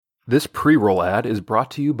This pre-roll ad is brought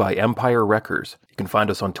to you by Empire Wreckers. You can find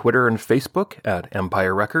us on Twitter and Facebook at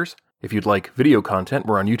Empire Wreckers. If you'd like video content,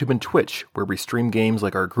 we're on YouTube and Twitch, where we stream games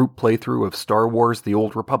like our group playthrough of Star Wars The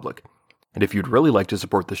Old Republic. And if you'd really like to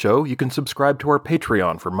support the show, you can subscribe to our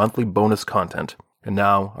Patreon for monthly bonus content. And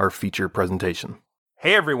now, our feature presentation.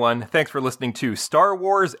 Hey everyone, thanks for listening to Star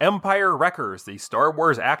Wars Empire Wreckers, the Star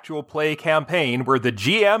Wars actual play campaign where the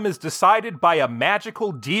GM is decided by a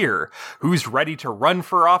magical deer who's ready to run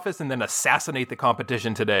for office and then assassinate the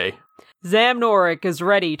competition today. Zamnorik is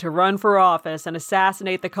ready to run for office and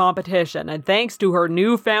assassinate the competition, and thanks to her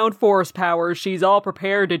newfound force powers, she's all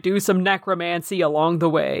prepared to do some necromancy along the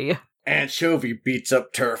way. Anchovy beats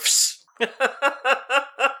up turfs.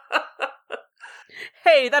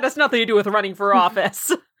 Hey, that has nothing to do with running for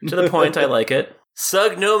office. To the point, I like it.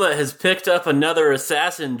 Sug Noma has picked up another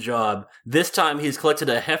assassin job. This time he's collected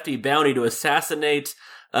a hefty bounty to assassinate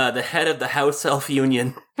the head of the House Elf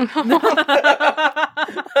Union.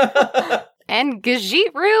 And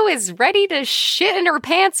Gajitru is ready to shit in her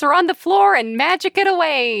pants or on the floor and magic it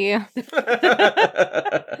away.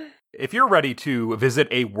 If you're ready to visit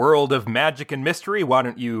a world of magic and mystery, why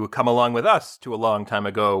don't you come along with us to a long time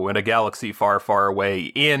ago in a galaxy far, far away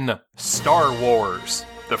in Star Wars.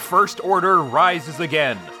 The First Order rises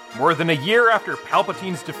again. More than a year after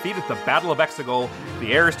Palpatine's defeat at the Battle of Exegol,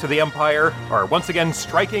 the heirs to the Empire are once again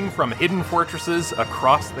striking from hidden fortresses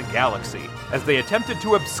across the galaxy. As they attempted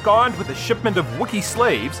to abscond with a shipment of Wookiee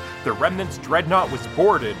slaves, the Remnant's dreadnought was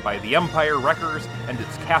boarded by the Empire Wreckers and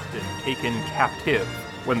its captain taken captive.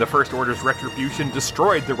 When the First Order's retribution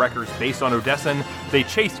destroyed the Wreckers' base on Odessen, they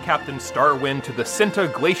chased Captain Starwind to the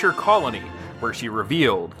Cinta Glacier colony, where she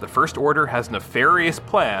revealed the First Order has nefarious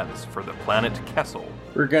plans for the planet Kessel.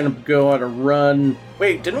 We're gonna go on a run.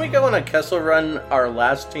 Wait, didn't we go on a Kessel run our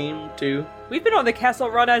last team, too? We've been on the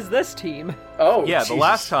Kessel run as this team. Oh, yeah, Jesus. The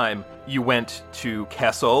last time you went to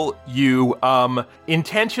Kessel, you,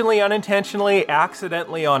 intentionally, unintentionally,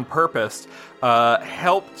 accidentally, on purpose,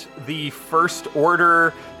 helped the First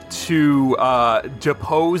Order to,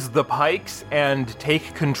 depose the Pikes and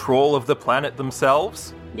take control of the planet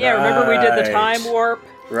themselves. Yeah, remember we did the time warp?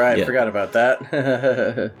 Right, Yeah. Forgot about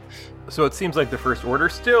that. So it seems like the First Order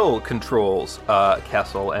still controls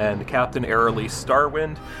Kessel, and Captain Aerolise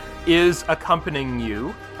Starwind is accompanying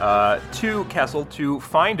you to Kessel to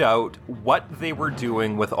find out what they were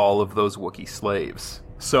doing with all of those Wookiee slaves.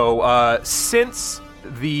 So since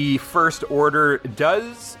the First Order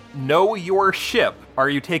does know your ship, are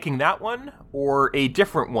you taking that one or a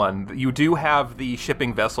different one? You do have the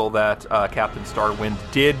shipping vessel that Captain Starwind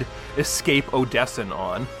did escape Odessen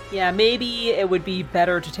on. Yeah, maybe it would be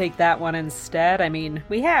better to take that one instead. I mean,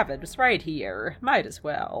 we have it. It's right here. Might as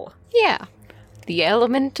well. Yeah. The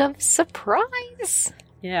element of surprise.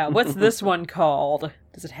 Yeah, what's this one called?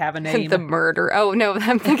 Does it have a name? The murder. Oh, no,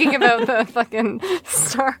 I'm thinking about the fucking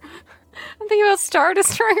Star... I'm thinking about Star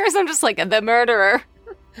Destroyers. I'm just like, the murderer.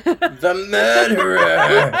 The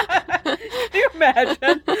murderer! Can you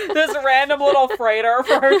imagine this random little freighter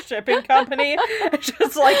for our shipping company? It's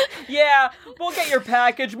just like, yeah, we'll get your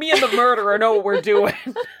package. Me and the murderer know what we're doing.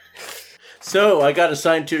 So, I got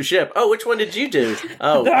assigned to a ship. Oh, which one did you do?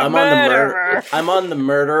 Oh, I'm murderer. I'm on the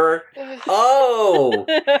murderer. Oh!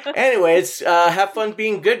 Anyways, have fun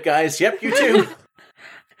being good, guys. Yep, you too.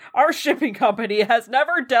 Our shipping company has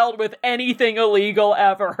never dealt with anything illegal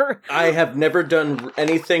ever. I have never done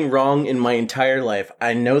anything wrong in my entire life.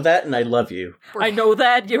 I know that, and I love you. I know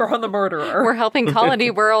that. You're on the murderer. We're helping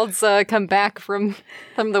colony worlds come back from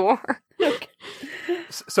the war.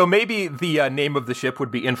 So maybe the name of the ship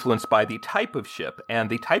would be influenced by the type of ship, and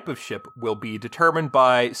the type of ship will be determined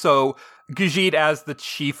by... So, Gajit, as the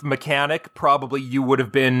chief mechanic, probably you would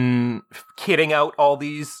have been kitting out all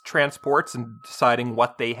these transports and deciding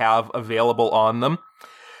what they have available on them.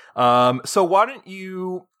 So why don't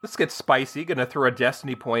you... Let's get spicy. Gonna throw a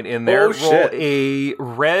destiny point in there. Oh, shit. Roll a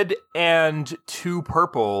red and 2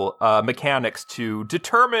 purple mechanics to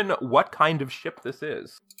determine what kind of ship this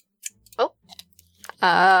is.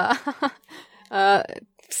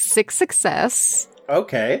 6 success.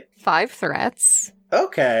 Okay. 5 threats.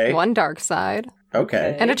 Okay. 1 dark side.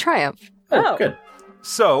 Okay. And a triumph. Oh, good.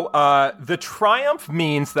 So, the Triumph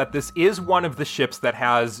means that this is one of the ships that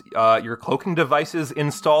has your cloaking devices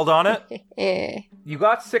installed on it. You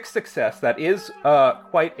got 6 success. That is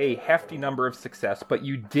quite a hefty number of success, but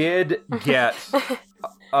you did get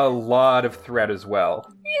a lot of threat as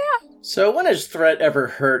well. Yeah. So when has threat ever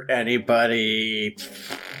hurt anybody?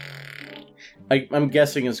 I'm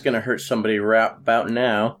guessing it's going to hurt somebody about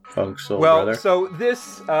now. Funk Soul Well, Brother. so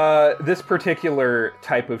this particular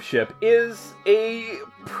type of ship is a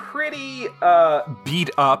pretty beat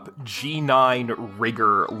up G9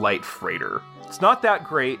 rigger light freighter. It's not that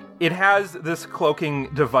great. It has this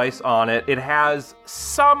cloaking device on it. It has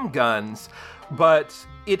some guns, but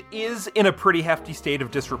it is in a pretty hefty state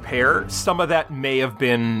of disrepair. Some of that may have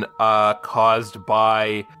been caused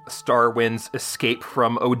by Starwind's escape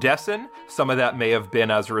from Odessen. Some of that may have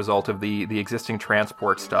been as a result of the existing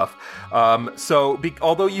transport stuff.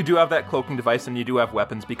 Although you do have that cloaking device and you do have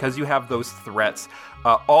weapons, because you have those threats,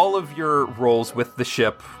 all of your rolls with the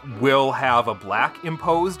ship will have a black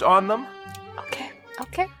imposed on them.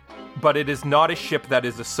 Okay. But it is not a ship that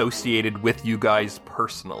is associated with you guys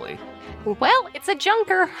personally. Well, it's a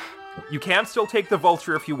junker. You can still take the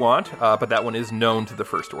Vulture if you want, but that one is known to the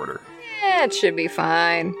First Order. Yeah, it should be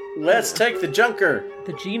fine. Let's take the junker.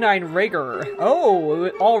 The G9 rigger. Oh,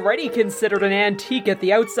 already considered an antique at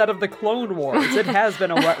the outset of the Clone Wars. It has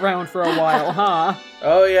been around for a while, huh?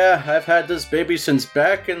 Oh yeah, I've had this baby since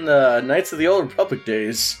back in the Knights of the Old Republic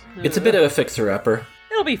days. It's a bit of a fixer-upper.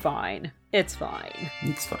 It'll be fine. It's fine.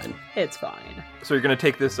 It's fine. It's fine. So you're going to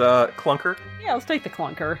take this clunker? Yeah, let's take the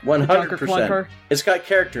clunker. 100%. The junker clunker. It's got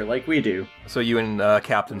character like we do. So you and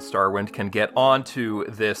Captain Starwind can get onto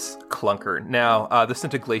this clunker. Now, the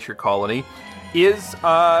Cinta Glacier colony is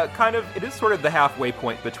it is sort of the halfway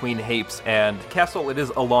point between Hapes and Kessel. It is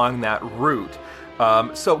along that route.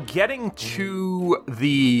 So getting to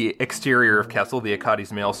the exterior of Kessel, the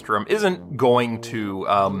Akkadi's Maelstrom, isn't going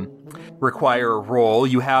to require a roll.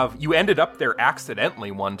 You ended up there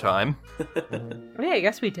accidentally one time. Oh yeah, I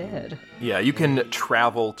guess we did. Yeah, you can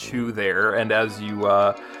travel to there, and as you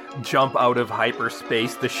jump out of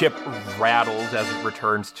hyperspace, the ship rattles as it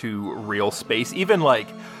returns to real space. Even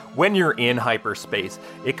when you're in hyperspace,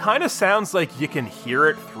 it kind of sounds like you can hear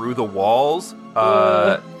it through the walls.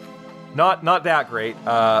 Not that great,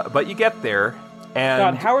 but you get there, and...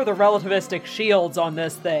 God, how are the relativistic shields on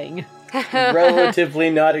this thing? Relatively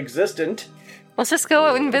not existent. Let's just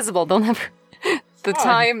go invisible. They'll never... The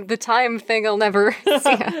time thing will never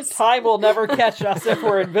see us. Time will never catch us if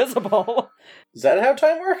we're invisible. Is that how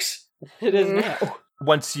time works? It is now.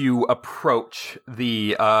 Once you approach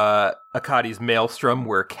the Akkadi's Maelstrom,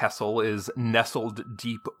 where Kessel is nestled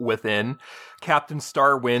deep within, Captain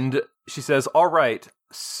Starwind, she says, "All right,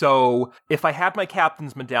 so if I had my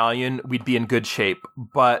captain's medallion, we'd be in good shape,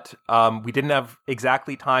 but we didn't have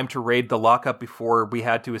exactly time to raid the lockup before we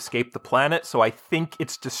had to escape the planet, so I think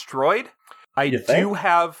it's destroyed. I do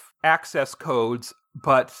have access codes,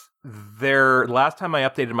 but last time I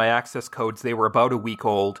updated my access codes, they were about a week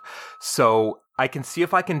old, so I can see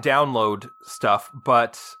if I can download stuff,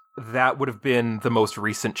 but that would have been the most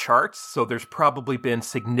recent charts, so there's probably been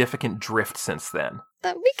significant drift since then."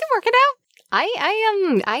 We can work it out.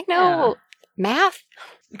 I know math.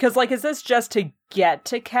 Because, is this just to get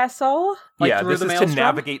to Kessel? Yeah, through this the is Maelstrom? to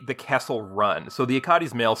navigate the Kessel run. So the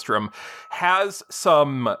Akkadi's Maelstrom has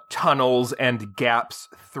some tunnels and gaps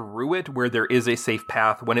through it where there is a safe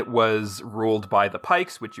path. When it was ruled by the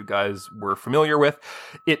Pikes, which you guys were familiar with,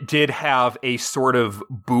 it did have a sort of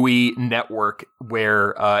buoy network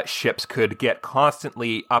where ships could get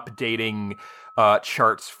constantly updating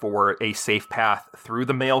charts for a safe path through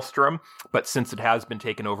the Maelstrom, but since it has been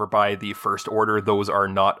taken over by the First Order, those are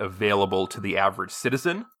not available to the average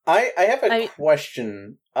citizen. I have a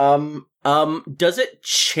question. Does it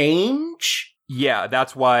change? Yeah,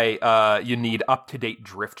 that's why you need up-to-date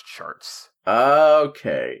drift charts.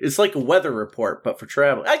 Okay. It's like a weather report, but for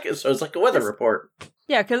travel. I guess so. It's like a weather report.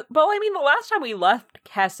 Yeah, the last time we left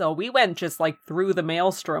Kessel, we went just, through the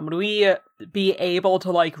Maelstrom. Would we be able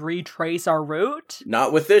to, retrace our route?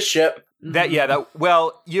 Not with this ship.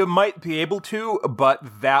 Well, you might be able to, but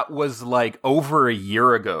that was, over a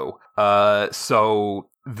year ago. So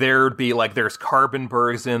there'd be, there's carbon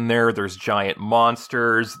bergs in there, there's giant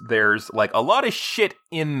monsters, there's, a lot of shit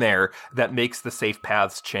in there that makes the safe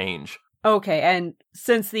paths change. Okay, and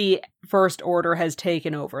since the First Order has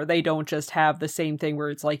taken over, they don't just have the same thing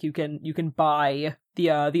where it's you can buy the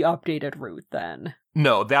updated route then.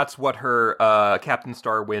 No, that's what her Captain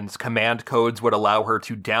Starwind's command codes would allow her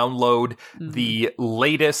to download the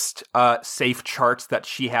latest safe charts that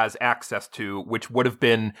she has access to, which would have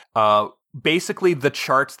been basically the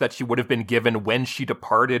charts that she would have been given when she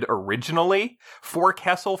departed originally for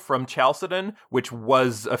Kessel from Chalcedon, which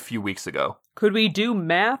was a few weeks ago. Could we do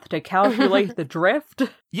math to calculate the drift?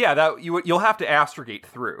 Yeah, you'll have to astrogate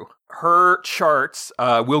through. Her charts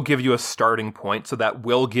will give you a starting point, so that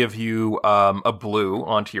will give you a blue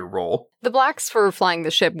onto your roll. The blacks for flying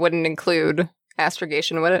the ship wouldn't include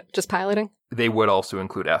astrogation, would it? Just piloting? They would also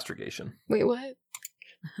include astrogation. Wait, what?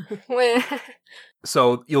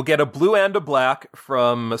 So you'll get a blue and a black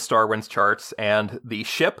from Starwind's charts and the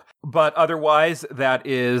ship, but otherwise that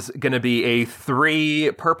is going to be a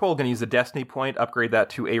 3 purple. Going to use a destiny point, upgrade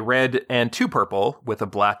that to a red, and 2 purple with a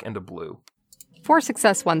black and a blue. 4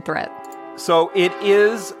 success, 1 threat. So it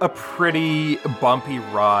is a pretty bumpy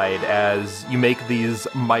ride as you make these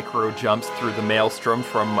micro jumps through the maelstrom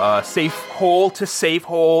from safe hole to safe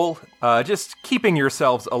hole, just keeping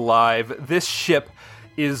yourselves alive. This ship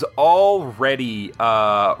is already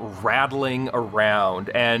rattling around,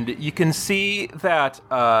 and you can see that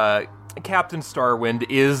Captain Starwind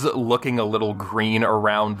is looking a little green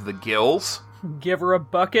around the gills. Give her a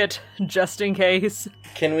bucket, just in case.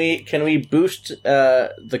 Can we boost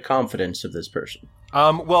the confidence of this person?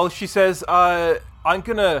 Well, she says, I'm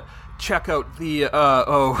gonna check out the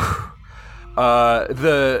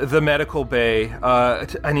medical bay.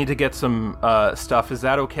 I need to get some stuff. Is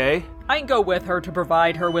that okay? I can go with her to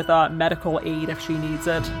provide her with medical aid if she needs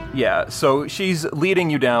it. Yeah, so she's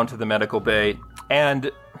leading you down to the medical bay,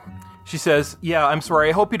 and she says, yeah, I'm sorry,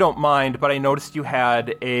 I hope you don't mind, but I noticed you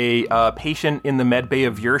had a patient in the med bay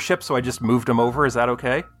of your ship, so I just moved him over. Is that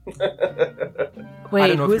okay? Wait, I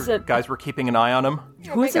don't know who's if you guys were keeping an eye on him.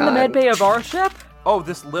 Who's in the med bay of our ship? Oh,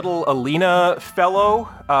 this little Alina fellow.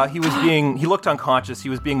 He looked unconscious. He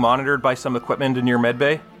was being monitored by some equipment in your med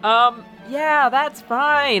bay. Yeah, that's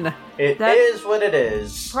fine. It is what it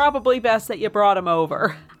is. Probably best that you brought him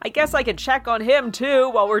over. I guess I could check on him, too,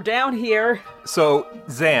 while we're down here. So,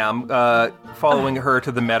 Zam, following her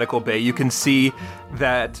to the medical bay, you can see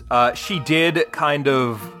that she did kind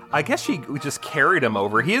of... I guess she just carried him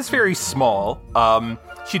over. He is very small.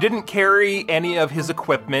 She didn't carry any of his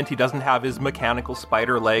equipment. He doesn't have his mechanical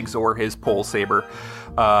spider legs or his pole saber.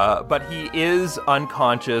 But he is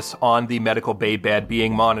unconscious on the medical bay bed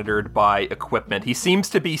being monitored by equipment. He seems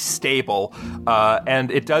to be stable,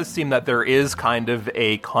 and it does seem that there is kind of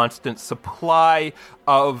a constant supply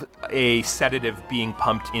of a sedative being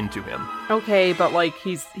pumped into him. Okay, but like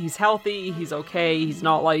he's healthy, he's okay, he's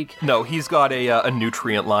not like... No, he's got a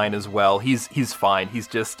nutrient line as well. He's fine. He's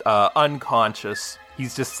just unconscious.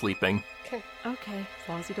 He's just sleeping. Okay, as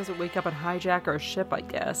long as he doesn't wake up and hijack our ship, I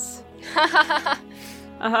guess.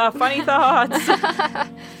 Funny thoughts.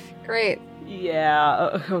 Great.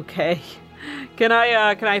 Yeah, okay. Can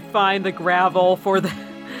I find the gravel for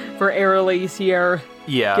Aerolise here?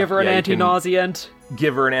 Yeah. Give her an anti-nauseant.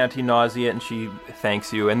 Give her an anti-nauseant, and she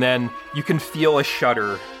thanks you. And then you can feel a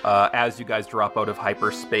shudder as you guys drop out of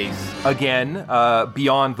hyperspace again,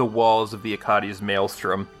 beyond the walls of the Akkadi's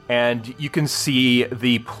maelstrom. And you can see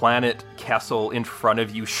the planet Kessel in front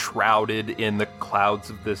of you, shrouded in the clouds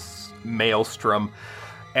of this maelstrom.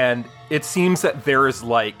 And it seems that there is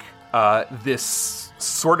like this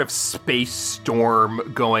sort of space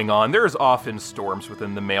storm going on. There's often storms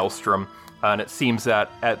within the maelstrom. And it seems that,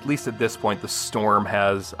 at least at this point, the storm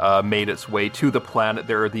has made its way to the planet.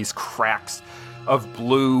 There are these cracks of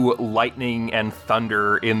blue lightning and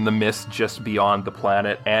thunder in the mist just beyond the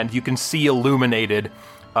planet. And you can see illuminated,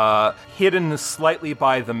 hidden slightly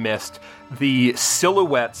by the mist, the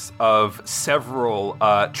silhouettes of several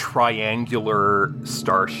triangular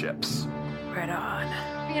starships. Right on.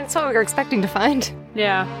 I mean, that's what we were expecting to find.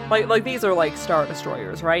 Yeah, like these are like Star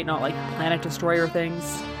Destroyers, right? Not like Planet Destroyer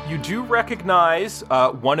things. You do recognize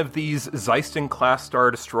one of these Zeiston-class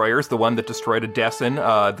Star Destroyers, the one that destroyed Adesin,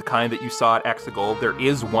 the kind that you saw at Exegol. There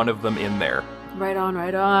is one of them in there. Right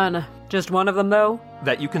on. Just one of them, though?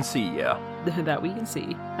 That you can see, yeah. That we can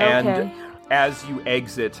see. And okay. as you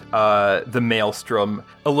exit the maelstrom,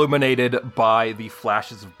 illuminated by the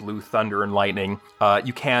flashes of blue thunder and lightning,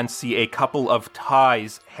 you can see a couple of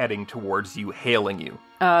TIEs heading towards you, hailing you.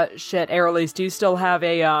 Shit, Aerolise, do you still have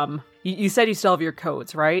a, You said you still have your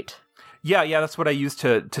codes, right? Yeah, that's what I used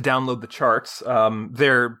to download the charts.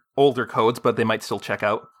 They're older codes, but they might still check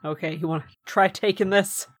out. Okay, you want to try taking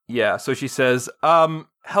this? Yeah, so she says,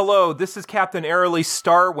 hello, this is Captain Aerolise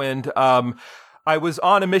Starwind. I was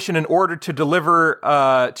on a mission in order to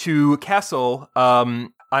deliver to Kessel.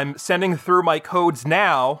 I'm sending through my codes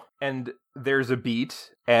now, and there's a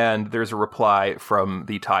beat, and there's a reply from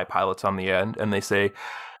the TIE pilots on the end, and they say...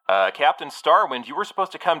 Captain Starwind, you were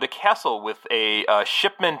supposed to come to Kessel with a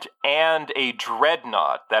shipment and a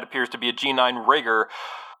dreadnought. That appears to be a G9 rigger.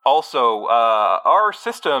 Also, our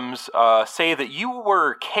systems say that you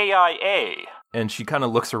were KIA. And she kind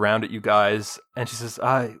of looks around at you guys, and she says,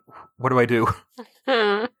 what do I do?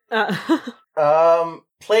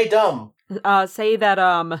 Play dumb. Say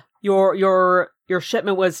that your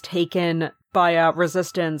shipment was taken by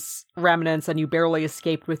resistance remnants and you barely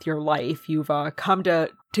escaped with your life. You've come to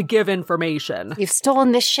give information. You've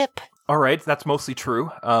stolen this ship. All right, that's mostly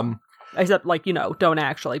true. Except, like, don't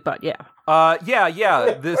actually, but yeah.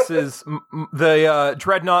 Yeah. This is the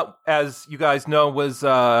Dreadnought, as you guys know, was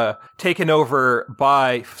taken over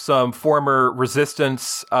by some former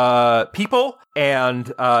Resistance people, and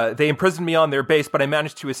they imprisoned me on their base. But I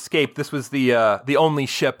managed to escape. This was the only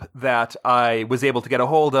ship that I was able to get a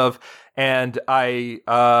hold of, and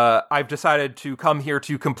I've decided to come here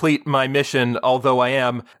to complete my mission. Although I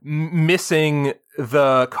am missing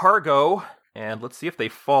the cargo. And let's see if they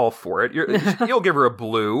fall for it. You'll give her a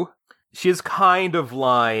blue. She is kind of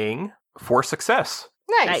lying for success.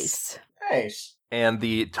 Nice. And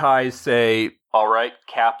the ties say, all right,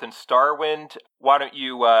 Captain Starwind, why don't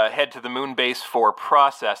you head to the moon base for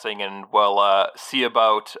processing, and we'll see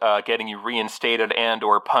about getting you reinstated and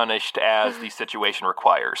or punished as the situation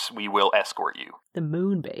requires. We will escort you. The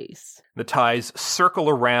moon base. The ties circle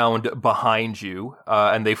around behind you,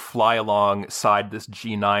 and they fly alongside this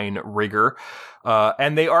G9 rigger,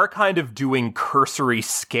 and they are kind of doing cursory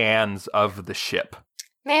scans of the ship.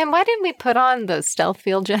 Man, why didn't we put on the stealth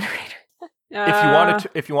field generator?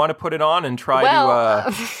 If you want to put it on and try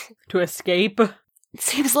to escape. It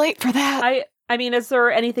seems late for that. I mean, is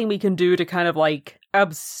there anything we can do to kind of like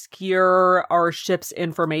obscure our ship's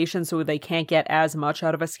information so they can't get as much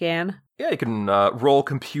out of a scan? Yeah, you can roll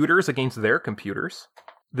computers against their computers.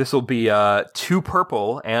 This will be 2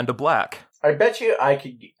 purple and a black. I bet you I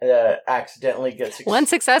could accidentally get success. 1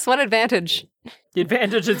 success, 1 advantage. The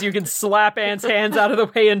advantage is you can slap Anne's hands out of the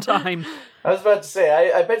way in time. I was about to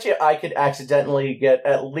say, I bet you I could accidentally get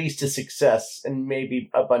at least a success and maybe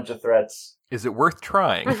a bunch of threats. Is it worth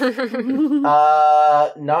trying?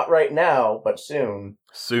 Not right now, but soon.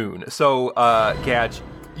 Soon. So, Gadge,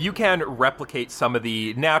 you can replicate some of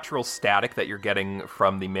the natural static that you're getting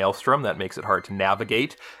from the Maelstrom that makes it hard to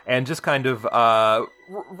navigate, and just kind of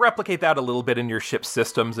replicate that a little bit in your ship's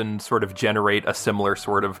systems and sort of generate a similar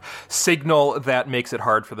sort of signal that makes it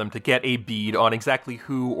hard for them to get a bead on exactly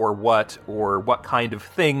who or what kind of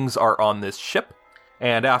things are on this ship.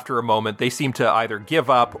 And after a moment, they seem to either give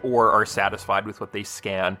up or are satisfied with what they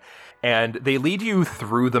scan. And they lead you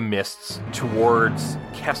through the mists towards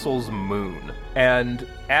Kessel's moon. And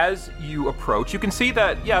as you approach, you can see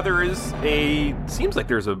that, seems like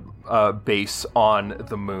there's a base on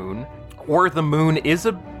the moon. Or the moon is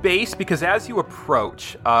a base, because as you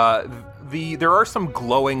approach, there are some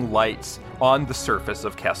glowing lights on the surface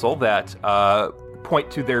of Kessel that point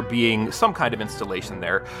to there being some kind of installation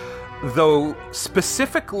there. Though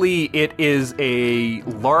specifically it is a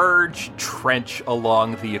large trench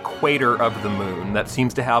along the equator of the moon that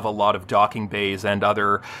seems to have a lot of docking bays and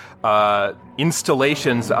other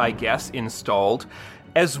installations, I guess, installed.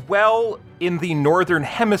 As well, in the northern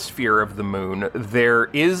hemisphere of the moon, there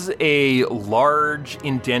is a large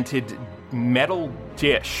indented metal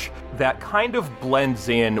dish that kind of blends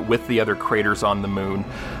in with the other craters on the moon,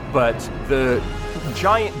 but the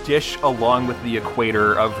giant dish along with the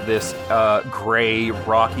equator of this gray,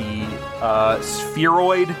 rocky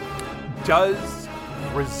spheroid does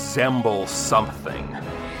resemble something.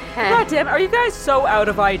 God damn, are you guys so out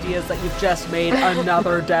of ideas that you've just made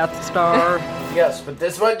another Death Star? Yes, but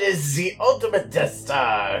this one is the ultimate Death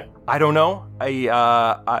Star. I don't know.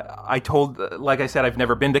 I told, like I said, I've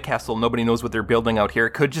never been to Kessel. Nobody knows what they're building out here.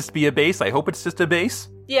 It could just be a base. I hope it's just a base.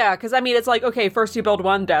 Yeah, because I mean, it's like, okay, first you build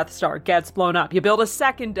one Death Star, gets blown up. You build a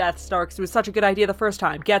second Death Star because it was such a good idea the first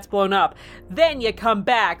time, gets blown up. Then you come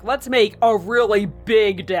back, let's make a really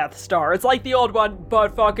big Death Star. It's like the old one,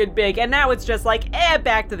 but fucking big. And now it's just like,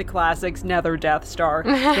 back to the classics, another Death Star.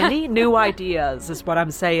 You need new ideas, is what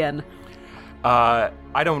I'm saying.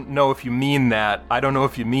 I don't know if you mean that. I don't know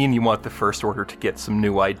if you mean you want the First Order to get some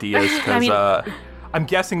new ideas, because I'm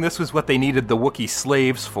guessing this was what they needed the Wookiee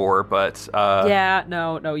slaves for, but... Yeah,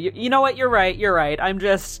 no, you know what, you're right. I'm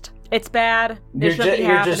just... It's bad. It shouldn't be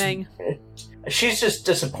happening. She's just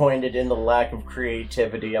disappointed in the lack of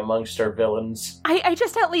creativity amongst our villains. I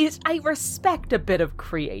just, at least, I respect a bit of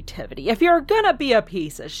creativity. If you're gonna be a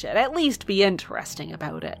piece of shit, at least be interesting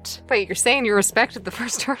about it. Wait, you're saying you respected the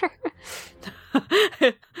First Order?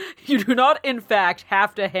 You do not, in fact,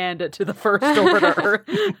 have to hand it to the First Order.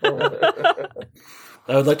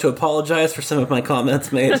 I would like to apologize for some of my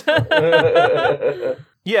comments made.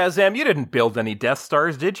 Yeah, Zam, you didn't build any Death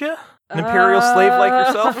Stars, did you? An Imperial slave like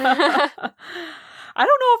yourself? I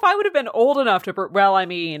don't know if I would have been old enough to... Well, I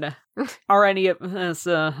mean... Are any of this...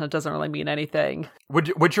 it doesn't really mean anything.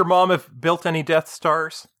 Would your mom have built any Death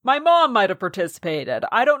Stars? My mom might have participated.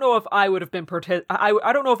 I don't know if I would have been...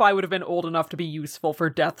 I don't know if I would have been old enough to be useful for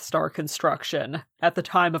Death Star construction at the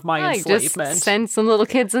time of my enslavement. Just send some little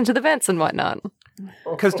kids into the vents and whatnot.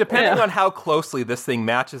 Because depending on how closely this thing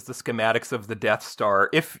matches the schematics of the Death Star,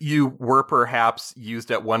 if you were perhaps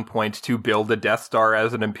used at one point to build the Death Star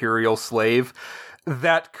as an Imperial slave,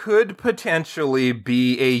 that could potentially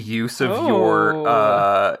be a use of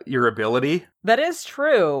your ability. That is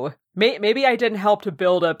true. Maybe I didn't help to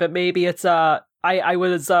build it, but maybe it's I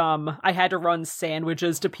had to run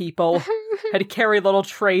sandwiches to people. Had to carry little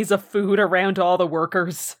trays of food around to all the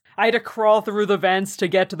workers. I had to crawl through the vents to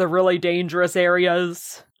get to the really dangerous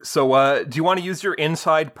areas. So, do you want to use your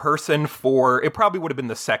inside person for... It probably would have been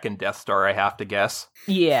the second Death Star, I have to guess.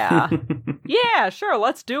 Yeah. Yeah, sure,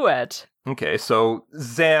 let's do it. Okay, so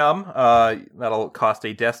Zam, that'll cost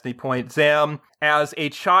a destiny point. Zam, as a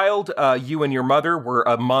child, you and your mother were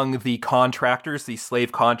among the contractors, the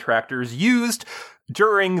slave contractors, used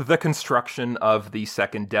during the construction of the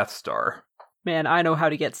second Death Star. Man, I know how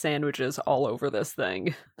to get sandwiches all over this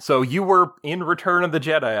thing. So you were in Return of the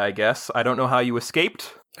Jedi, I guess. I don't know how you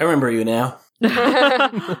escaped. I remember you now.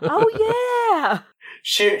 Oh, yeah!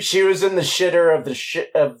 She was in the shitter of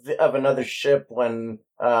the of another ship when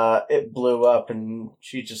it blew up, and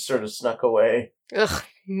she just sort of snuck away. Ugh,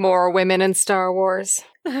 more women in Star Wars.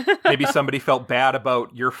 Maybe somebody felt bad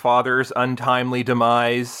about your father's untimely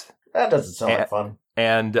demise. That doesn't sound like fun.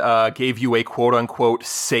 And gave you a quote-unquote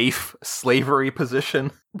safe slavery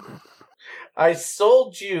position. I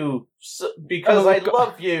sold you because I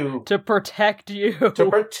love you. To protect you. To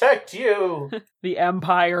protect you. The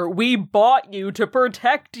Empire. We bought you to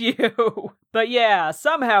protect you. But yeah,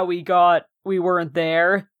 somehow we weren't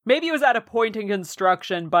there. Maybe it was at a point in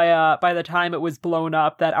construction by the time it was blown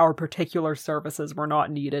up that our particular services were not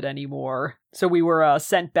needed anymore. So we were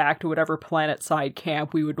sent back to whatever planet-side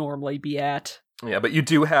camp we would normally be at. Yeah, but you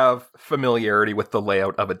do have familiarity with the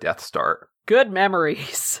layout of a Death Star. Good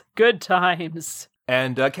memories. Good times.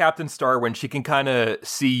 And Captain Starwind, she can kind of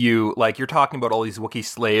see you, like, you're talking about all these Wookiee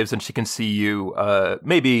slaves, and she can see you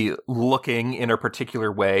maybe looking in a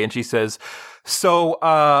particular way, and she says, So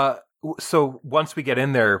once we get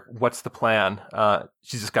in there, what's the plan?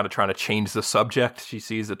 She's just kind of trying to change the subject. She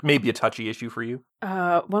sees it may be a touchy issue for you.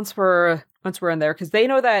 Once we're in there, because they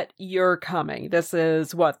know that you're coming. This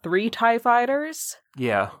is, 3 TIE fighters?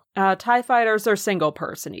 Yeah. TIE fighters are single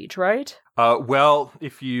person each, right? Well,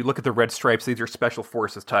 if you look at the red stripes, these are Special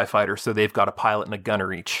Forces TIE fighters, so they've got a pilot and a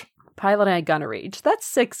gunner each. Pilot and a gunner each. That's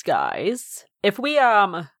 6 guys. If we,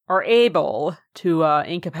 are able to,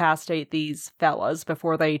 incapacitate these fellas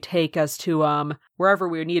before they take us to, wherever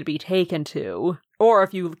we need to be taken to, or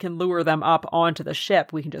if you can lure them up onto the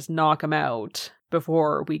ship, we can just knock them out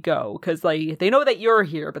before we go, because they know that you're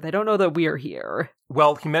here, but they don't know that we're here.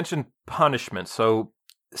 Well, he mentioned punishment, so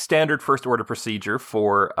standard First Order procedure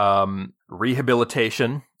for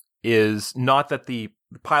rehabilitation is not that the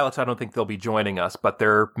pilots, I don't think they'll be joining us, but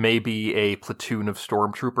there may be a platoon of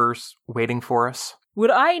stormtroopers waiting for us.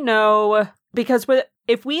 Would I know, because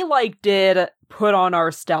if we did put on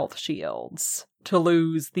our stealth shields to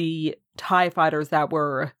lose the TIE fighters that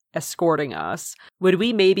were escorting us, would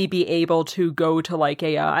we maybe be able to go to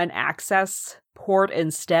an access port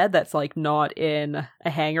instead that's not in a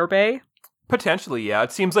hangar bay? Potentially, yeah.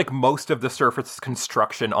 It seems like most of the surface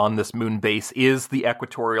construction on this moon base is the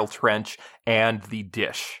equatorial trench and the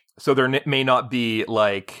dish. So there may not be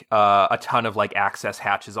a ton of access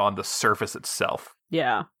hatches on the surface itself.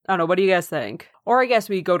 Yeah. I don't know. What do you guys think? Or I guess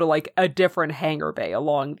we go to a different hangar bay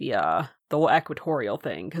along the equatorial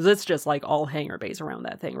thing, because it's just all hangar bays around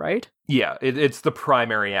that thing, right? Yeah, it's the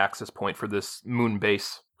primary access point for this moon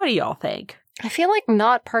base. What do y'all think? I feel like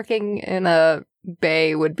not parking in a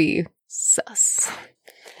bay would be sus,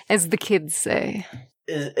 as the kids say.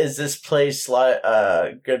 Is this place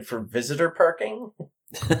good for visitor parking?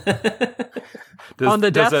 On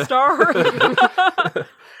the Death Star?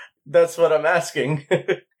 That's what I'm asking.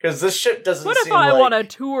 Because this ship doesn't What if seem I want to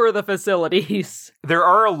tour the facilities? There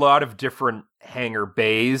are a lot of different hangar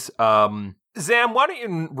bays. Zam, why don't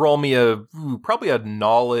you roll me probably a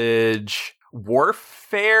knowledge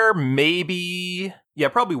warfare, maybe? Yeah,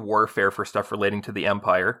 probably warfare for stuff relating to the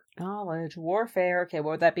Empire. Knowledge warfare. Okay,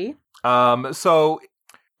 what would that be? So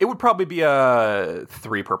it would probably be a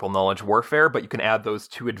 3 purple knowledge warfare, but you can add those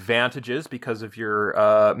 2 advantages because of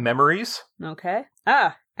your memories. Okay.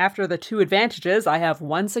 After the 2 advantages, I have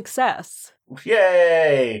 1 success.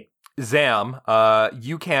 Yay! Zam,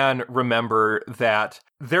 you can remember that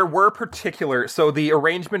there were so the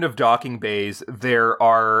arrangement of docking bays, there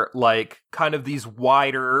are kind of these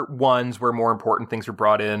wider ones where more important things are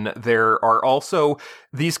brought in. There are also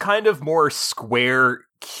these kind of more square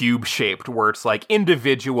cube shaped where it's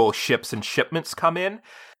individual ships and shipments come in.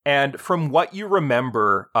 And from what you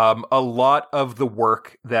remember, a lot of the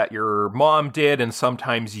work that your mom did and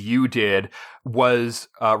sometimes you did was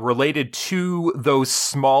related to those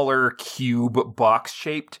smaller cube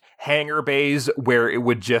box-shaped hangar bays where it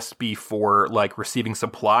would just be for like receiving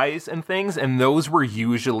supplies and things, and those were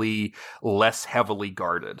usually less heavily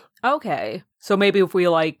guarded. Okay. So maybe if we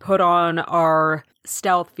like put on our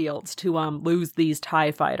stealth fields to lose these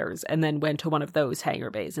TIE fighters and then went to one of those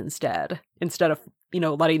hangar bays instead of,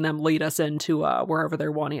 letting them lead us into wherever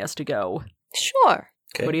they're wanting us to go. Sure.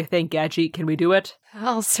 Okay. What do you think, Gadget? Can we do it?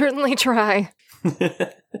 I'll certainly try.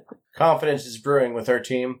 Confidence is brewing with our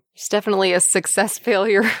team. There's definitely a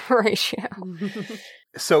success-failure ratio.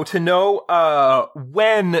 So to know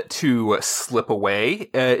when to slip away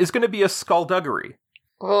is going to be a skullduggery.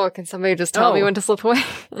 Oh, can somebody just tell me when to slip away?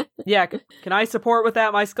 Yeah, can I support with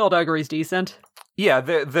that? My skullduggery's decent. Yeah,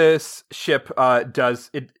 this ship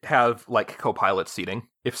does have like co-pilot seating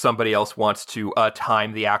if somebody else wants to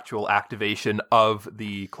time the actual activation of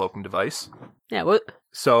the cloaking device. Yeah, what?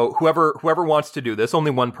 So whoever wants to do this,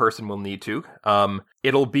 only one person will need to.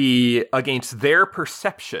 It'll be against their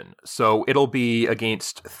perception. So it'll be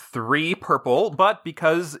against 3 purple, but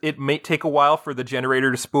because it may take a while for the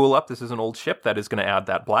generator to spool up, this is an old ship, that is going to add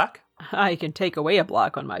that black. I can take away a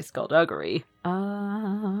block on my skullduggery. Do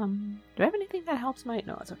I have anything that helps my...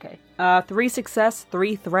 No, it's okay. 3 success,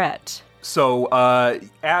 3 threat. So,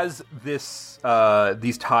 as these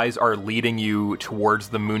ties are leading you towards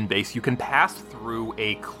the moon base, you can pass through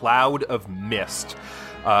a cloud of mist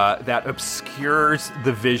that obscures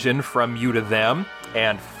the vision from you to them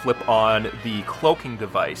and flip on the cloaking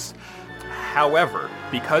device. However,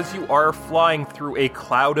 because you are flying through a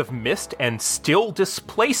cloud of mist and still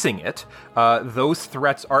displacing it, those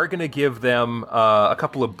threats are going to give them a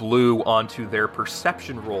couple of blue onto their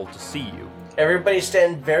perception roll to see you. Everybody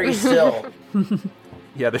stand very still.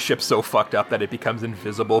 Yeah, the ship's so fucked up that it becomes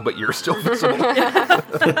invisible, but you're still visible.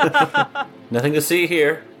 Nothing to see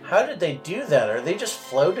here. How did they do that? Are they just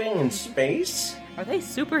floating in space? Are they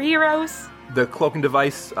superheroes? The cloaking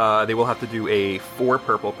device, they will have to do a 4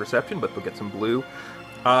 purple perception, but they'll get some blue.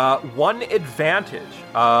 1 advantage.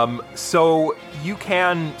 So you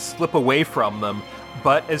can slip away from them,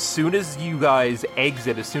 but as soon as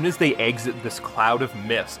they exit this cloud of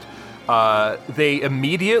mist, they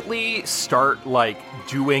immediately start, like,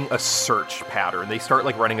 doing a search pattern. They start,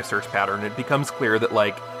 like, running a search pattern, and it becomes clear that,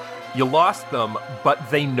 like, you lost them,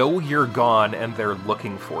 but they know you're gone, and they're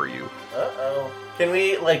looking for you. Uh-oh. Can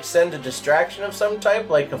we, like, send a distraction of some type,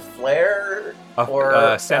 like a flare?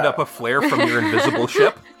 Send up a flare from your invisible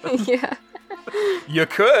ship? Yeah. You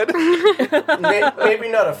could. Maybe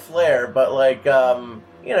not a flare, but, like,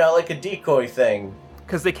 like a decoy thing.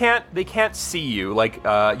 Because they can't see you. Like,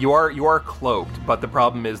 you are cloaked, but the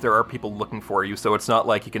problem is there are people looking for you, so it's not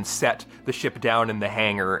like you can set the ship down in the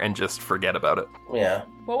hangar and just forget about it. Yeah.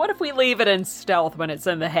 Well, what if we leave it in stealth when it's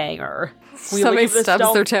in the hangar? Somebody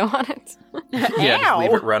stubs their toe on it. Yeah, just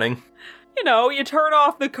leave it running. You turn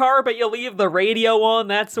off the car, but you leave the radio on,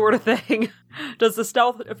 that sort of thing. Does the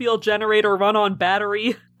stealth field generator run on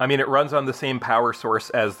battery? I mean, it runs on the same power source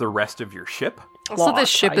as the rest of your ship. Also, this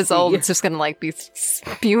ship is old. It's just gonna, be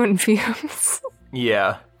spewing fumes.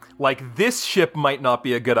 Yeah. Like, this ship might not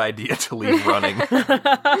be a good idea to leave running.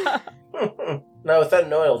 No, without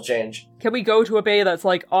an oil change. Can we go to a bay that's,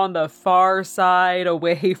 on the far side,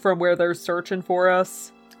 away from where they're searching for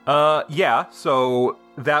us? Yeah, so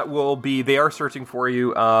that will be... They are searching for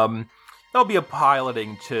you. There'll be a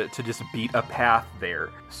piloting to just beat a path there.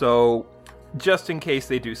 So, just in case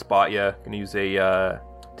they do spot you, I'm gonna use a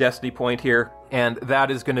destiny point here. And that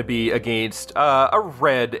is going to be against a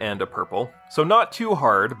red and a purple. So not too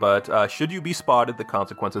hard, but should you be spotted, the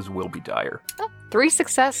consequences will be dire. 3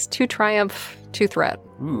 success, 2 triumph, 2 threat.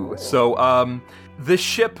 Ooh, so the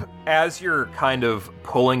ship, as you're kind of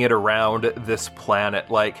pulling it around this planet,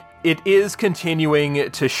 it is continuing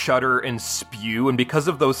to shudder and spew, and because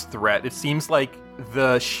of those threats, it seems like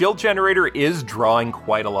the shield generator is drawing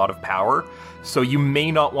quite a lot of power. So you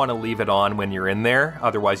may not want to leave it on when you're in there,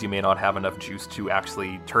 otherwise you may not have enough juice to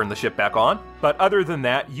actually turn the ship back on. But other than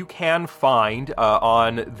that, you can find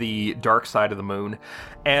on the dark side of the moon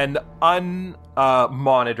and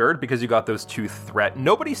unmonitored, because you got those 2 threat,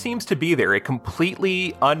 nobody seems to be there. A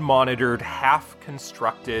completely unmonitored,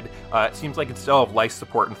 half-constructed, it seems like it's still have life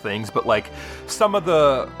support and things, but some of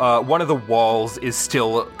the, one of the walls is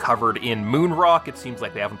still covered in moon rock. It seems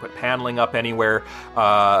like they haven't put paneling up anywhere,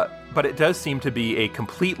 but it does seem to be a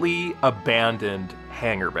completely abandoned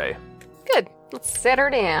hangar bay. Good. Let's set her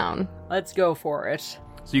down. Let's go for it.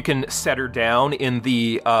 So you can set her down in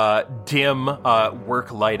the dim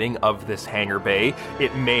work lighting of this hangar bay.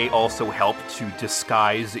 It may also help to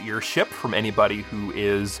disguise your ship from anybody who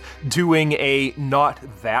is doing a not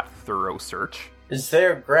that thorough search. Is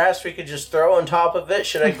there grass we could just throw on top of it?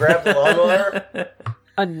 Should I grab the lawnmower?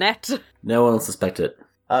 A net. No one will suspect it.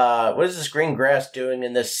 What is this green grass doing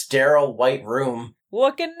in this sterile white room?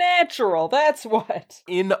 Looking natural, that's what.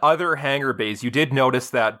 In other hangar bays, you did notice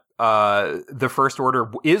that the First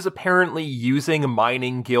Order is apparently using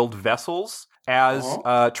mining guild vessels as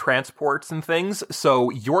transports and things, so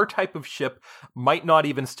your type of ship might not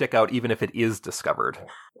even stick out even if it is discovered.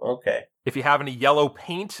 Okay. If you have any yellow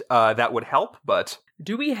paint, that would help, but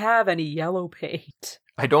Do we have any yellow paint?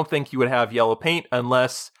 I don't think you would have yellow paint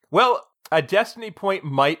unless, well, a destiny point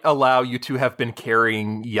might allow you to have been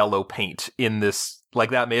carrying yellow paint in this, like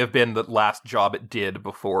that may have been the last job it did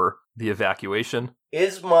before the evacuation.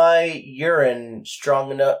 Is my urine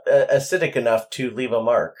strong enough, acidic enough to leave a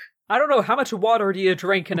mark? I don't know, how much water do you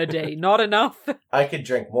drink in a day? Not enough? I could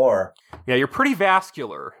drink more. Yeah, you're pretty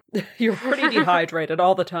vascular. You're pretty dehydrated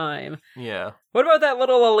all the time. Yeah. What about that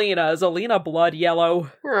little Alina? Is Alina blood yellow?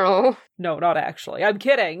 Oh, No, not actually. I'm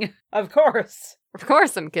kidding. Of course. of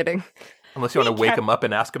course I'm kidding. Unless you want to wake him up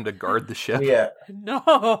and ask him to guard the ship. Yeah. No,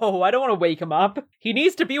 I don't want to wake him up. He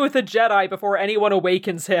needs to be with the Jedi before anyone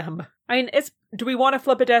awakens him. I mean, do we want to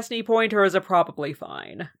flip a destiny point, or is it probably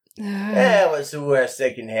fine? What's the worst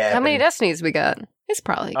that can happen? How many destinies we got? It's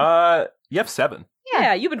probably. You have 7.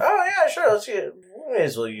 Yeah, you've been... Oh, yeah, sure. Let's get, we may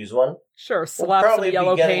as well use one. Sure, We'll slap some probably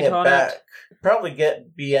yellow be getting paint it on back. it. Probably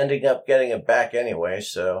be ending up getting it back anyway,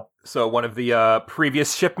 so... So one of the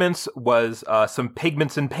previous shipments was some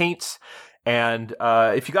pigments and paints. And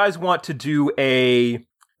if you guys want to do a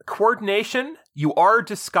coordination, you are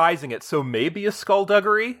disguising it. So maybe a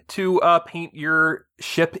skullduggery to paint your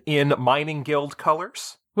ship in mining guild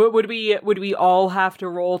colors. Would we all have to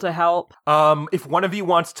roll to help? If one of you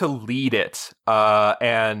wants to lead it,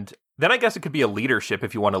 and then I guess it could be a leadership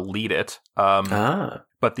if you want to lead it.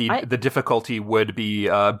 But the difficulty would be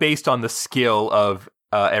based on the skill of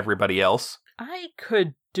everybody else. I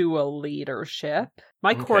could do a leadership.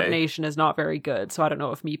 My Okay. coordination is not very good, so I don't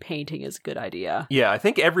know if me painting is a good idea. Yeah, I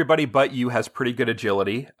think everybody but you has pretty good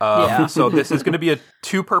agility. Yeah. So this is going to be a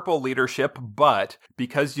 2 purple leadership, but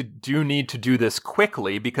because you do need to do this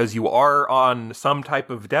quickly, because you are on some type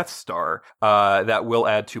of Death Star, that will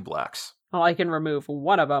add 2 blacks. Well, I can remove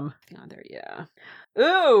one of them. Oh, there, yeah.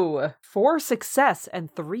 Ooh, 4 success and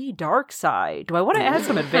 3 dark side. Do I want to add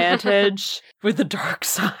some advantage with the dark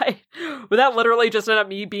side? Would that literally just end up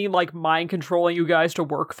me being like mind controlling you guys to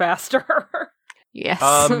work faster? Yes.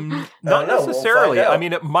 Not no, we'll necessarily. find out. I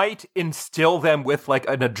mean, it might instill them with like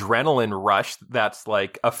an adrenaline rush that's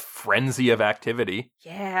like a frenzy of activity.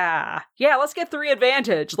 Yeah, let's get 3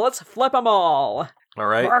 advantage. Let's flip them all. All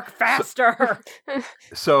right. Work faster.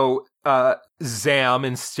 So, Zam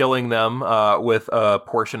instilling them with a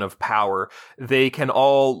portion of power, they can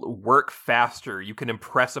all work faster. You can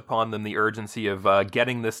impress upon them the urgency of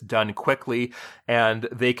getting this done quickly, and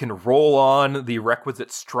they can roll on the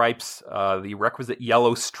requisite stripes, the requisite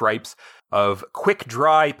yellow stripes of quick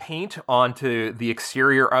dry paint onto the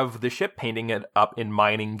exterior of the ship, painting it up in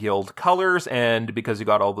mining guild colors. And because you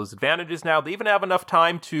got all those advantages now, they even have enough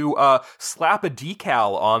time to slap a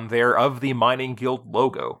decal on there of the mining guild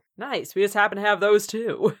logo. Nice. We just happen to have those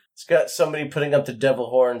too. It's got somebody putting up the devil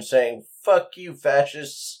horn saying, "Fuck you,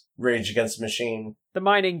 fascists." Rage Against the Machine. The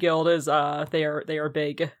mining guild is they are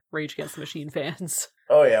big Rage Against the Machine fans.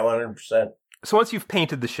 Oh yeah, 100%. So once you've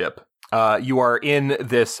painted the ship, you are in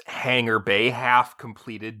this hangar bay, half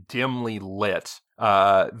completed, dimly lit,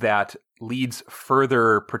 that leads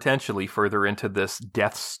potentially further into this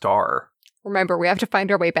Death Star. Remember, we have to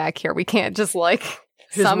find our way back here. We can't just, Just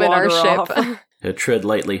summon our wander ship. off. Tread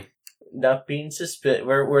lightly. Not being suspicious.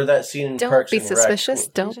 Where that scene in Don't Parks be and Rec. suspicious.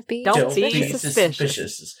 Don't be Don't be suspicious.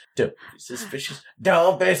 suspicious. Don't be suspicious.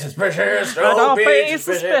 Don't be suspicious. Don't be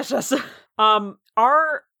suspicious.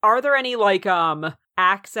 Are there any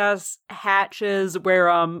access hatches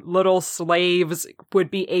where little slaves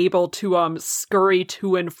would be able to scurry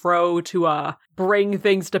to and fro to bring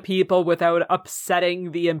things to people without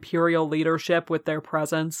upsetting the Imperial leadership with their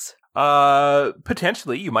presence?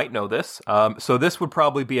 Potentially, you might know this. So this would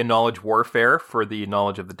probably be a knowledge warfare for the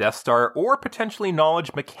knowledge of the Death Star, or potentially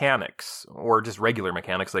knowledge mechanics, or just regular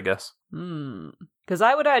mechanics, I guess. Because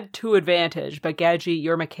I would add 2 advantage, but Gadji,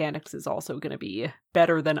 your mechanics is also going to be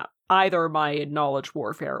better than either my knowledge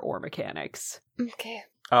warfare or mechanics. Okay.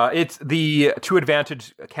 It's the 2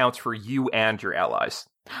 advantage accounts for you and your allies.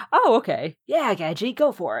 Oh, okay. Yeah, Gadji,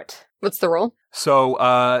 go for it. What's the roll?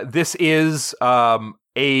 So this is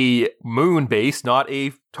a moon base, not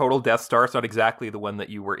a total Death Star. It's not exactly the one that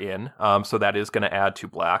you were in, so that is going to add 2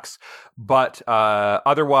 blacks. But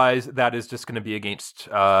otherwise, that is just going to be against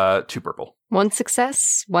 2 purple. 1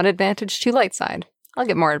 success, 1 advantage, 2 light side. I'll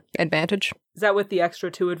get more advantage. Is that with the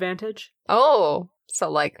extra 2 advantage? Oh, so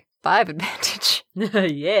like 5 advantage.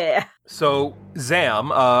 Yeah. So,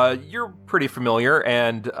 Zam, you're pretty familiar,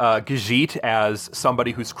 and Gajit, as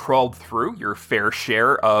somebody who's crawled through your fair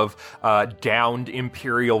share of downed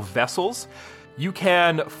Imperial vessels, you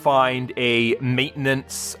can find a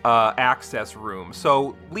maintenance access room.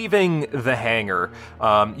 So, leaving the hangar,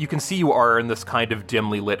 you can see you are in this kind of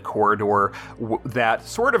dimly lit corridor that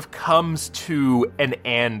sort of comes to an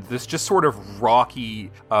end. This just sort of rocky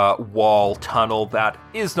wall tunnel that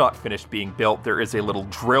is not finished being built. There is a little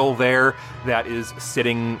drill there that is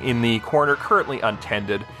sitting in the corner, currently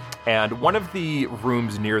untended. And one of the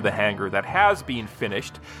rooms near the hangar that has been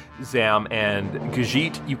finished, Zam and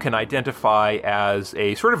Gajit, you can identify as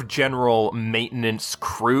a sort of general maintenance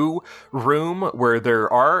crew room where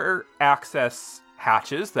there are access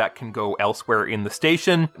hatches that can go elsewhere in the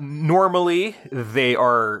station. Normally, they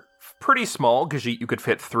are pretty small. Gajit, you could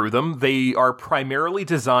fit through them. They are primarily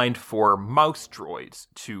designed for mouse droids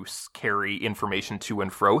to carry information to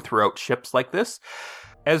and fro throughout ships like this.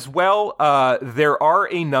 As well, there are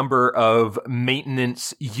a number of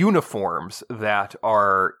maintenance uniforms that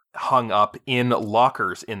are hung up in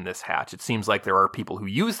lockers in this hatch. It seems like there are people who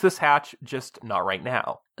use this hatch, just not right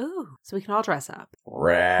now. Ooh, so we can all dress up.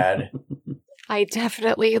 Rad. I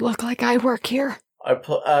definitely look like I work here. I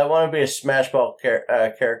want to be a Smashball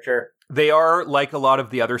character. They are, like a lot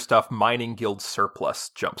of the other stuff, Mining Guild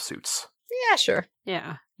surplus jumpsuits. Yeah, sure.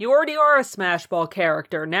 Yeah. You already are a Smashball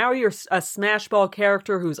character. Now you're a Smashball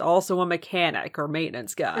character who's also a mechanic or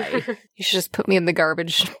maintenance guy. You should just put me in the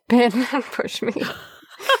garbage bin and push me.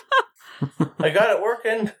 I got it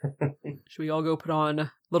working. Should we all go put on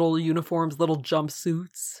little uniforms, little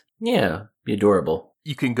jumpsuits? Yeah, be adorable.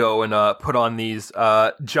 You can go and put on these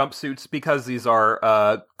jumpsuits because these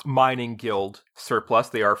are Mining Guild surplus.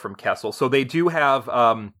 They are from Kessel. So they do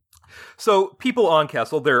have... So people on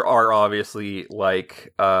Kessel, there are obviously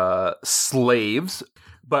like slaves,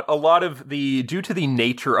 but a lot of due to the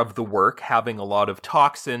nature of the work, having a lot of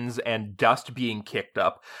toxins and dust being kicked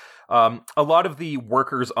up, a lot of the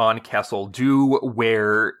workers on Kessel do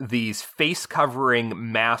wear these face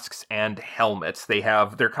covering masks and helmets.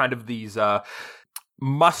 They're kind of these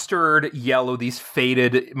mustard yellow, these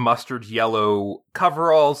faded mustard yellow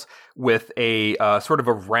coveralls with a sort of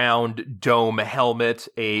a round dome helmet,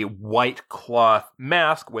 a white cloth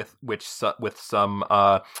mask with some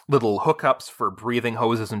little hookups for breathing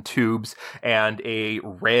hoses and tubes, and a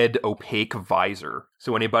red opaque visor.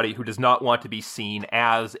 So anybody who does not want to be seen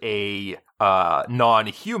as a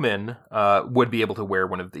non-human would be able to wear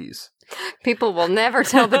one of these. People will never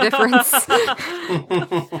tell the difference.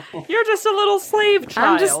 You're just a little slave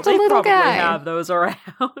child. I'm just a they little probably guy. have those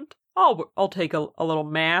around. I'll take a little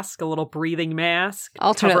mask, a little breathing mask.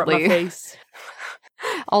 Cover up my Alternately. face.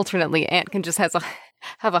 Alternately, Ant can just have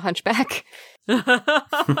a hunchback.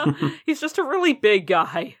 He's just a really big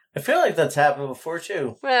guy. I feel like that's happened before,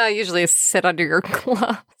 too. Well, usually sit under your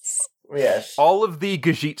gloves. Yes. All of the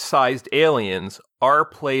Gajit-sized aliens are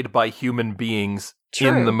played by human beings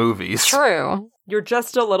in True. the movies. True. You're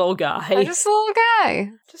just a little guy. I'm just a little guy.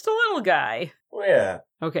 Just a little guy. Yeah.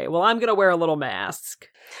 Okay, well, I'm gonna wear a little mask.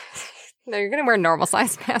 No, you're gonna wear a normal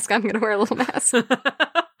size mask. I'm gonna wear a little mask.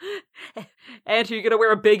 And you're gonna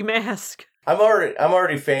wear a big mask. I'm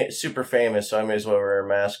already super famous, so I may as well wear a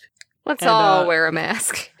mask. Let's And, all wear a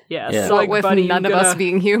mask. Yeah, Yeah. so What with buddy, none of you gonna... us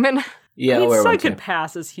being human? Yeah, I I'll mean, wear one Sug too. could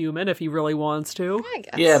pass as human if he really wants to. I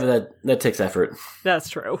guess. Yeah, but that takes effort. That's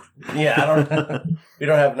true. Yeah, we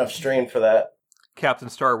don't have enough strain for that. Captain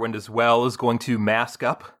Starwind as well is going to mask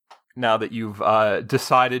up now that you've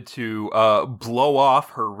decided to blow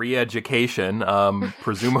off her re-education.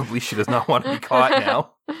 Presumably she does not want to be caught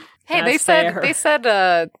now. Hey, That's they fair.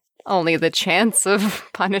 said only the chance of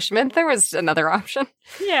punishment. There was another option.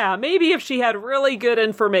 Yeah, maybe if she had really good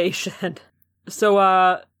information.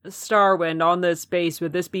 So, Starwind, on this base,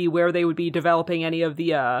 would this be where they would be developing any of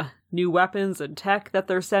the new weapons and tech that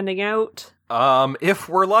they're sending out? If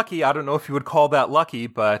we're lucky, I don't know if you would call that lucky,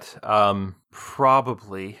 but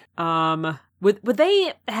probably. Would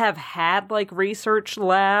they have had, like, research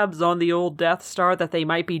labs on the old Death Star that they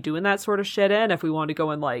might be doing that sort of shit in if we wanted to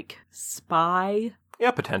go and, like, spy?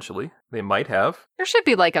 Yeah, potentially. They might have. There should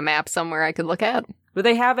be like a map somewhere I could look at. Would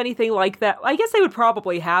they have anything like that? I guess they would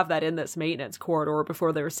probably have that in this maintenance corridor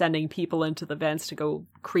before they were sending people into the vents to go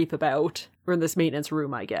creep about. Or in this maintenance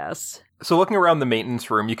room, I guess. So looking around the maintenance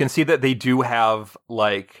room, you can see that they do have,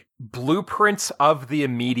 like, blueprints of the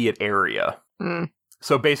immediate area. Mm.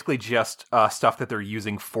 So basically just stuff that they're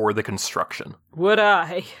using for the construction. Would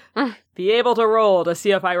I be able to roll to see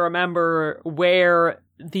if I remember where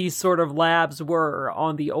these sort of labs were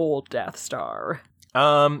on the old Death Star?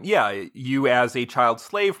 Yeah, you as a child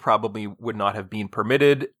slave probably would not have been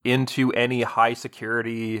permitted into any high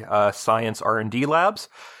security science R&D labs.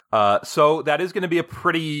 So that is going to be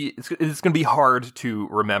it's going to be hard to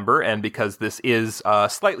remember. And because this is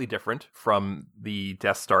slightly different from the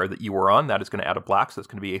Death Star that you were on, that is going to add a black. So it's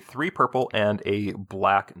going to be a 3 purple and a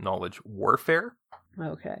black knowledge warfare.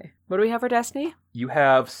 Okay. What do we have for Destiny? You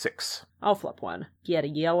have 6. I'll flip one. Get a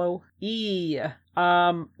yellow.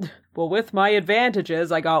 Well, with my advantages,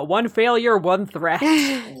 I got 1 failure, 1 threat.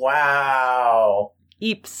 Wow.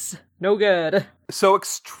 Eeps. No good. So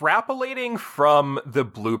extrapolating from the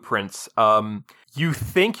blueprints, you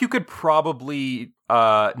think you could probably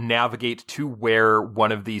navigate to where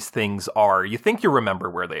one of these things are. You think you remember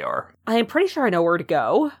where they are. I'm pretty sure I know where to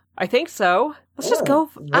go. I think so. Let's just go.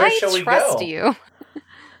 Where shall we trust go? you.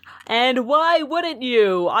 And why wouldn't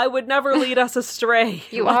you? I would never lead us astray.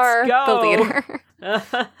 You Let's are go. the leader.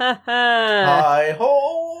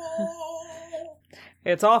 Hi-ho!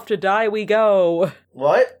 It's off to die we go.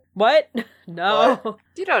 What? What? No. What?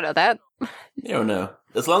 You don't know that. You don't know.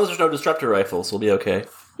 As long as there's no disruptor rifles, we'll be okay.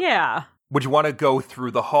 Yeah. Would you want to go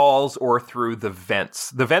through the halls or through the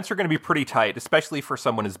vents? The vents are going to be pretty tight, especially for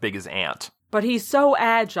someone as big as Ant. But he's so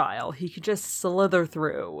agile, he could just slither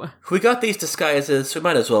through. If we got these disguises, we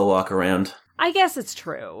might as well walk around. I guess it's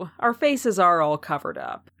true. Our faces are all covered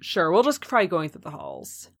up. Sure, we'll just try going through the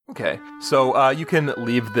halls. Okay, so you can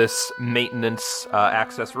leave this maintenance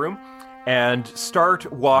access room and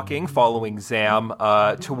start walking, following Zam,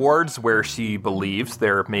 towards where she believes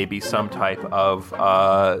there may be some type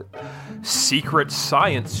of secret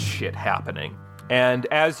science shit happening. And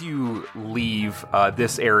as you leave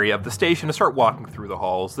this area of the station and start walking through the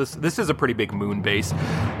halls, this is a pretty big moon base,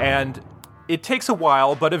 and it takes a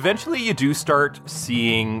while, but eventually you do start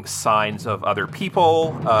seeing signs of other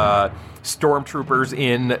people, stormtroopers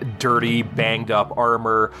in dirty, banged-up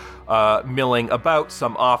armor, milling about,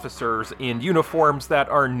 some officers in uniforms that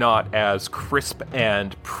are not as crisp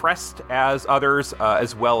and pressed as others,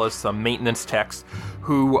 as well as some maintenance techs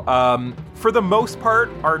who, for the most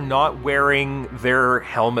part, are not wearing their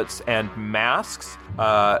helmets and masks,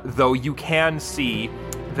 though you can see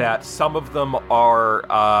that some of them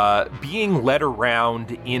are being led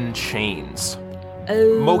around in chains.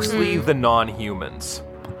 Oh. Mostly the non-humans.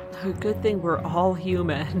 Good thing we're all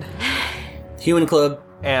human. Human Club.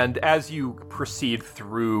 And as you proceed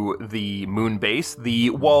through the moon base,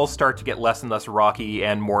 the walls start to get less and less rocky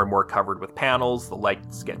and more covered with panels. The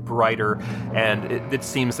lights get brighter, and it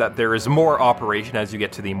seems that there is more operation as you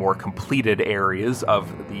get to the more completed areas of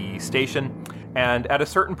the station. And at a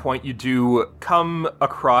certain point, you do come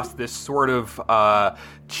across this sort of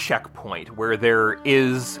checkpoint where there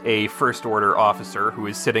is a First Order officer who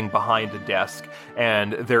is sitting behind a desk,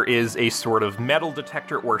 and there is a sort of metal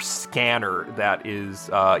detector or scanner that is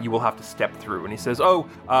you will have to step through. And he says,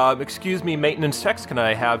 excuse me, maintenance techs, can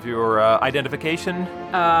I have your identification?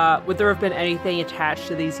 Would there have been anything attached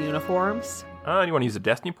to these uniforms? You want to use a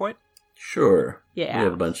Destiny point? Sure. Yeah. We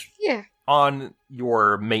have a bunch. Yeah. On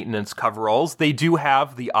your maintenance coveralls, they do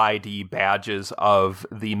have the ID badges of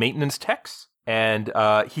the maintenance techs, and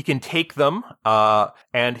he can take them,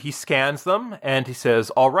 and he scans them, and he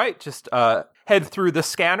says, all right, just head through the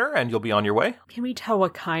scanner, and you'll be on your way. Can we tell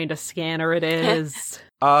what kind of scanner it is?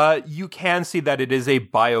 You can see that it is a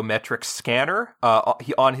biometric scanner.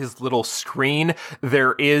 On his little screen,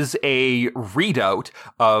 there is a readout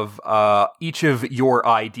of each of your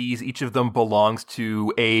IDs. Each of them belongs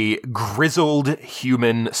to a grizzled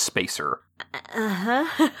human spacer. Uh-huh.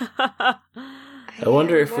 I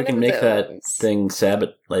wonder if we One can of make that those. thing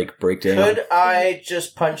Sabbath, break down. Could I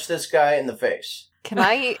just punch this guy in the face? Can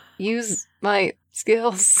I use my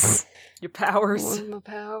skills? Your powers. One of my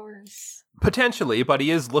powers. Potentially, but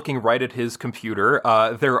he is looking right at his computer.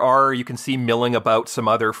 You can see milling about some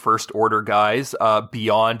other First Order guys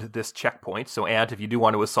beyond this checkpoint. So, Ant, if you do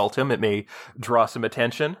want to assault him, it may draw some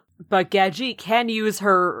attention. But Gadget can use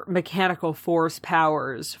her mechanical force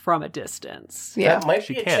powers from a distance. Yeah. That might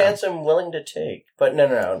she be a can. chance I'm willing to take. But no.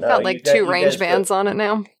 Got like you 2 guys range go- bands on it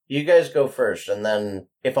now. You guys go first, and then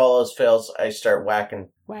if all else fails, I start whacking.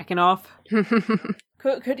 Whacking off.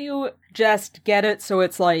 Could you just get it so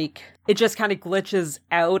it's like, it just kind of glitches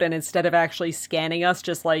out, and instead of actually scanning us,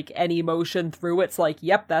 just like any motion through it's like,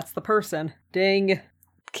 yep, that's the person. Ding.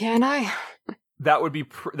 Can I? That would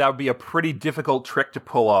be a pretty difficult trick to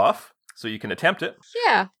pull off, so you can attempt it.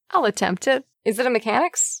 Yeah, I'll attempt it. Is it a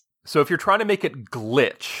mechanics? So if you're trying to make it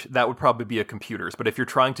glitch, that would probably be a computer's. But if you're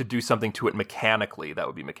trying to do something to it mechanically, that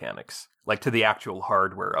would be mechanics, like to the actual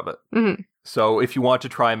hardware of it. Mm-hmm. So if you want to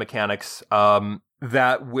try mechanics,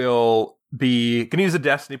 that will be gonna use a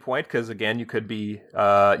destiny point because again, you could be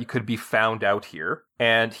found out here,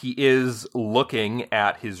 and he is looking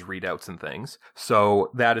at his readouts and things.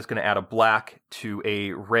 So that is going to add a black to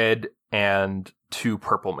a red and 2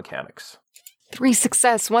 purple mechanics. 3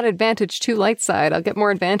 success, 1 advantage, 2 light side. I'll get more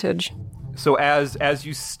advantage. So as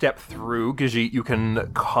you step through, Gajit, you can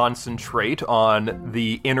concentrate on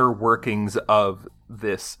the inner workings of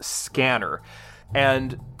this scanner.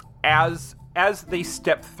 And as they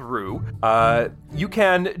step through, you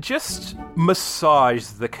can just massage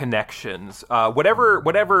the connections.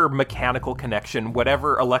 Whatever mechanical connection,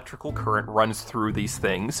 whatever electrical current runs through these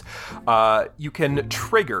things, you can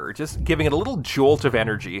trigger, just giving it a little jolt of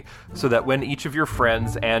energy, so that when each of your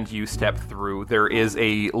friends and you step through, there is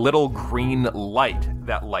a little green light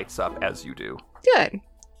that lights up as you do. Good.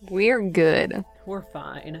 We're good. We're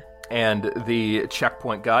fine. And the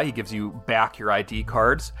checkpoint guy, he gives you back your ID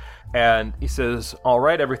cards, and he says, all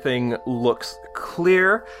right, everything looks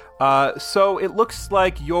clear. So it looks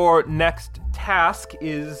like your next task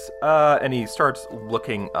is, and he starts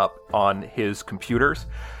looking up on his computers,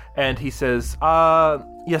 and he says,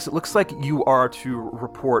 yes, it looks like you are to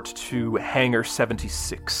report to Hangar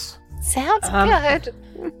 76. Sounds good.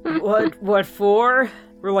 What for?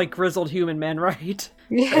 We're like grizzled human men, right?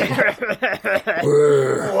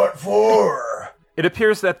 What for? It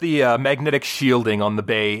appears that the magnetic shielding on the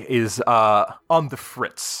bay is on the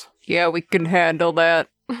fritz. Yeah, we can handle that.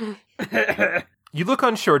 You look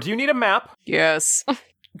unsure. Do you need a map? Yes.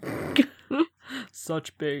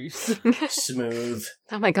 Such bass. Smooth.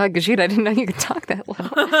 Oh my god, Gajit, I didn't know you could talk that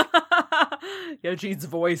loud. Yojit's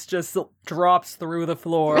voice just drops through the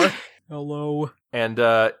floor. Hello. And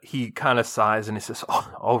he kind of sighs and he says,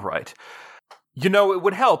 oh, all right. You know, it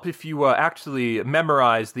would help if you actually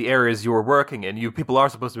memorize the areas you were working in. You people are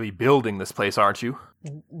supposed to be building this place, aren't you?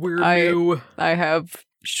 We're new. I have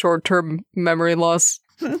short-term memory loss.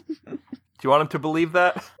 Do you want him to believe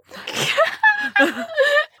that? I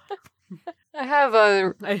have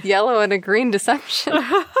a yellow and a green deception.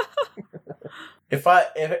 If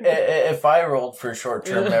I rolled for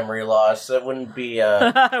short-term memory loss, that wouldn't be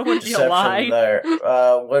It wouldn't be a lie. there.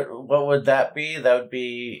 What would that be? That would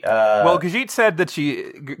be well, Gajit said that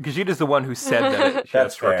Gajit is the one who said that she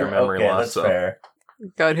has short-term memory loss. That's so. fair.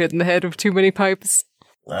 Got hit in the head with too many pipes.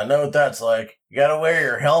 I know what that's like. You gotta wear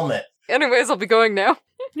your helmet. Anyways, I'll be going now.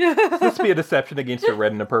 This be a deception against a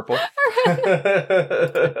red and a purple.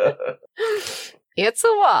 It's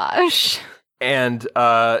a wash. And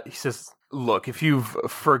he says, look, if you've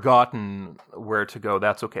forgotten where to go,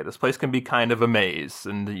 that's okay. This place can be kind of a maze.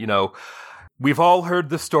 And, you know, we've all heard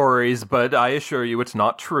the stories, but I assure you it's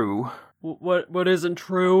not true. What isn't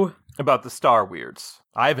true? About the Star Weirds.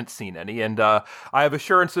 I haven't seen any, and I have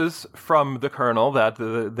assurances from the Colonel that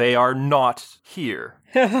they are not here.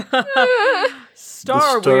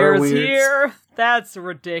 Star Weirds here? That's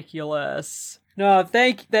ridiculous. No,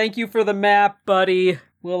 thank you for the map, buddy.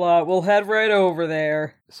 We'll head right over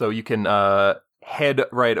there. So you can head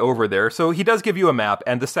right over there. So he does give you a map,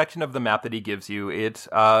 and the section of the map that he gives you, it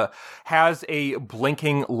has a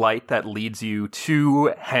blinking light that leads you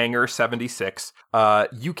to Hangar 76.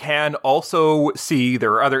 You can also see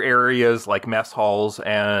there are other areas like mess halls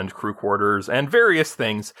and crew quarters and various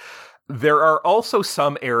things. There are also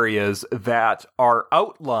some areas that are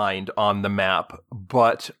outlined on the map,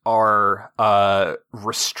 but are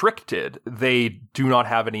restricted. They do not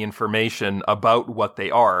have any information about what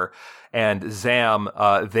they are. And Zam,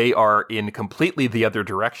 they are in completely the other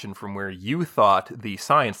direction from where you thought the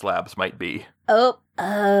science labs might be. I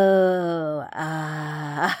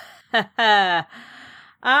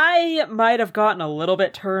might have gotten a little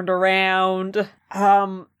bit turned around.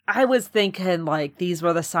 I was thinking, like, these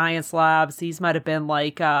were the science labs. These might have been,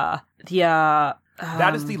 like, that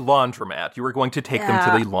is the laundromat. You were going to take them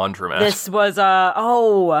to the laundromat. This was,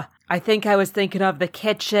 I think I was thinking of the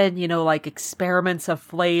kitchen, you know, like, experiments of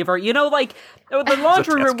flavor. You know, like, the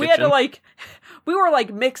laundry room, we had to, like, we were,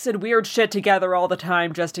 like, mixing weird shit together all the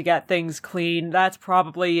time just to get things clean. That's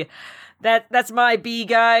probably... That's my B,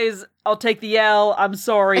 guys. I'll take the L. I'm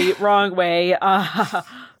sorry. Wrong way.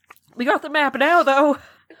 We got the map now, though.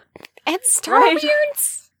 And Star Right.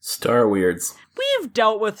 Weirds. Star Weirds. We've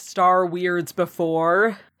dealt with Star Weirds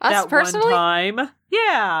before. Us that personally? one time.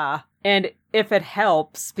 Yeah. And if it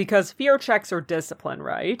helps, because fear checks are discipline,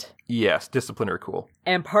 right? Yes, discipline are cool.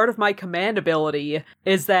 And part of my command ability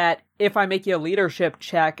is that if I make you a leadership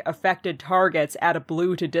check, affected targets add a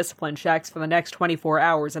blue to discipline checks for the next 24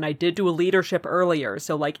 hours. And I did do a leadership earlier.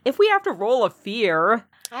 So, like, if we have to roll a fear,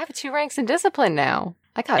 I have 2 ranks in discipline now.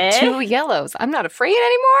 I got Eh? 2 yellows. I'm not afraid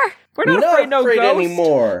anymore. we're not afraid no ghost.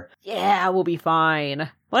 anymore. Yeah, we'll be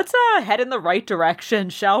fine. Let's head in the right direction,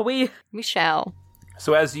 shall we? We shall.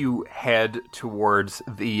 So as you head towards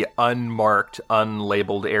the unmarked,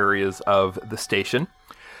 unlabeled areas of the station,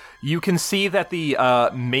 you can see that the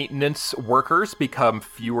maintenance workers become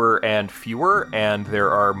fewer and fewer, and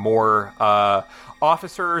there are more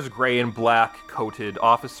officers, gray and black coated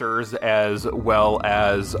officers, as well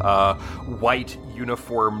as white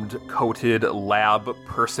uniformed coated lab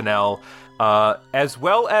personnel, as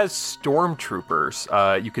well as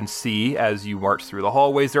stormtroopers. You can see as you march through the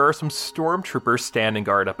hallways, there are some stormtroopers standing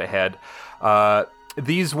guard up ahead.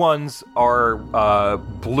 These ones are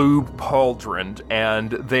blue pauldroned,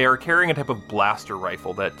 and they are carrying a type of blaster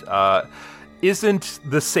rifle that isn't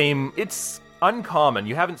the same. It's uncommon.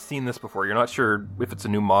 You haven't seen this before. You're not sure if it's a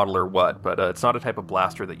new model or what, but it's not a type of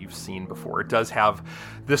blaster that you've seen before. It does have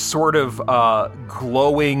this sort of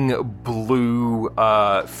glowing blue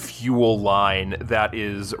fuel line that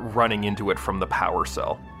is running into it from the power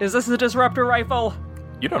cell. Is this a disruptor rifle?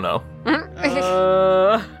 You don't know.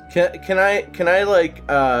 Can I like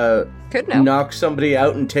Could know. knock somebody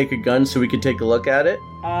out and take a gun so we can take a look at it?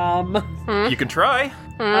 You can try.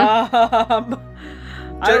 I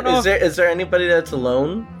don't know. Is there anybody that's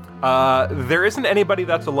alone? There isn't anybody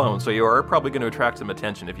that's alone, so you are probably going to attract some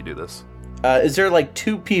attention if you do this. Is there like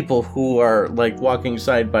 2 people who are like walking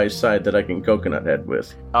side by side that I can coconut head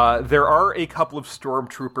with? There are a couple of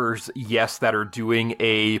stormtroopers, yes, that are doing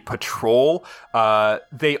a patrol.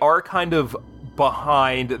 They are kind of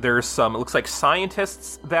behind. There's some, it looks like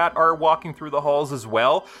scientists that are walking through the halls as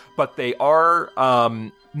well, but they are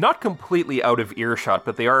not completely out of earshot,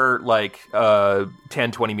 but they are like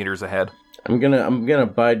 10, 20 meters ahead. I'm gonna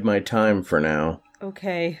bide my time for now.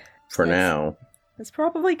 Okay. For now. That's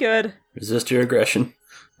probably good. Resist your aggression.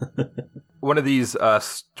 One of these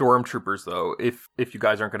stormtroopers, though, if you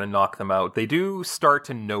guys aren't going to knock them out, they do start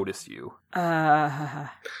to notice you.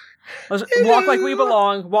 Let's walk like we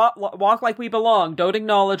belong. Walk like we belong. Don't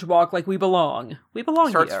acknowledge. Walk like we belong. We belong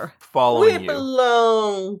Starts here. following We you.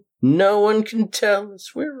 belong. No one can tell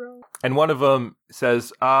us we're wrong. And one of them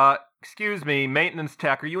says, excuse me, maintenance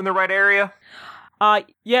tech, are you in the right area?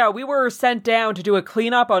 Yeah, we were sent down to do a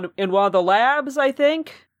cleanup in one of the labs, I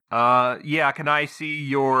think. Yeah, can I see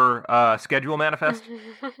your schedule manifest?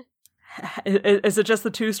 Is it just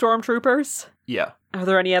the 2 stormtroopers? Yeah. Are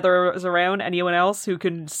there any others around? Anyone else who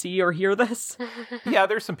can see or hear this? Yeah,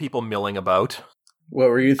 there's some people milling about. What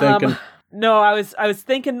were you thinking? No, I was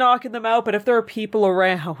thinking knocking them out, but if there are people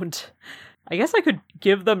around, I guess I could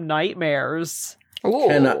give them nightmares.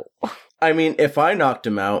 Ooh. I mean, if I knocked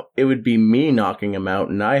him out, it would be me knocking him out,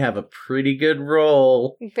 and I have a pretty good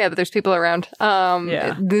roll. Yeah, but there's people around.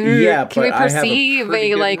 Yeah. Yeah, Can we but I have a perceive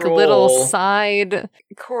pretty a good like roll. little side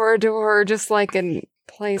corridor, just like in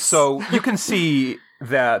place? So you can see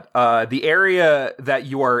that the area that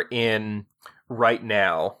you are in right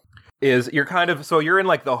now is you're in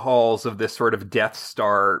like the halls of this sort of Death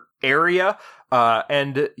Star area.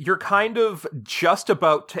 And you're kind of just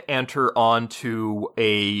about to enter onto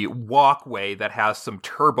a walkway that has some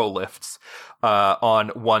turbo lifts on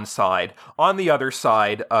one side. On the other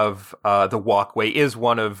side of the walkway is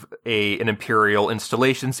one of an Imperial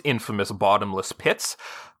installation's infamous bottomless pits.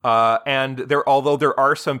 And although there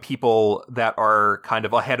are some people that are kind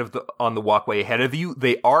of on the walkway ahead of you,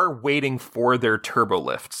 they are waiting for their turbo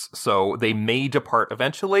lifts. So they may depart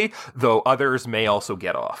eventually, though others may also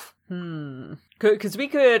get off. Because we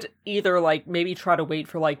could either, like, maybe try to wait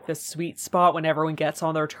for, like, the sweet spot when everyone gets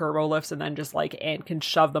on their turbo lifts and then just, like, Ant can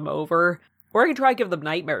shove them over. Or I can try to give them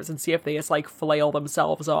nightmares and see if they just, like, flail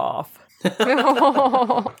themselves off.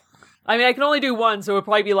 I mean, I can only do one, so it would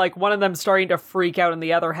probably be, like, one of them starting to freak out and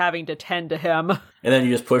the other having to tend to him. And then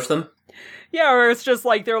you just push them? Yeah, or it's just,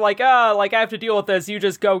 like, they're like, I have to deal with this, you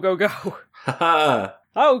just go. Haha.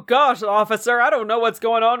 Oh gosh, officer, I don't know what's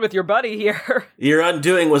going on with your buddy here. Your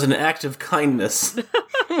undoing was an act of kindness.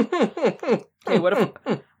 Hey, what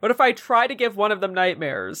if I try to give one of them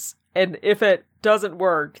nightmares, and if it doesn't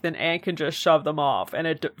work, then Ant can just shove them off, and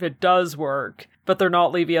if it does work, but they're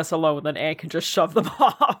not leaving us alone, then Ant can just shove them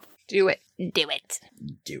off. Do it. Do it.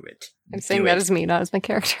 Do it. I'm saying that as me, not as my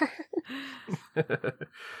character.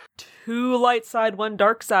 2 light side, 1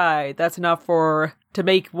 dark side. That's enough to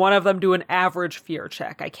make one of them do an average fear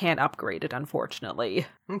check. I can't upgrade it, unfortunately.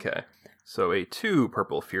 Okay. So a 2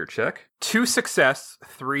 purple fear check, 2 success,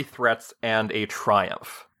 3 threats, and a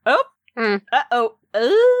triumph. Oh. Uh-oh.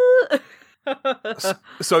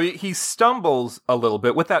 So he stumbles a little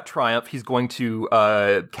bit. With that triumph, he's going to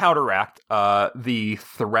counteract the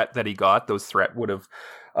threat that he got. Those threat would have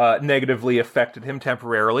negatively affected him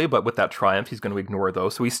temporarily, but with that triumph, he's going to ignore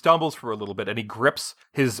those. So he stumbles for a little bit, and he grips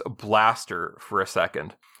his blaster for a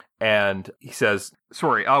second. And he says,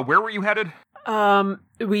 sorry, where were you headed?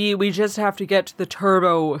 We just have to get to the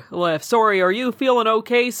turbo lift. Sorry, are you feeling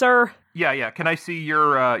okay, sir? Yeah. Can I see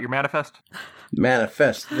your manifest?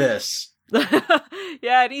 Manifest this.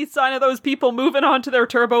 Yeah, any sign of those people moving onto their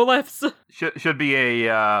turbo lifts? Should be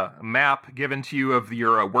a map given to you of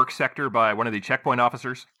your work sector by one of the checkpoint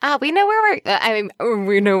officers. We know where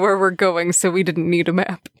we know where we're going, so we didn't need a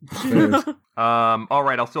map. All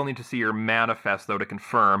right, I'll still need to see your manifest, though, to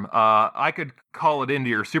confirm. I could call it into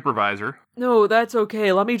your supervisor. No, that's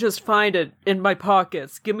okay. Let me just find it in my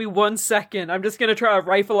pockets. Give me 1 second. I'm just gonna try to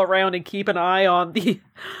rifle around and keep an eye on the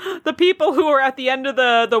people who are at the end of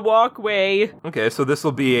the walkway. Okay, so this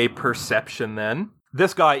will be a perception then.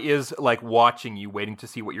 This guy is, like, watching you, waiting to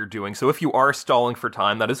see what you're doing. So if you are stalling for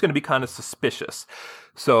time, that is going to be kind of suspicious.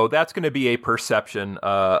 So that's going to be a perception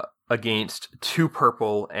against 2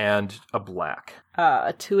 purple and a black.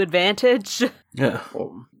 2 advantage. Yeah.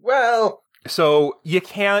 Well, so you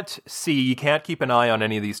can't keep an eye on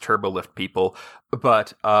any of these turbolift people,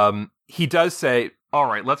 but he does say, all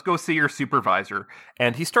right, let's go see your supervisor.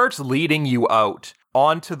 And he starts leading you out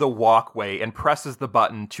onto the walkway and presses the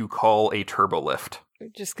button to call a turbolift. We're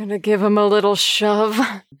just gonna give him a little shove.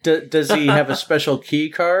 does he have a special key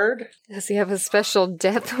card? Does he have a special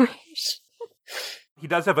death wish? He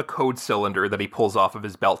does have a code cylinder that he pulls off of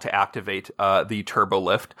his belt to activate the turbo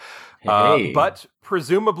lift. Hey. But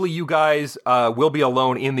presumably you guys will be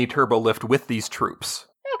alone in the turbo lift with these troops.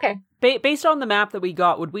 Okay. Based on the map that we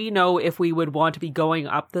got, would we know if we would want to be going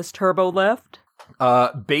up this turbo lift?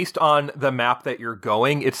 Based on the map that you're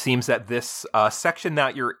going, it seems that this section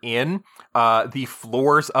that you're in, the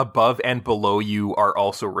floors above and below you are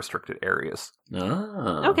also restricted areas.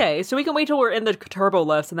 Ah. Okay, so we can wait till we're in the turbo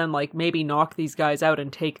lifts and then, like, maybe knock these guys out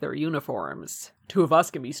and take their uniforms. 2 of us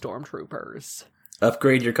can be stormtroopers.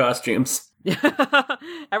 Upgrade your costumes.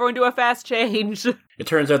 Everyone do a fast change. It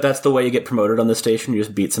turns out that's the way you get promoted on the station. You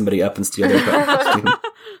just beat somebody up and steal their costume.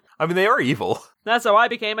 I mean, they are evil. That's how I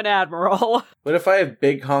became an admiral. What if I have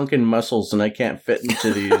big honking muscles and I can't fit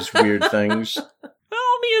into these weird things?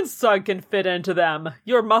 Well, me and Sug can fit into them.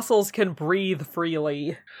 Your muscles can breathe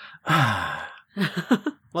freely.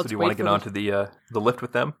 So do you want to get onto the lift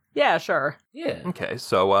with them? Yeah, sure. Yeah. Okay,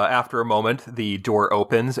 so after a moment, the door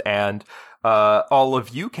opens and all of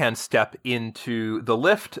you can step into the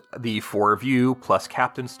lift. The 4 of you, plus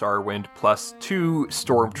Captain Starwind, plus 2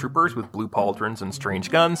 stormtroopers with blue pauldrons and strange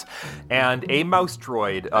guns, and a mouse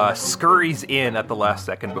droid scurries in at the last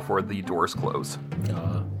second before the doors close.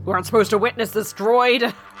 We aren't supposed to witness this droid.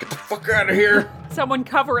 Get the fuck out of here! Someone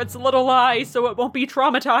cover its little eye so it won't be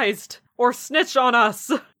traumatized or snitch on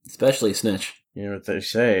us. Especially Snitch. You know what they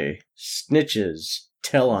say? Snitches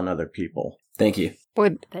tell on other people. Thank you.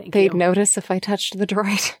 Would Thank they'd you. notice if I touched the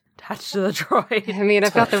droid? Touch to the droid. I mean,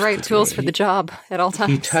 I've got the right tools for the job at all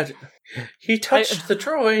times. He touched the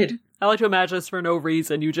droid. I like to imagine this for no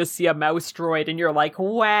reason. You just see a mouse droid and you're like,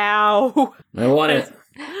 wow. I want it.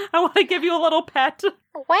 I want to give you a little pet.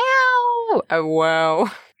 Wow! Oh,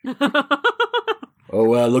 wow. Oh,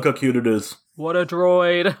 wow, look how cute it is. What a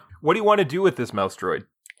droid. What do you want to do with this mouse droid?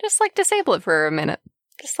 Just, like, disable it for a minute.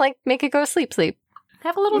 Just, like, make it go sleep.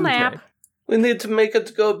 Have a little nap. We need to make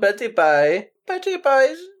it go Betty Bye. Betty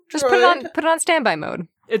Bye. Just put it on standby mode.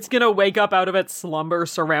 It's gonna wake up out of its slumber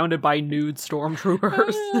surrounded by nude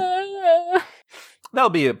stormtroopers. That'll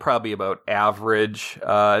be probably about average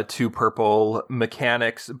 2 purple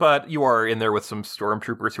mechanics, but you are in there with some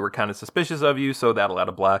stormtroopers who are kind of suspicious of you, so that'll add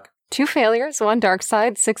a black. 2 failures, 1 dark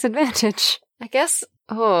side, 6 advantage. I guess.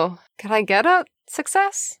 Oh, can I get a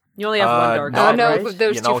success? You only have 1 dark No, Oh side, no, right?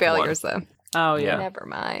 those You 2 know it's failures though. Oh, yeah. Never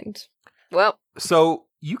mind. Well, So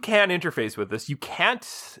you can interface with this. You can't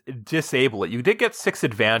disable it. You did get 6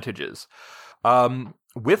 advantages.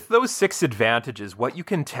 With those 6 advantages, what you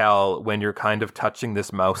can tell when you're kind of touching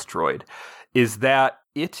this mouse droid is that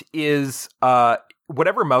it is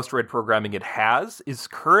whatever mouse droid programming it has is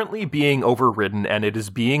currently being overridden, and it is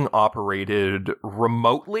being operated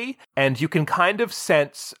remotely, and you can kind of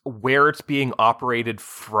sense where it's being operated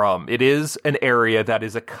from. It is an area that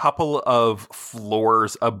is a couple of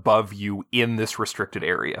floors above you in this restricted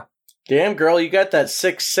area. Damn, girl, you got that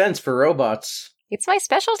sixth sense for robots. It's my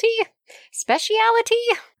specialty. Speciality.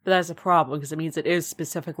 But that's a problem, because it means it is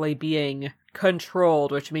specifically being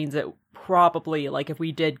controlled, which means it probably, like, if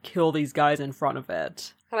we did kill these guys in front of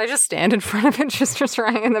it. Can I just stand in front of it just to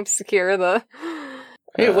try and obscure the...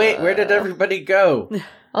 Hey, wait, where did everybody go?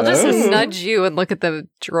 I'll just Oh. nudge you and look at the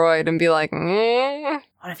droid and be like,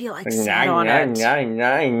 What if you, like, sat on Nine, it? nine,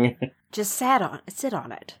 nine. Just sit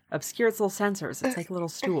on it. Obscure its little sensors. It's like a little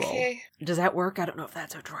stool. Okay. Does that work? I don't know if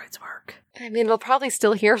that's how droids work. I mean, they'll probably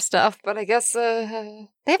still hear stuff, but I guess, they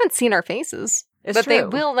haven't seen our faces. It's but true. they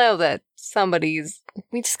will know that somebody's...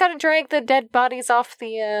 We just gotta drag the dead bodies off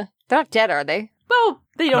the, They're not dead, are they? Well,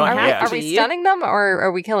 they don't Not have yet. to Are we be. stunning them, or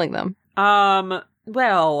are we killing them?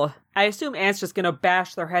 Well, I assume Ant's just gonna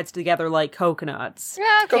bash their heads together like coconuts.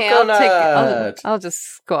 Yeah, okay, Coconut. I'll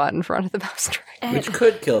just go out in front of the mouse droid. Which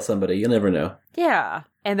could kill somebody. You never know. Yeah.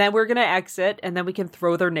 And then we're gonna exit, and then we can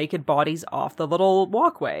throw their naked bodies off the little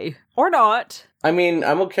walkway. Or not. I mean,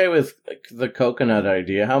 I'm okay with the coconut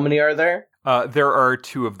idea. How many are there? There are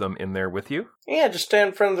 2 of them in there with you. Yeah, just stand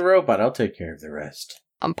in front of the robot. I'll take care of the rest.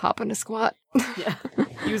 I'm popping a squat. Yeah.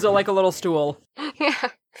 Use it like a little stool. Yeah.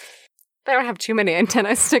 They don't have too many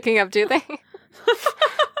antennas sticking up, do they?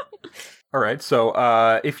 All right,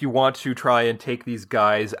 so if you want to try and take these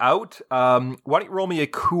guys out, why don't you roll me a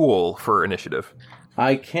cool for initiative?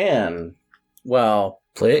 I can. Well,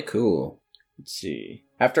 Play it cool. let's see.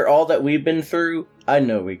 After all that we've been through, I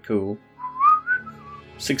know we cool.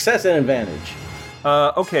 Success and advantage.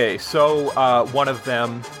 Okay, so one of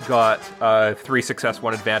them got 3 success,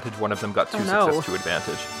 1 advantage. One of them got 2 Oh, no. success, 2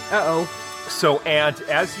 advantage. Uh-oh. So, and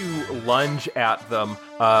as you lunge at them,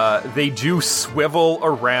 they do swivel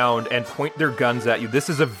around and point their guns at you. This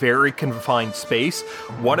is a very confined space.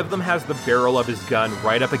 One of them has the barrel of his gun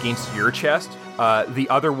right up against your chest. The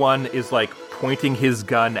other one is like pointing his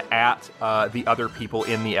gun at the other people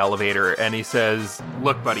in the elevator, and he says,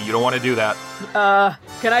 "Look, buddy, you don't want to do that."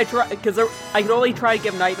 Can I try? Because I can only try to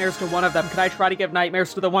give nightmares to one of them. Can I try to give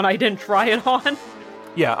nightmares to the one I didn't try it on?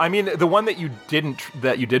 Yeah, I mean, the one that you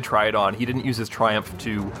did try it on, he didn't use his triumph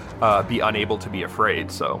to be unable to be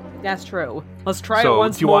afraid, so. That's true. Let's try So it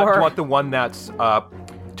once do you more. want the one that's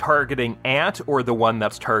targeting Ant, or the one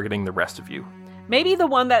that's targeting the rest of you? Maybe the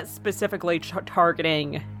one that's specifically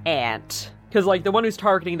targeting Ant. Because, like, the one who's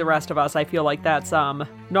targeting the rest of us, I feel like that's,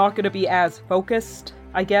 not gonna be as focused,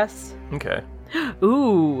 I guess. Okay.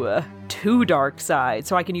 Ooh, 2 dark side.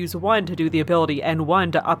 So I can use 1 to do the ability and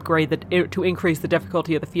 1 to upgrade to increase the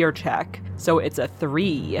difficulty of the fear check. So it's a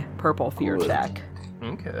 3 purple fear Good. check.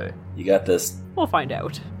 Okay. You got this. We'll find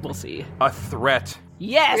out. We'll see. A threat.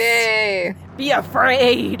 Yes! Yay! Be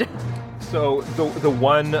afraid! So the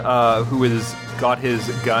one who has got his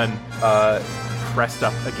gun pressed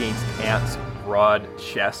up against Ant's broad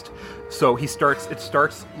chest. So it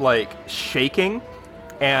starts like shaking,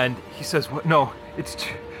 and he says, "What? No, it's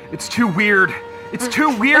too weird. It's too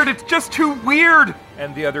weird. It's just too weird."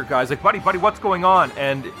 And the other guy's like, buddy, what's going on?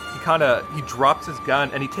 And he drops his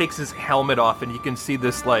gun and he takes his helmet off, and you can see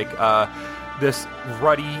this like this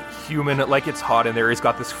ruddy human, like it's hot in there. He's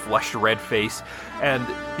got this flushed red face, and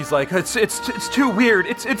he's like, it's too weird.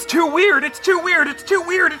 It's too weird. It's too weird. It's too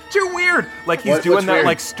weird. It's too weird. Like he's What's doing that weird?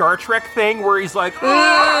 like Star Trek thing where he's like,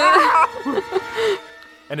 "Ah!"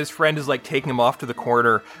 And his friend is like taking him off to the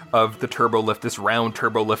corner of the turbo lift, this round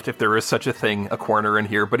turbo lift, if there is such a thing, a corner in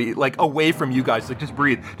here. But he like away from you guys, like just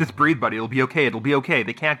breathe, buddy. It'll be okay. It'll be okay.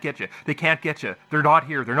 They can't get you. They can't get you. They're not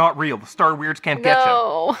here. They're not real. The Star Weirds can't get you.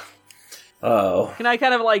 No. Oh. Can I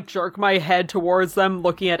kind of like jerk my head towards them,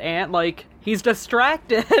 looking at Ant like he's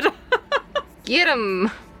distracted? Get him!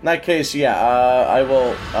 In that case, yeah, I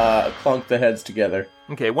will clunk the heads together.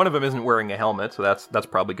 Okay, one of them isn't wearing a helmet, so that's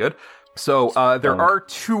probably good. So there are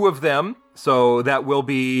 2 of them, so that will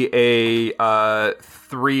be a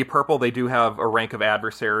 3 purple. They do have a rank of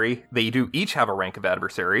adversary. They do each have a rank of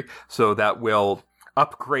adversary, so that will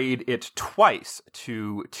upgrade it twice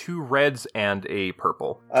to 2 reds and a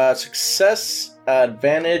purple. Success,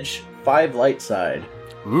 advantage, 5 light side.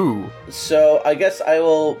 Ooh. So I guess I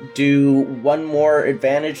will do 1 more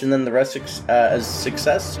advantage and then the rest as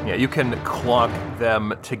success. Yeah, you can clonk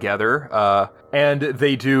them together. And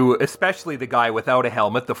they do, especially the guy without a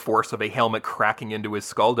helmet, the force of a helmet cracking into his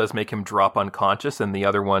skull does make him drop unconscious, and the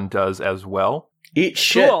other one does as well. Eat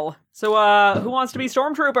shit. Cool. So, who wants to be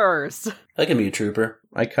stormtroopers? I can be a trooper.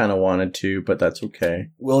 I kind of wanted to, but that's okay.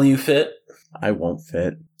 Will you fit? I won't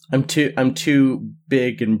fit. I'm too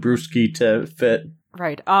big and brusky to fit.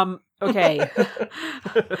 Right. Okay.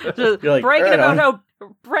 Just You're like,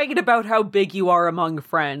 bragging about how big you are among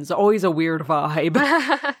friends. Always a weird vibe.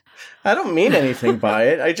 I don't mean anything by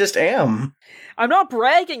it. I just am. I'm not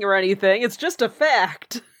bragging or anything. It's just a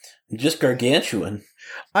fact. Just gargantuan.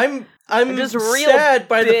 I'm just real sad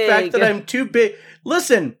by the fact big. that I'm too big.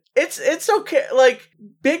 Listen, it's okay. Like,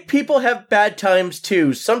 big people have bad times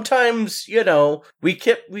too. Sometimes, we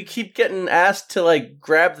keep getting asked to like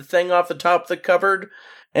grab the thing off the top of the cupboard,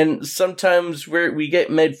 and sometimes we get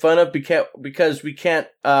made fun of because we can't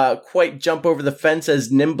quite jump over the fence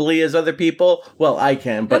as nimbly as other people. Well, I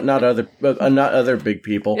can, but not other big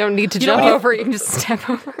people. You don't need to jump over it, you can just step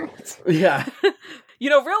over it. Yeah.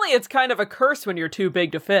 Really, it's kind of a curse when you're too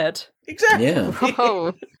big to fit. Exactly. Yeah.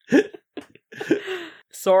 Oh.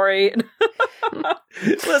 Sorry.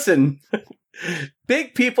 Listen,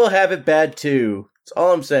 big people have it bad too. That's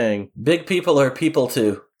all I'm saying. Big people are people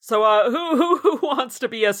too. So, who wants to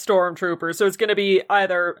be a stormtrooper? So it's going to be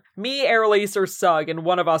either me, Airlise, or Sug, and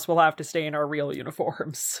one of us will have to stay in our real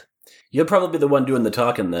uniforms. You'll probably be the one doing the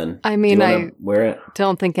talking then. I mean, Do you wanna wear it.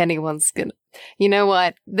 don't think anyone's gonna... You know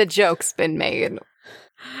what? The joke's been made.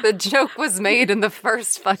 The joke was made in the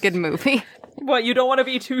first fucking movie. What, you don't want to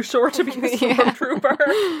be too short to be a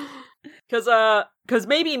stormtrooper? Because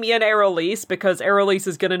maybe me and Aerolise, because Aerolise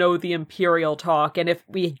is going to know the Imperial talk, and if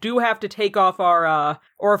we do have to take off our,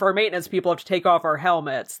 or if our maintenance people have to take off their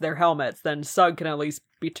helmets, then Sug can at least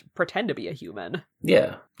pretend to be a human.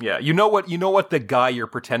 Yeah. Yeah, you know what the guy you're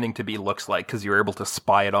pretending to be looks like, because you're able to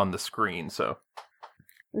spy it on the screen, so...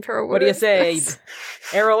 What do you say,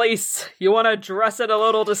 Aerolise? You want to dress in a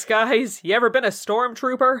little disguise? You ever been a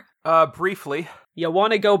stormtrooper? Briefly. You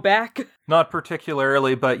want to go back? Not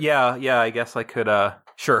particularly, but yeah, I guess I could,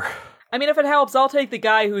 sure. I mean, if it helps, I'll take the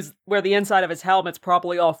guy where the inside of his helmet's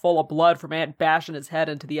probably all full of blood from Ant bashing his head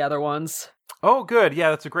into the other ones. Oh, good.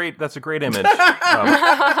 Yeah, that's a great image.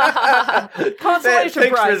 Consolation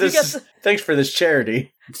prize. Thanks for this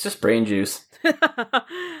charity. It's just brain juice.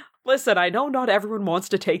 Listen, I know not everyone wants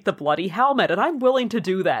to take the bloody helmet, and I'm willing to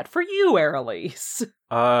do that for you, Aerolise.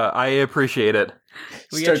 I appreciate it.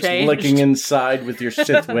 Starts looking inside with your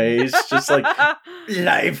Sith ways, just like,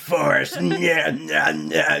 life force.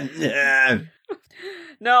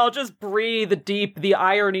 No, just breathe deep the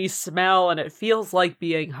irony smell, and it feels like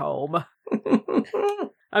being home.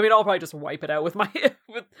 I mean, I'll probably just wipe it out with my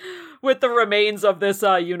with the remains of this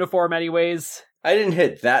uniform, anyways. I didn't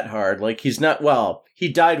hit that hard. Like, he's not... Well,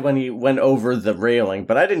 he died when he went over the railing,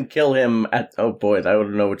 but I didn't kill him at... Oh boy, I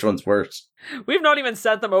don't know which one's worse. We've not even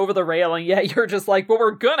sent them over the railing yet. You're just like, well, we're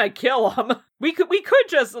gonna kill them. We could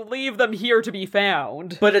just leave them here to be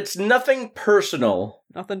found. But it's nothing personal.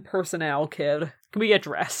 Nothing personnel, kid. Can we get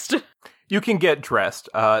dressed? You can get dressed,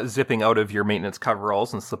 zipping out of your maintenance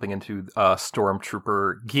coveralls and slipping into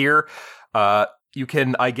stormtrooper gear. You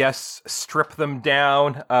can, I guess, strip them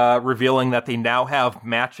down, revealing that they now have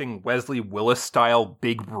matching Wesley Willis-style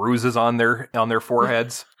big bruises on their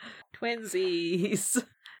foreheads. Twinsies.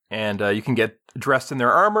 And you can get dressed in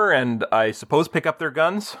their armor and, I suppose, pick up their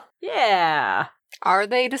guns. Yeah. Are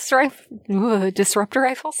they disruptor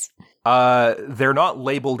rifles? They're not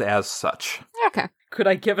labeled as such. Okay. Could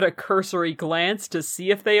I give it a cursory glance to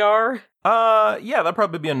see if they are? Yeah, that'd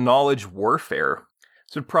probably be a knowledge warfare.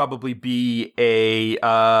 This would probably be a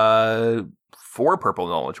 4 purple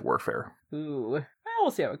knowledge warfare. Ooh. Well,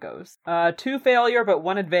 we'll see how it goes. 2 failure, but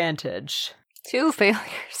 1 advantage. 2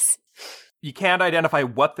 failures. You can't identify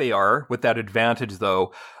what they are with that advantage,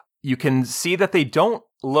 though. You can see that they don't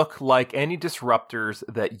look like any disruptors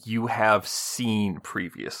that you have seen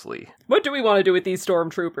previously. What do we want to do with these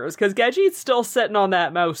stormtroopers? Because Gedji's still sitting on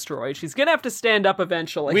that mouse droid. She's gonna have to stand up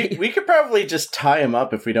eventually. We could probably just tie him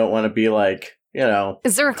up if we don't want to be like...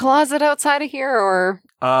 Is there a closet outside of here, or...?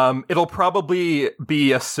 It'll probably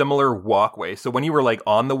be a similar walkway. So when you were,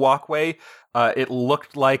 on the walkway, it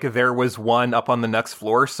looked like there was one up on the next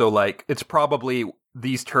floor. So, it's probably...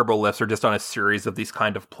 These turbo lifts are just on a series of these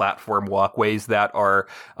kind of platform walkways that are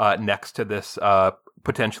next to this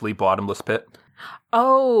potentially bottomless pit.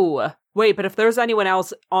 Oh, wait, but if there's anyone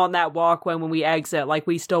else on that walkway when we exit,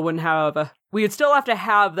 we still wouldn't have... We would still have to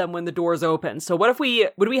have them when the doors open. So what if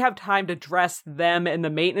would we have time to dress them in the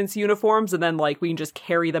maintenance uniforms and then, we can just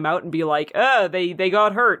carry them out and be like, they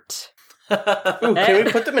got hurt. Ooh, can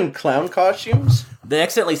we put them in clown costumes? They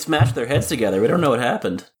accidentally smashed their heads together. We don't know what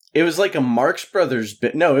happened. It was like a Marx Brothers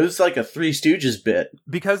bit. No, it was like a Three Stooges bit.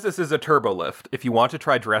 Because this is a turbo lift, if you want to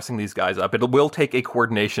try dressing these guys up, it will take a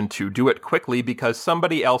coordination to do it quickly because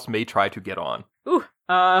somebody else may try to get on. Ooh,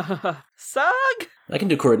 Sug? I can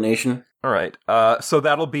do coordination. All right. So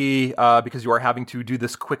that'll be, because you are having to do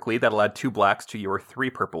this quickly, that'll add 2 blacks to your 3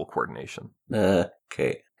 purple coordination.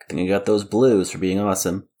 Okay. And you got those blues for being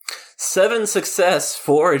awesome. 7 success,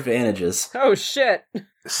 4 advantages. Oh, shit.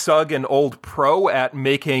 Sug, an old pro at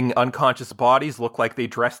making unconscious bodies look like they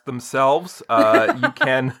dressed themselves. You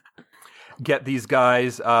can get these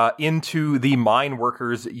guys into the mine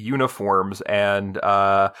workers' uniforms, and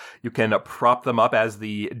you can prop them up as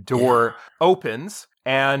the door opens,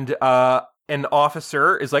 and an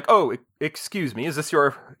officer is like, "Oh, excuse me, is this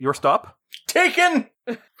your stop?" Taken!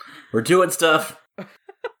 We're doing stuff.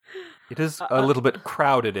 It is a little bit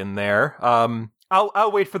crowded in there.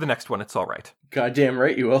 I'll wait for the next one. It's all right. Goddamn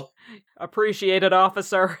right you will. Appreciate it,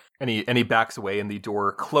 officer. And he backs away, and the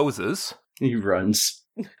door closes. He runs.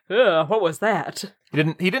 Ugh, what was that?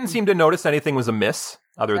 He didn't seem to notice anything was amiss,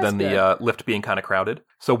 other That's than the lift being kind of crowded.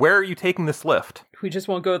 So where are you taking this lift? We just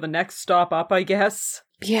won't go to the next stop up, I guess.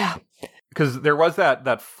 Yeah. Because there was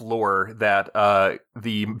that floor that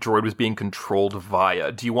the droid was being controlled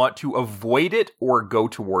via. Do you want to avoid it or go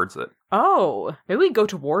towards it? Oh, maybe we go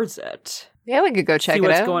towards it. Yeah, we could go check See it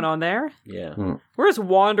what's out. going on there. Yeah. We're just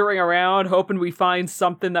wandering around, hoping we find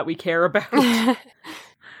something that we care about. We're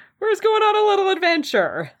just going on a little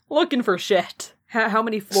adventure, looking for shit. How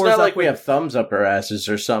many It's floors not up like we we- have thumbs up our asses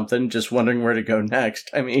or something, just wondering where to go next.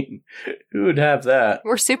 I mean, who would have that?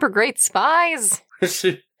 We're super great spies.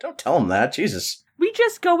 Don't tell him that, Jesus. We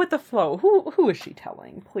just go with the flow. Who is she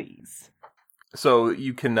telling, please? So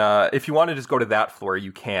you can, if you want to just go to that floor,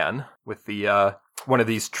 you can, with the one of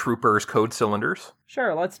these troopers' code cylinders.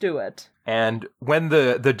 Sure, let's do it. And when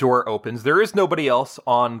the door opens, there is nobody else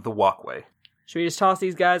on the walkway. Should we just toss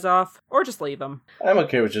these guys off? Or just leave them? I'm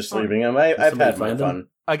okay with just leaving him. I've somebody had my find them? fun.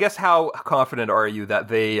 I guess how confident are you that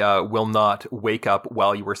they will not wake up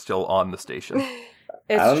while you were still on the station?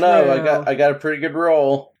 It's I don't know. true. I got a pretty good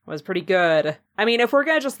roll. Was pretty good. I mean, if we're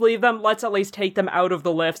gonna just leave them, let's at least take them out of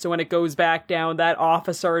the lift so when it goes back down, that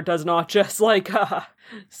officer does not just,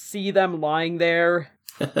 see them lying there.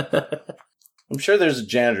 I'm sure there's a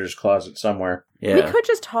janitor's closet somewhere. Yeah. We could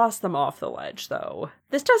just toss them off the ledge, though.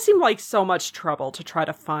 This does seem like so much trouble to try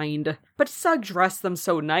to find. But Sug dressed them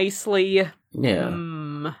so nicely.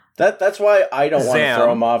 Yeah. That's why I don't want to Zam.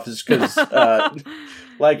 throw him off, is because,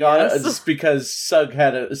 Yes. just because Sug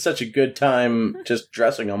had such a good time just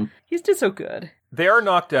dressing him. He's did so good. They are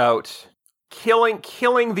knocked out.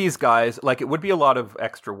 Killing these guys, it would be a lot of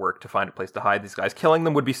extra work to find a place to hide these guys. Killing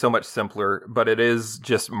them would be so much simpler, but it is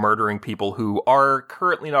just murdering people who are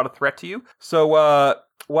currently not a threat to you. So,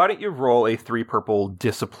 why don't you roll a 3 purple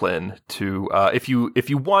discipline to, if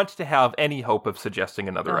you want to have any hope of suggesting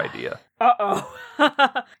another idea. Uh-oh.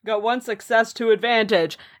 Got 1 success to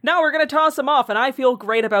advantage. Now we're gonna toss them off, and I feel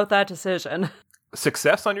great about that decision.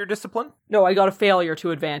 Success on your discipline? No, I got a failure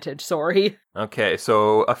to advantage, sorry. Okay,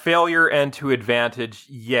 so a failure and to advantage,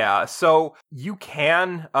 yeah. So you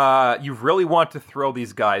can, you really want to throw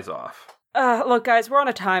these guys off. Look, guys, we're on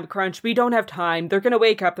a time crunch. We don't have time. They're gonna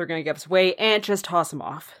wake up, they're gonna give us away, and just toss them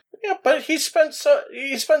off. Yeah, but he spent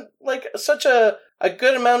such a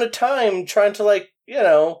good amount of time trying to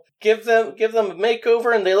give them a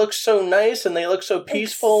makeover, and they look so nice and they look so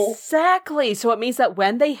peaceful. Exactly. So it means that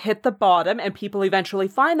when they hit the bottom and people eventually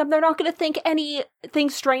find them, they're not going to think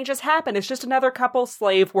anything strange has happened. It's just another couple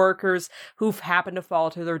slave workers who've happened to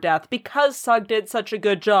fall to their death because Sug did such a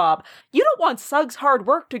good job. You don't want Sug's hard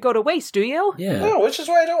work to go to waste, do you? Yeah. No, which is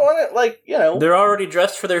why I don't want it. They're already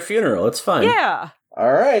dressed for their funeral. It's fine. Yeah.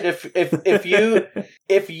 All right,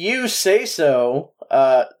 if you say so,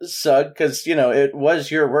 Sug, because it was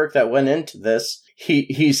your work that went into this.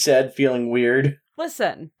 He said, feeling weird.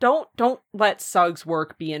 Listen, don't let Sug's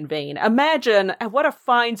work be in vain. Imagine what a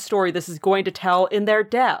fine story this is going to tell in their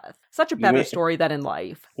death. Such a better mean- story than in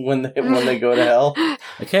life. When they go to hell. I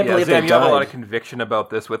can't Yeah, believe Sam, they you have a lot died. of conviction about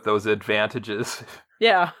this with those advantages.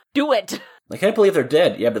 Yeah, do it. I can't believe they're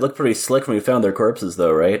dead. Yeah, but they look pretty slick when we found their corpses,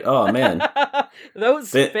 though, right? Oh, man.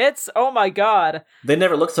 Those They- fits, oh my god. They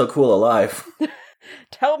never looked so cool alive.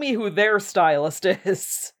 Tell me who their stylist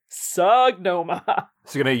is. Sugnoma.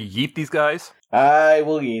 So you're gonna yeet these guys? I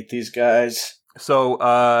will eat these guys. So,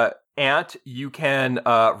 Ant, you can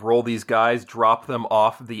roll these guys, drop them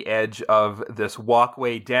off the edge of this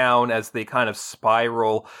walkway down as they kind of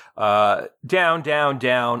spiral down,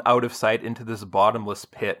 out of sight into this bottomless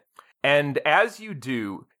pit. And as you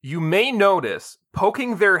do, you may notice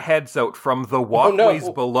poking their heads out from the walkways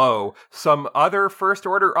below, some other First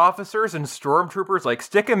Order officers and stormtroopers like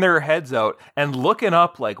sticking their heads out and looking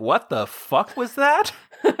up like, what the fuck was that?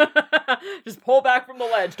 Just pull back from the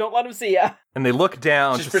ledge. Don't let them see ya. And they look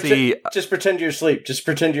down Just pretend you're asleep. Just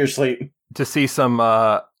pretend you're asleep. to see some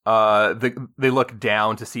they look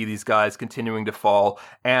down to see these guys continuing to fall,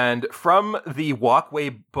 and from the walkway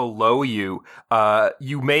below you,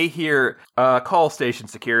 you may hear call station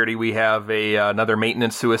security. We have another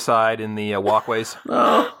maintenance suicide in the walkways.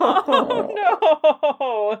 Oh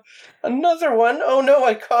no! Another one? Oh no,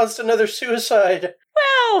 I caused another suicide.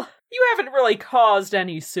 Well, you haven't really caused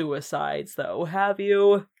any suicides, though, have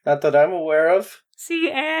you? Not that I'm aware of. See,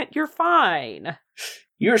 Ant, you're fine.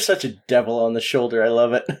 You're such a devil on the shoulder. I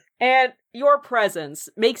love it. And your presence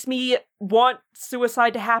makes me want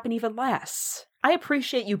suicide to happen even less. I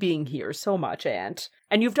appreciate you being here so much, Ant.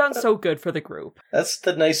 And you've done so good for the group. That's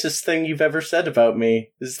the nicest thing you've ever said about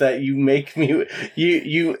me, is that you make me...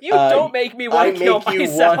 You don't make me want to kill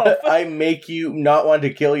myself. I make you not want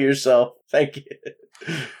to kill yourself. Thank you.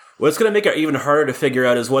 What's going to make it even harder to figure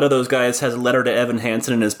out is one of those guys has a letter to Evan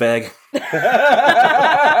Hansen in his bag.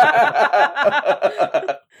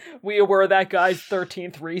 We were that guy's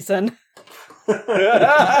 13th reason.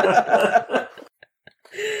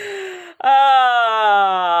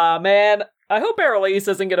 Man. I hope Airlise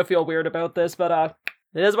isn't going to feel weird about this, but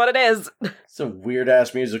it is what it is. It's a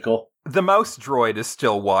weird-ass musical. The mouse droid is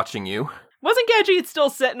still watching you. Wasn't Gadget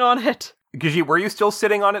still sitting on it? Gigi, were you still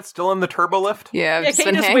sitting on it, still in the turbo lift? Yeah, I've just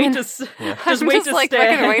Can't been just hanging. wait to I'm wait just to like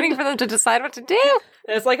stand. fucking waiting for them to decide what to do.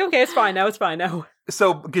 And it's like, okay, it's fine now.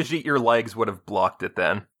 So, Gigi, your legs would have blocked it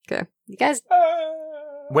then. Okay, you guys.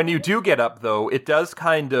 When you do get up, though, it does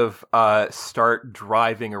kind of start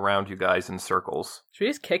driving around you guys in circles. Should we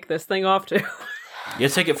just kick this thing off, too? You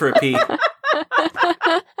take it for a pee.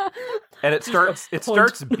 And it starts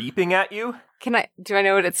beeping at you. Do I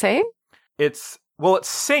know what it's saying? It's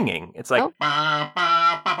singing. It's like...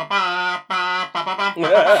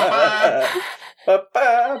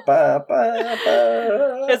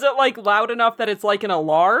 Is it, like, loud enough that it's like an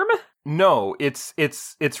alarm? No, it's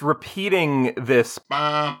repeating this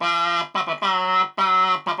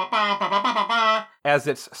as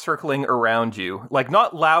it's circling around you. Like,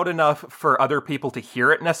 not loud enough for other people to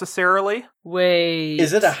hear it necessarily. Wait.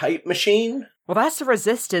 Is it a hype machine? Well, that's the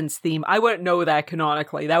Resistance theme. I wouldn't know that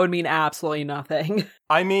canonically. That would mean absolutely nothing.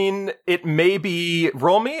 I mean, it may be...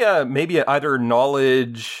 Roll me maybe either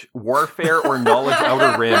Knowledge Warfare or Knowledge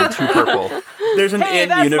Outer Rim, 2 purple. There's an Hey,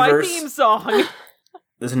 that's in-universe... my theme song!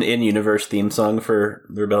 There's an in-universe theme song for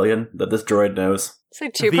the Rebellion that this droid knows. Say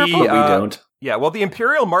 2 The, purple. But we don't. Yeah, well, the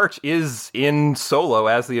Imperial March is in Solo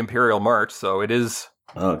as the Imperial March, so it is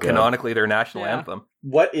Oh, God. canonically their national Yeah. anthem.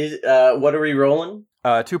 What are we rolling?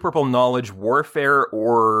 2 purple Knowledge Warfare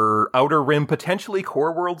or Outer Rim, potentially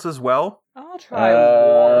Core Worlds as well. I'll try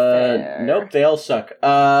Warfare. Nope, they all suck.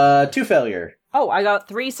 2 failure. Oh, I got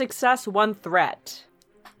 3 success, 1 threat.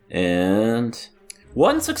 And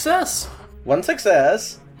 1 success. 1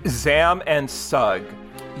 success. Zam and Sug,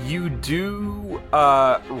 you do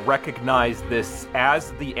recognize this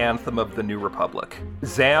as the anthem of the New Republic.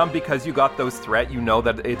 Zam, because you got those threat, you know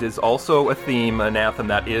that it is also a theme, an anthem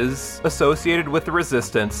that is associated with the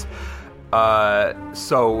Resistance.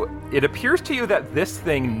 So it appears to you that this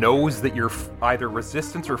thing knows that you're either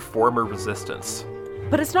Resistance or former Resistance.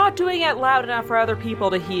 But it's not doing it loud enough for other people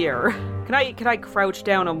to hear. Can I crouch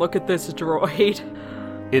down and look at this droid?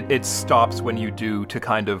 It stops when you do to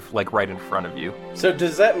kind of like right in front of you. So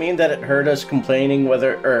does that mean that it heard us complaining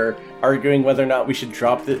or arguing whether or not we should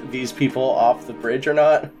drop these people off the bridge or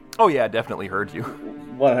not? Oh yeah, definitely heard you.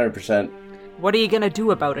 100%. What are you gonna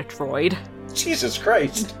do about it, droid? Jesus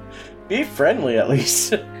Christ. Be friendly at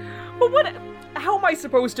least. Well, how am I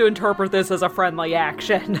supposed to interpret this as a friendly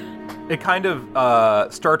action? It kind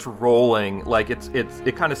of starts rolling, like it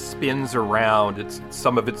kind of spins around. It's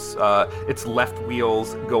some of its left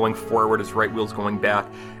wheels going forward, its right wheels going back,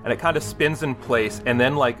 and it kind of spins in place, and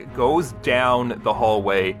then like goes down the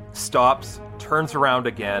hallway, stops, turns around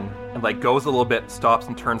again, and like goes a little bit, stops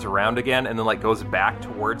and turns around again, and then like goes back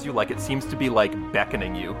towards you, like it seems to be like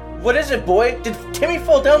beckoning you. What is it, boy? Did Timmy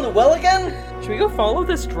fall down the well again? Should we go follow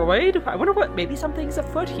this droid? I wonder maybe something's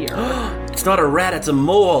afoot here. It's not a rat, it's a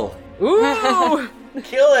mole. Ooh!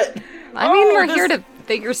 Kill it. I mean, we're this- here to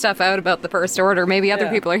figure stuff out about the First Order. Maybe other Yeah.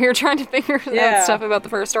 people are here trying to figure Yeah. out stuff about the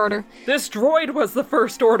First Order. This droid was the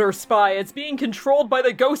First Order spy. It's being controlled by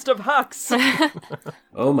the ghost of Hux.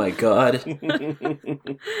 Oh my God.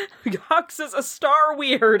 Hux is a Star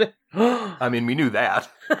Weird. I mean, we knew that.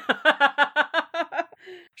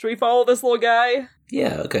 Should we follow this little guy?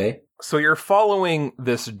 Yeah, okay. So you're following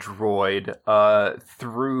this droid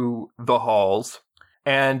through the halls,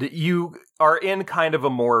 and you are in kind of a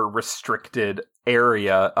more restricted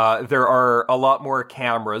area. There are a lot more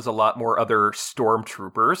cameras, a lot more other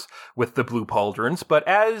stormtroopers with the blue pauldrons, but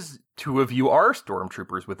as two of you are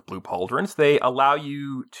stormtroopers with blue pauldrons, they allow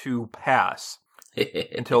you to pass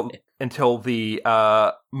until the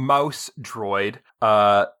mouse droid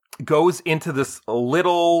goes into this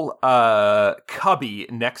little cubby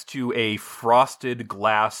next to a frosted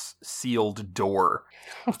glass sealed door.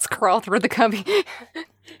 Let's crawl through the cubby.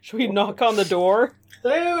 Should we knock on the door?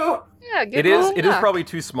 Hello? Yeah, It is probably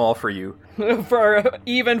too small for you.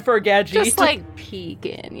 for Gadget. just like peek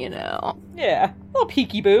in, Yeah, little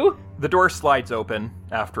peeky-boo. The door slides open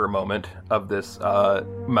after a moment of this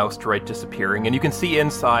mouse droid disappearing, and you can see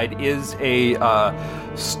inside is a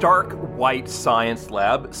stark white science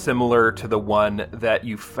lab, similar to the one that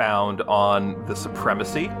you found on the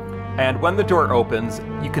Supremacy. And when the door opens,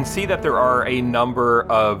 you can see that there are a number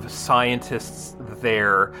of scientists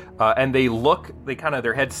there, and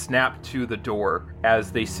their heads snap to the door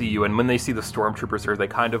as they see you. And when they see the stormtroopers there, they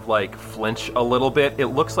kind of like flinch a little bit. It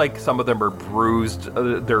looks like some of them are bruised.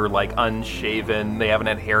 They're like unshaven. They haven't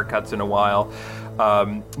had haircuts in a while.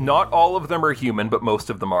 Not all of them are human, but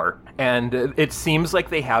most of them are. And it seems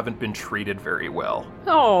like they haven't been treated very well.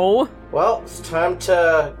 Oh. Well, it's time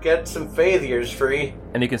to get some failures free.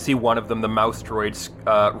 And you can see one of them, the mouse droid,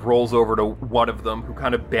 rolls over to one of them, who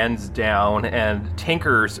kind of bends down and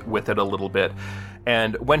tinkers with it a little bit.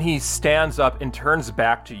 And when he stands up and turns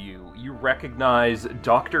back to you, you recognize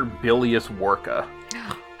Dr. Bilius Warka.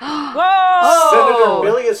 Whoa! Senator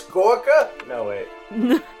Bilius Gorka? No, wait.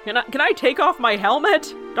 Can I take off my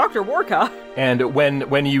helmet? Dr. Warka. And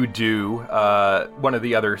when you do, one of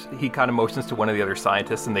the others, he kind of motions to one of the other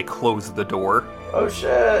scientists, and they close the door. Oh,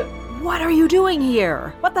 shit. What are you doing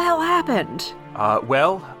here? What the hell happened?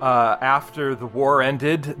 After the war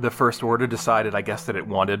ended, the First Order decided, I guess, that it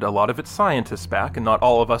wanted a lot of its scientists back, and not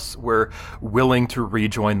all of us were willing to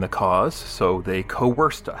rejoin the cause, so they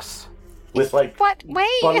coerced us. With like What? Wait.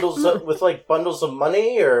 bundles of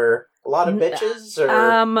money, or a lot of bitches,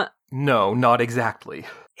 or No, not exactly.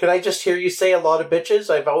 Can I just hear you say a lot of bitches?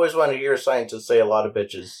 I've always wanted to hear a scientist say a lot of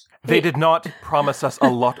bitches. They did not promise us a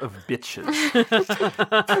lot of bitches.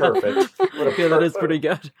 Perfect. Okay, that is pretty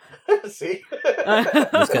good. See?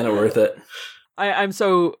 It's kind of worth it. I'm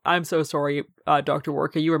so sorry, Dr.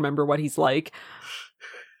 Warka. You remember what he's like.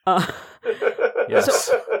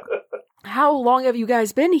 Yes. How long have you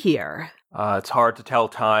guys been here? It's hard to tell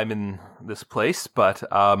time in this place, but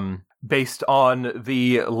based on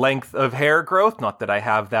the length of hair growth, not that I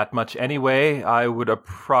have that much anyway, I would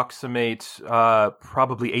approximate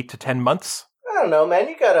probably 8 to 10 months. I don't know,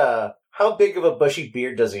 man. How big of a bushy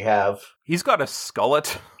beard does he have? He's got a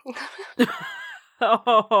skullet.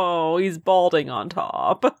 Oh, he's balding on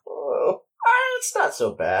top. Oh, it's not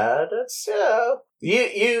so bad. It's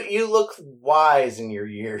you look wise in your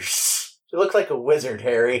years. You look like a wizard,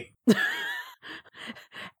 Harry.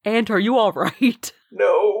 Ant, are you all right?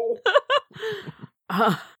 No.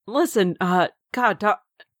 Listen, God,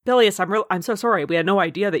 Bilius, I'm so sorry. We had no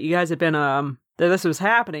idea that you guys had been, that this was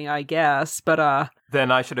happening, I guess, but,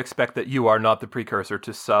 Then I should expect that you are not the precursor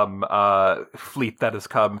to some, fleet that has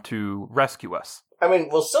come to rescue us. I mean,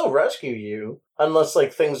 we'll still rescue you, unless,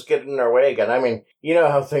 things get in our way again. I mean, you know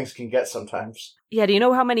how things can get sometimes. Yeah, do you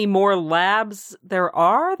know how many more labs there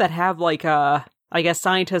are that have, I guess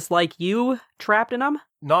scientists like you trapped in them?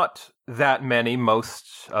 Not that many.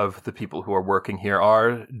 Most of the people who are working here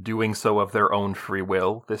are doing so of their own free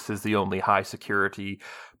will. This is the only high-security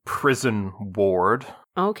prison ward.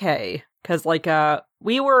 Okay. Because,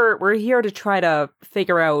 we're here to try to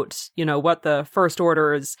figure out, what the First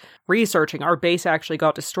Order is researching. Our base actually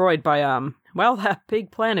got destroyed by, that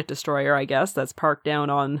big planet destroyer, I guess, that's parked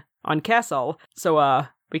down on Kessel. So,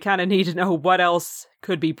 we kind of need to know what else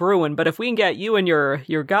could be brewing. But if we can get you and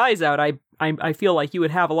your guys out, I feel like you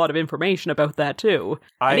would have a lot of information about that, too.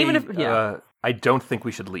 I don't think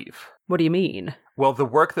we should leave. What do you mean? Well, the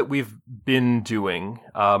work that we've been doing,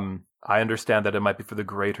 I understand that it might be for the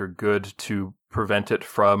greater good to prevent it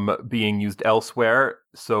from being used elsewhere,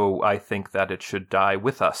 so I think that it should die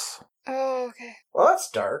with us. Oh, okay. Well, that's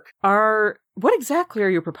dark. What exactly are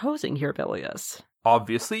you proposing here, Bilius?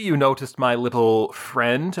 Obviously, you noticed my little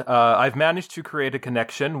friend. I've managed to create a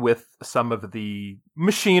connection with some of the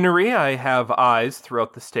machinery. I have eyes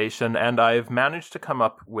throughout the station, and I've managed to come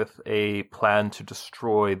up with a plan to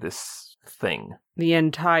destroy this thing. The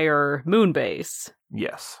entire moon base.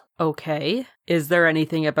 Yes. Okay. Is there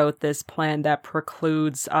anything about this plan that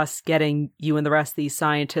precludes us getting you and the rest of these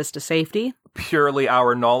scientists to safety? Purely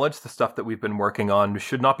our knowledge, the stuff that we've been working on,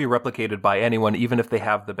 should not be replicated by anyone, even if they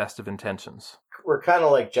have the best of intentions. We're kind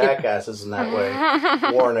of like jackasses in that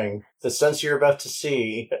way. Warning: the stunts you're about to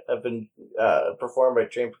see have been performed by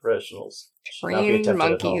trained professionals. Should not be Trained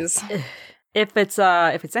attempted at home. monkeys. If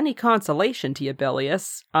it's any consolation to you,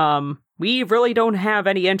 Bilius, we really don't have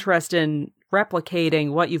any interest in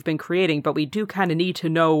replicating what you've been creating, but we do kind of need to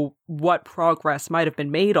know what progress might have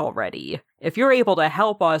been made already. If you're able to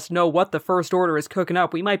help us know what the First Order is cooking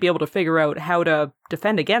up, we might be able to figure out how to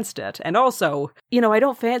defend against it. And also, I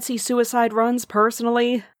don't fancy suicide runs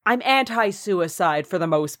personally. I'm anti-suicide for the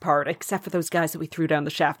most part, except for those guys that we threw down the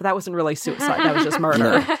shaft, but that wasn't really suicide, that was just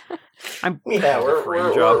murder.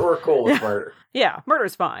 We're cool with murder. Yeah,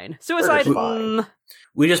 murder's fine. Suicide, Murder's fine.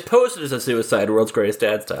 We just posted as a suicide, world's greatest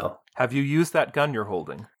dad style. Have you used that gun you're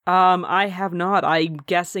holding? I have not. I'm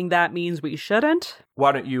guessing that means we shouldn't.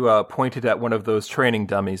 Why don't you point it at one of those training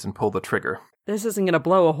dummies and pull the trigger? This isn't going to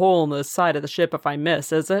blow a hole in the side of the ship if I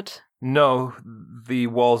miss, is it? No, the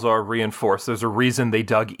walls are reinforced. There's a reason they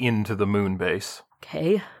dug into the moon base.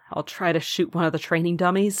 Okay, I'll try to shoot one of the training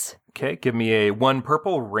dummies. Okay, give me a 1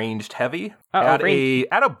 purple ranged heavy. Uh-oh,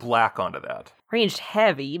 Add a black onto that. Ranged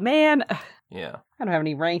heavy, man. Yeah. I don't have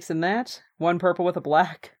any ranks in that. 1 purple with a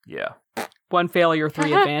black. Yeah. 1 failure,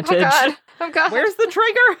 3 advantage. Oh god. Where's the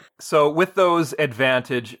trigger? So with those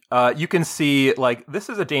advantage, you can see this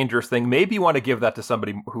is a dangerous thing. Maybe you want to give that to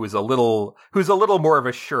somebody who's a little more of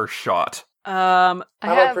a sure shot. I'm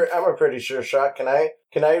a pretty sure shot. Can I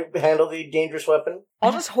handle the dangerous weapon?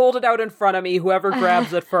 I'll just hold it out in front of me, whoever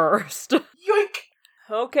grabs it first. Yoink!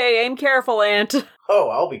 Okay, aim careful, Ant. Oh,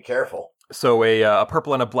 I'll be careful. So a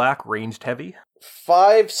purple and a black ranged heavy.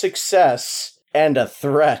 5 success and a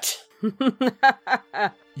threat.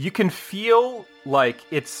 You can feel like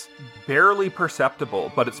it's barely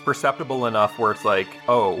perceptible, but it's perceptible enough where it's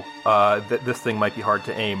this thing might be hard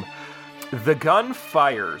to aim. The gun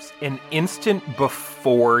fires an instant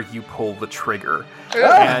before you pull the trigger.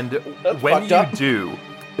 And when you do,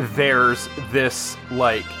 there's this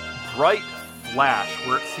bright flash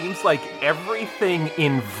where it seems like everything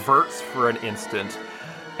inverts for an instant,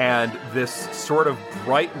 and this sort of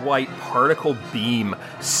bright white particle beam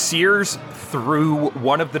sears through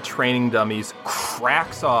one of the training dummies,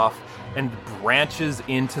 cracks off, and branches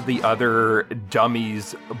into the other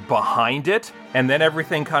dummies behind it, and then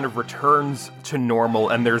everything kind of returns to normal,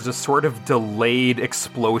 and there's a sort of delayed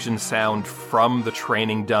explosion sound from the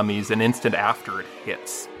training dummies an instant after it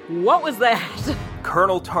hits. What was that?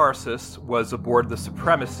 Colonel Tarsus was aboard the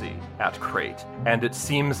Supremacy at Crate, and it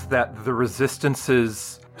seems that the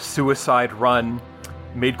Resistance's suicide run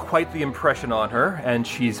made quite the impression on her, and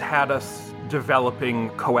she's had us developing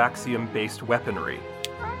coaxium-based weaponry.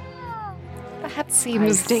 That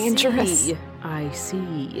seems dangerous. I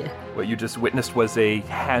see. What you just witnessed was a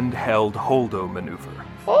handheld holdo maneuver.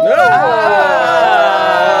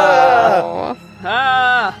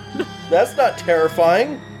 That's not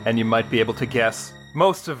terrifying. And you might be able to guess,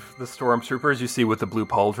 most of the stormtroopers you see with the blue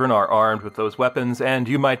pauldron are armed with those weapons, and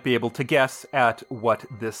you might be able to guess at what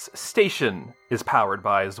this station is powered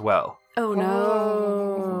by as well. Oh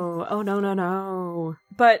no. Oh no.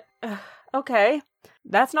 But, okay.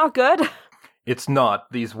 That's not good. It's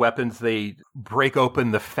not. These weapons, they break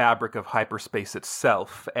open the fabric of hyperspace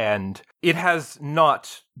itself, and it has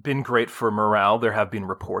not been great for morale. There have been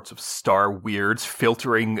reports of star weirds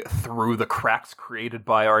filtering through the cracks created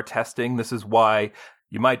by our testing. This is why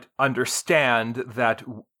you might understand that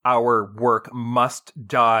our work must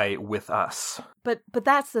die with us. But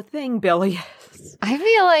that's the thing, Billy. I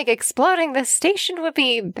feel like exploding this station would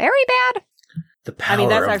be very bad. The power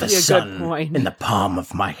that's of the actually a sun good point. in the palm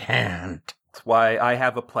of my hand. That's why I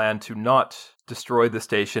have a plan to not destroy the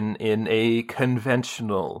station in a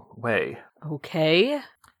conventional way. Okay.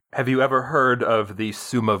 Have you ever heard of the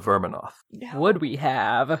Summa Verminoth? Would we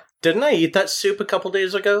have? Didn't I eat that soup a couple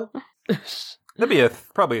days ago? That'd be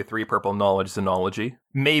probably a 3 purple knowledge xenology.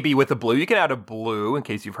 Maybe with a blue. You can add a blue in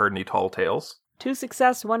case you've heard any tall tales. 2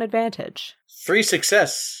 success, 1 advantage. 3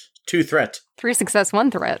 success, 2 threat. 3 success,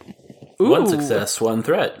 1 threat. Ooh. 1 success, 1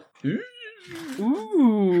 threat.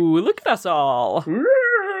 Ooh, look at us all.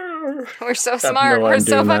 We're so no smart. We're I'm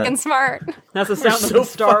so doing that. fucking smart. That's the sound of so the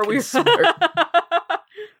star fucking we smart.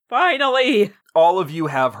 Finally. All of you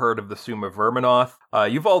have heard of the Summa Verminoth.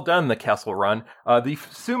 You've all done the Kessel Run. The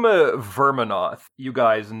Summa Verminoth, you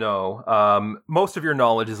guys know. Most of your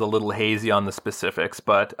knowledge is a little hazy on the specifics,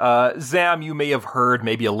 but Zam, you may have heard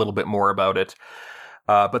maybe a little bit more about it.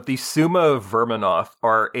 But the Summa Verminoth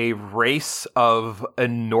are a race of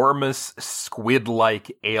enormous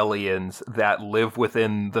squid-like aliens that live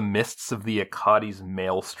within the mists of the Akkadi's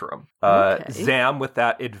maelstrom. Okay. Zam, with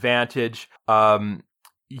that advantage,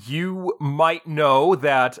 you might know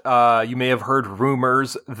that you may have heard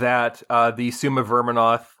rumors that the Summa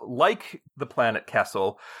Verminoth like the planet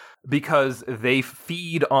Kessel because they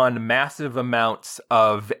feed on massive amounts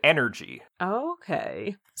of energy.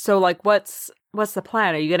 Okay. So, like, what's the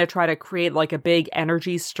plan? Are you going to try to create, like, a big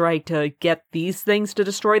energy strike to get these things to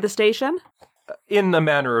destroy the station? In a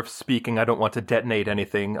manner of speaking, I don't want to detonate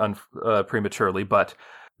anything prematurely, but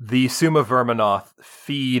the Summa Verminoth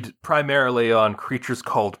feed primarily on creatures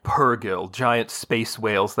called Purgil, giant space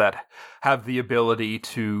whales that have the ability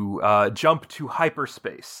to jump to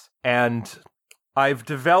hyperspace. And I've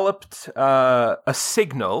developed a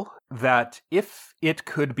signal that if it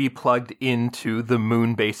could be plugged into the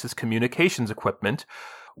moon base's communications equipment,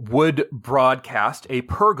 would broadcast a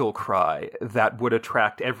Purgil cry that would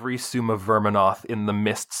attract every Summa Verminoth in the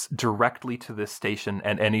mists directly to this station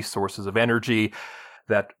and any sources of energy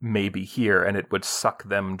that may be here, and it would suck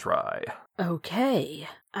them dry. Okay.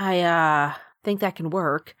 I think that can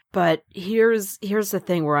work, but here's the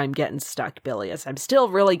thing where I'm getting stuck, Bilious. I'm still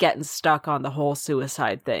really getting stuck on the whole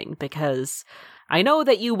suicide thing, because I know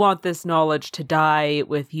that you want this knowledge to die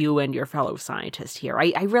with you and your fellow scientist here.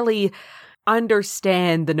 I really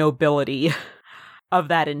understand the nobility of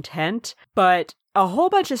that intent, but a whole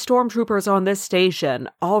bunch of stormtroopers on this station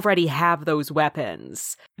already have those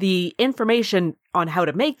weapons. The information on how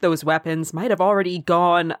to make those weapons might have already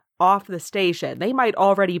gone off the station. They might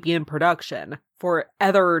already be in production for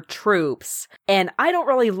other troops. And I don't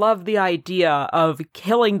really love the idea of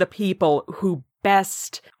killing the people who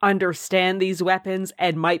best understand these weapons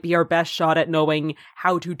and might be our best shot at knowing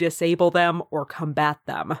how to disable them or combat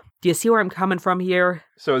them. Do you see where I'm coming from here?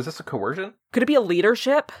 So is this a coercion? Could it be a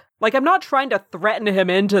leadership? Like, I'm not trying to threaten him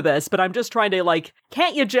into this, but I'm just trying to, like,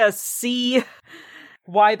 can't you just see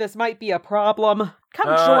why this might be a problem?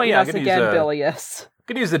 Come join us again, Bilious.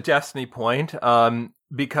 Could use a destiny point,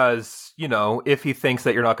 because, you know, if he thinks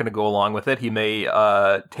that you're not going to go along with it, he may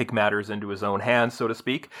take matters into his own hands, so to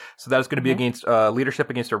speak. So that is going to be against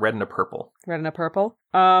leadership against a red and a purple. Red and a purple.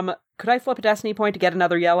 Could I flip a destiny point to get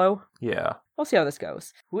another yellow? Yeah. We'll see how this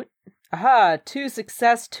goes. Aha, 2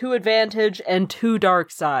 success, 2 advantage, and 2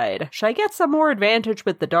 dark side. Should I get some more advantage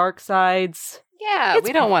with the dark sides? Yeah,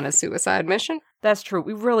 we don't want a suicide mission. That's true.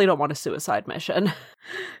 We really don't want a suicide mission.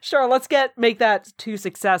 Sure, let's make that 2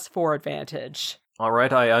 success, 4 advantage. All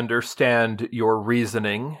right, I understand your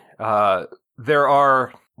reasoning. There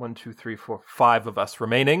are 1, 2, 3, 4, 5 of us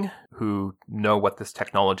remaining who know what this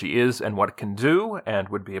technology is and what it can do and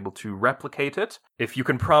would be able to replicate it. If you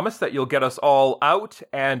can promise that you'll get us all out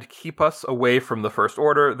and keep us away from the First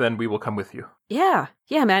Order, then we will come with you. Yeah,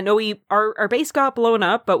 man. No, our base got blown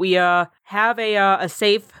up, but we have a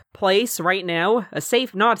safe place right now.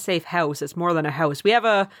 Not a safe house. It's more than a house. We have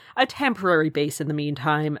a temporary base in the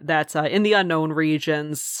meantime that's in the unknown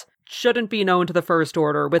regions. Shouldn't be known to the First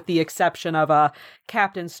Order, with the exception of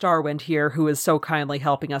Captain Starwind here, who is so kindly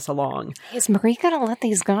helping us along. Is Marie gonna let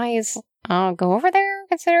these guys go over there,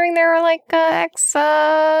 considering they're like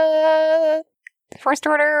First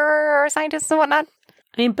Order scientists and whatnot?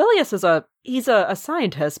 I mean, Bilious is he's a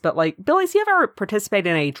scientist, but like, Bilious, you ever participate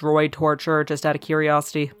in a droid torture, just out of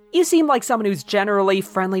curiosity? You seem like someone who's generally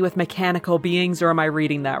friendly with mechanical beings, or am I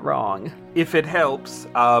reading that wrong? If it helps,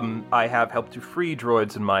 I have helped to free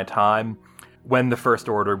droids in my time. When the First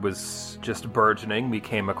Order was just burgeoning, we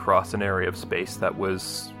came across an area of space that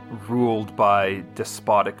was ruled by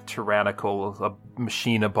despotic, tyrannical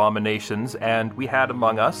machine abominations, and we had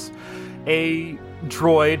among us a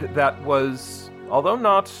droid that was, although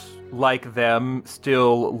not like them,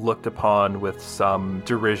 still looked upon with some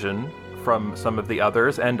derision from some of the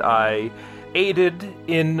others, and I aided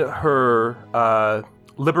in her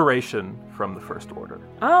liberation from the First Order.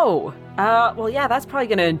 Oh, well, yeah, that's probably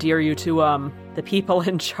going to endear you to the people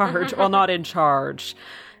in charge. Well, not in charge.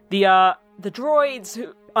 The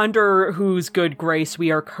droids under whose good grace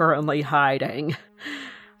we are currently hiding.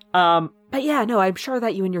 But yeah, no, I'm sure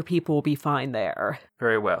that you and your people will be fine there.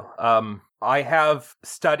 Very well. I have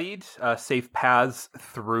studied safe paths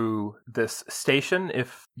through this station.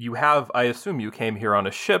 If you have, I assume you came here on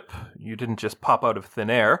a ship. You didn't just pop out of thin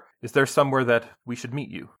air. Is there somewhere that we should meet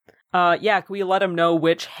you? Yeah, can we let him know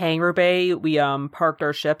which hangar bay we parked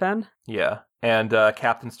our ship in? Yeah. And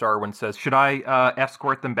Captain Starwind says, should I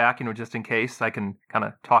escort them back, just in case? I can kind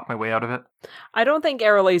of talk my way out of it? I don't think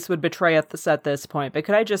Aralise would betray us at this point, but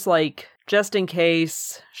could I just in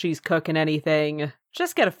case she's cooking anything,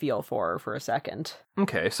 just get a feel for her for a second.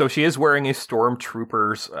 Okay, so she is wearing a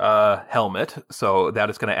stormtrooper's helmet, so that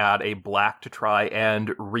is going to add a black to try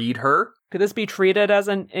and read her. Could this be treated as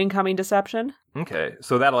an incoming deception? Okay,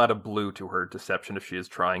 so that'll add a blue to her deception if she is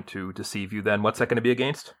trying to deceive you then. What's that going to be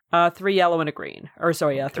against? 3 yellow and a green. Or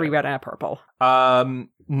sorry, 3 red and a purple.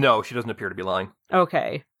 No, she doesn't appear to be lying.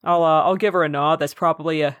 Okay. I'll give her a nod. That's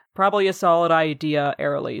probably a solid idea,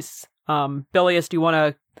 Aerolise. Bilius, do you want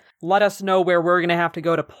to let us know where we're going to have to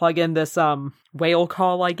go to plug in this whale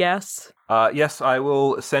call, I guess? Yes, I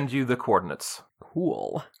will send you the coordinates.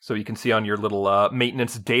 Cool. So you can see on your little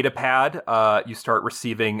maintenance data pad, you start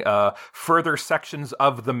receiving further sections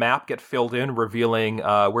of the map get filled in, revealing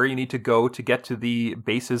where you need to go to get to the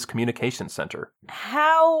base's communication center.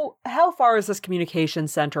 How far is this communication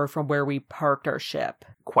center from where we parked our ship?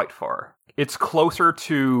 Quite far. It's closer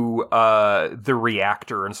to the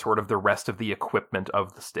reactor and sort of the rest of the equipment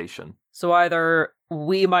of the station. So either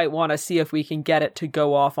we might want to see if we can get it to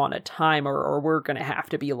go off on a timer, or we're going to have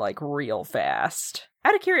to be, like, real fast.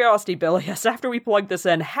 Out of curiosity, Bilius, after we plug this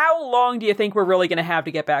in, how long do you think we're really going to have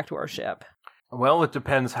to get back to our ship? Well, it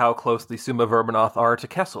depends how close the Summa Verminoth are to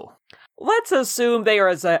Kessel. Let's assume they are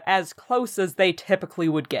as close as they typically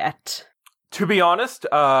would get. To be honest,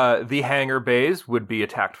 the hangar bays would be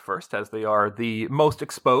attacked first, as they are the most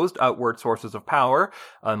exposed outward sources of power,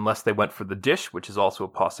 unless they went for the dish, which is also a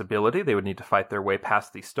possibility. They would need to fight their way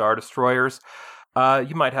past the Star Destroyers.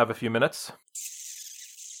 You might have a few minutes.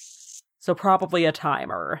 So probably a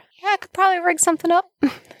timer. Yeah, I could probably rig something up.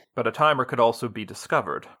 But a timer could also be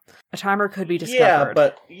discovered. A timer could be discovered.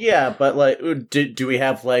 but like, do we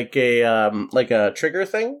have like a trigger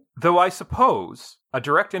thing? Though I suppose a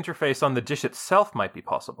direct interface on the dish itself might be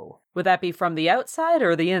possible. Would that be from the outside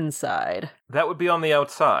or the inside? That would be on the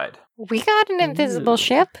outside. We got an invisible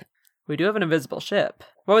ship. We do have an invisible ship.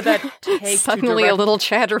 What would that take Suddenly a little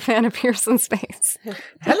Chatterfan appears in space.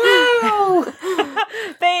 Hello!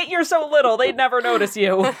 You're so little, they'd never notice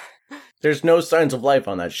you. There's no signs of life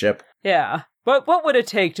on that ship. Yeah. But what would it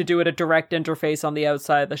take to do it a direct interface on the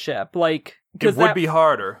outside of the ship? Like, it would be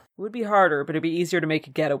harder. It would be harder, but it'd be easier to make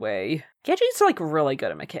a getaway. Genji's, like, really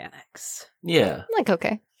good at mechanics. Yeah. Like,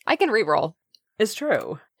 okay. I can re-roll. It's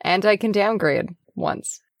true. And I can downgrade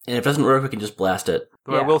once. And if it doesn't work, we can just blast it.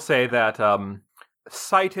 Though I will say that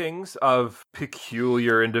sightings of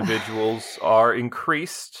peculiar individuals are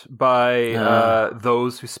increased by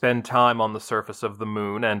those who spend time on the surface of the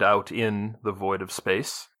moon and out in the void of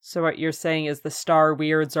space. So what you're saying is the star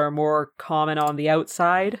weirds are more common on the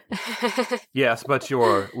outside? Yes, but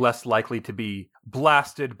you're less likely to be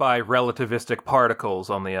blasted by relativistic particles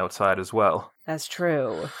on the outside as well. That's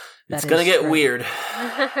true. It's gonna get weird.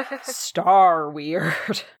 Star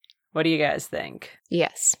weird. What do you guys think?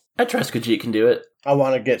 Yes. I trust Khajiit can do it. I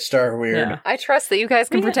want to get Star Weird. Yeah. I trust that you guys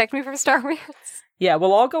can protect me from Star Weirds. Yeah,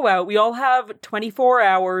 we'll all go out. We all have 24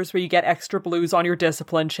 hours where you get extra blues on your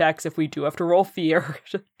discipline checks if we do have to roll fear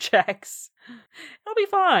checks. It'll be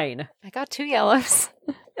fine. I got 2 yellows.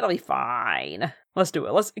 It'll be fine. Let's do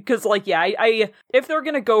it. Because, like, yeah, I if they're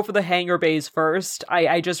gonna go for the hangar bays first,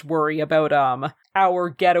 I just worry about our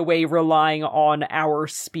getaway relying on our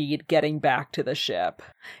speed getting back to the ship.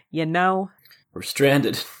 You know? We're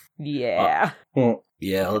stranded. Yeah.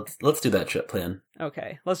 Yeah, let's do that trip plan.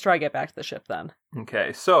 Okay, let's try to get back to the ship then.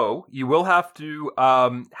 Okay, so you will have to,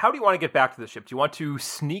 how do you want to get back to the ship? Do you want to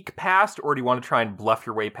sneak past, or do you want to try and bluff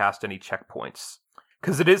your way past any checkpoints?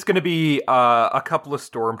 Because it is going to be a couple of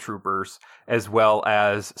stormtroopers, as well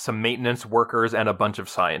as some maintenance workers and a bunch of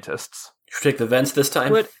scientists. Should we take the vents this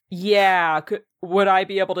time? Would I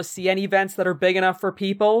be able to see any vents that are big enough for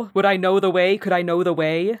people? Would I know the way? Could I know the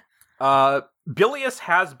way? Bilius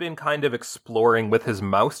has been kind of exploring with his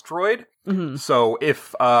mouse droid. Mm-hmm. So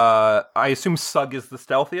if, I assume Sug is the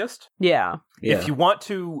stealthiest. Yeah. If you want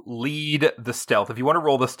to lead the stealth, if you want to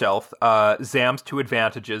roll the stealth, Zam's 2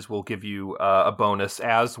 advantages will give you a bonus,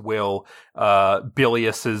 as will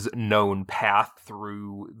Bilius's known path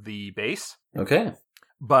through the base. Okay.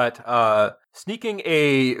 But sneaking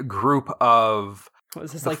a group of What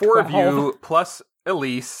is this, the like 4 12? of you plus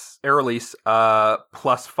Aerolise,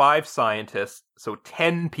 plus 5 scientists, so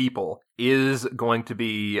 10 people, is going to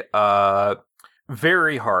be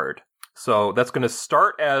very hard. So that's going to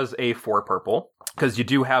start as a 4 purple, because you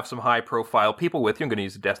do have some high-profile people with you. I'm going to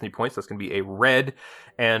use the Destiny points. That's going to be a red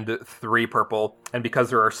and 3 purple. And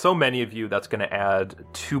because there are so many of you, that's going to add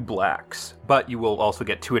 2 blacks. But you will also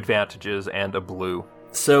get 2 advantages and a blue.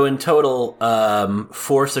 So in total,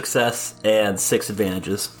 4 success and 6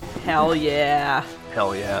 advantages. Hell yeah.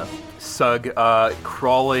 Hell yeah. Sug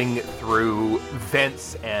crawling through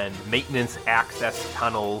vents and maintenance access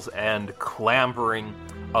tunnels and clambering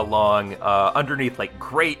along underneath like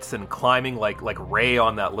grates and climbing like Ray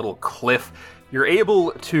on that little cliff. You're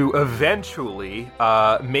able to eventually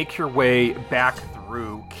make your way back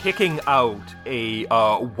through, kicking out a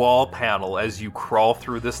wall panel as you crawl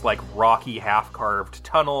through this like rocky half-carved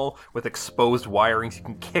tunnel with exposed wirings. You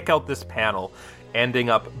can kick out this panel, ending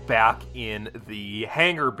up back in the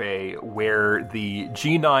hangar bay where the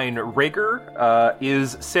G9 rigger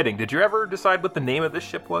is sitting. Did you ever decide what the name of this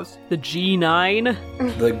ship was? The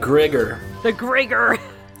G9? The Grigger. The Grigger!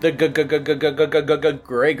 The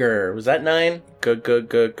Gregor. Was that 9?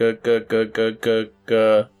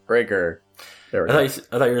 Gregor. There we go. I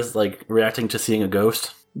thought you were just like reacting to seeing a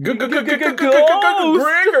ghost. Gregor.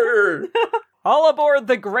 All aboard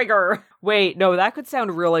the Grigger! Wait, no, that could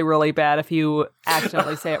sound really, really bad if you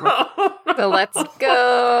accidentally say it wrong. So let's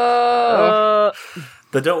go.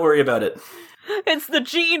 But don't worry about it. It's the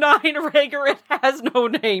G9 rigger. It has no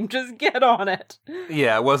name. Just get on it.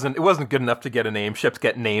 Yeah, it wasn't good enough to get a name. Ships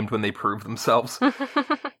get named when they prove themselves.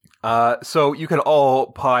 So you can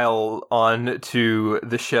all pile on to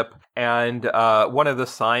the ship, and one of the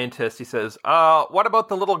scientists, he says, what about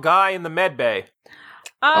the little guy in the med bay?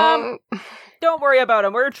 Don't worry about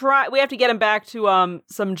him. We have to get him back to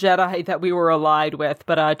some Jedi that we were allied with,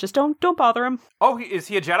 but just don't bother him. Oh, is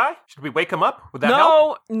he a Jedi? Should we wake him up? Would that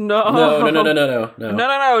help? No. No.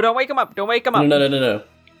 No, don't wake him up. Don't wake him up. No.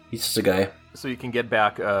 He's just a guy. So you can get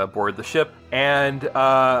back aboard the ship and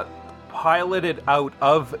pilot it out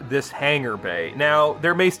of this hangar bay. Now,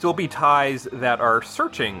 there may still be ties that are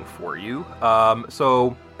searching for you,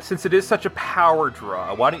 so since it is such a power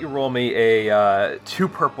draw, why don't you roll me a 2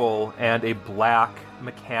 purple and a black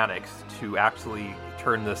mechanics to actually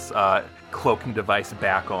turn this cloaking device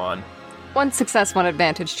back on. 1 success, 1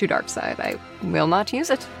 advantage, 2 dark side. I will not use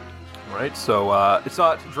it. Right, so it's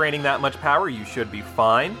not draining that much power. You should be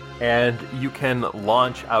fine, and you can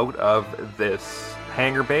launch out of this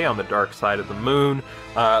hangar bay on the dark side of the moon.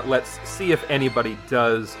 Let's see if anybody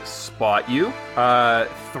does spot you.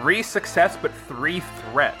 3 success, but 3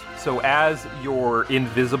 threat. So as your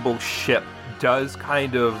invisible ship does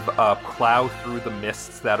kind of plow through the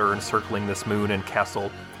mists that are encircling this moon and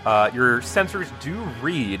Kessel, your sensors do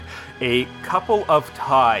read a couple of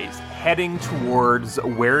ties heading towards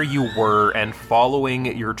where you were and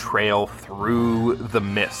following your trail through the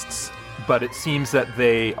mists. But it seems that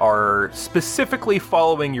they are specifically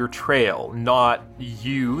following your trail, not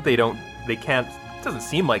you. It doesn't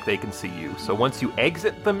seem like they can see you. So once you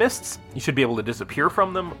exit the mists, you should be able to disappear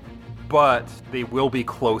from them, but they will be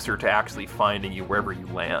closer to actually finding you wherever you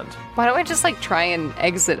land. Why don't we just try and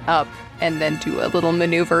exit up and then do a little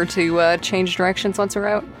maneuver to change directions once we're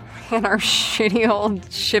out in our shitty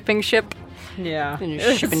old shipping ship? Yeah,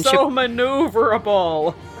 Shipping it's so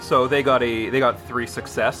maneuverable. So they got 3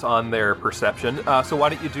 success on their perception. So why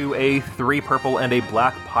don't you do a 3 purple and a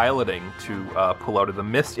black piloting to pull out of the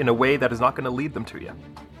mist in a way that is not going to lead them to you.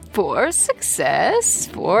 4 success,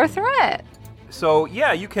 4 threat. So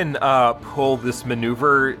yeah, you can pull this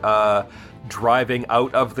maneuver driving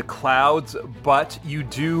out of the clouds, but you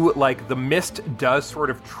do, the mist does sort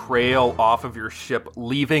of trail off of your ship,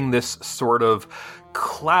 leaving this sort of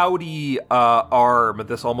cloudy arm,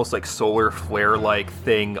 this almost like solar flare-like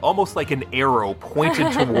thing, almost like an arrow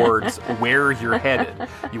pointed towards where you're headed.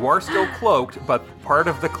 You are still cloaked, but part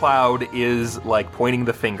of the cloud is pointing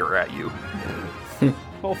the finger at you.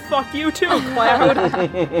 Well, fuck you too,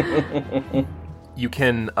 Cloud. You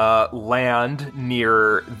can land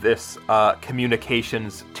near this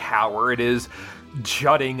communications tower. It is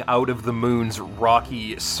jutting out of the moon's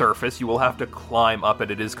rocky surface. You will have to climb up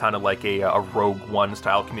it. It is kind of like a Rogue One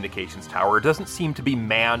style communications tower. It doesn't seem to be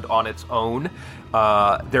manned on its own.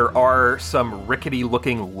 There are some rickety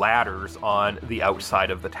looking ladders on the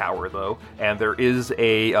outside of the tower though, and there is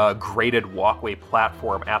a graded walkway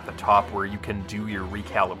platform at the top where you can do your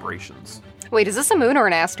recalibrations. Wait, is this a moon or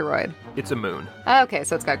an asteroid? It's a moon. Okay,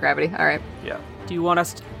 so it's got gravity. All right. Yeah. Do you want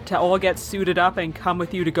us to all get suited up and come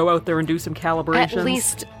with you to go out there and do some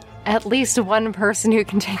calibrations? At least one person who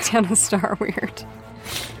can take down a Star Weird.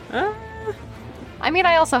 I mean,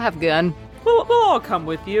 I also have gun. We'll all come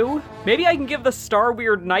with you. Maybe I can give the Star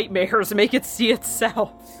Weird nightmares and make it see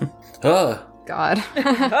itself. Oh. God.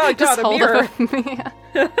 Oh, Just God, a hold mirror. up.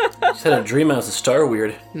 Just had a dream I was a Star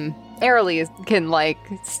Weird. Airly can, like,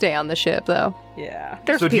 stay on the ship, though. Yeah.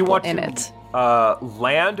 There's So do you people want in to it.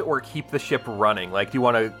 land or keep the ship running? Like, do you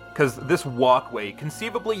want to... Because this walkway,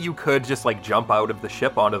 conceivably you could just, like, jump out of the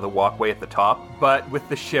ship onto the walkway at the top, but with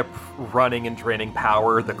the ship running and draining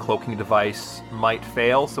power, the cloaking device might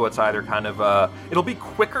fail, so it's either kind of, it'll be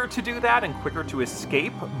quicker to do that and quicker to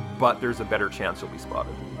escape, but there's a better chance you'll be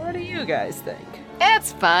spotted. What do you guys think?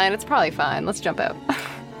 It's fine. It's probably fine. Let's jump out.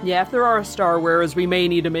 Yeah, if there are Star Wars, we may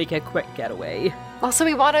need to make a quick getaway. Also,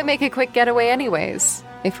 we want to make a quick getaway anyways.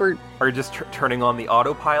 If we're... Are you just turning on the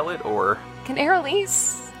autopilot, or... Can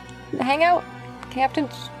Airlise hang out? Captain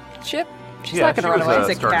ship? She's yeah, not going to she run was away. a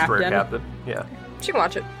She's a Star Destroyer captain. captain. Yeah. She can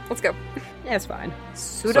watch it. Let's go. Yeah, it's fine.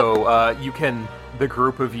 Suit up. So you can, the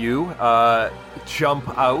group of you,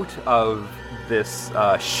 jump out of this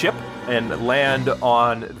ship and land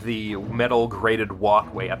on the metal grated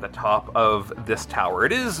walkway at the top of this tower.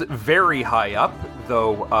 It is very high up,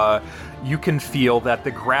 though you can feel that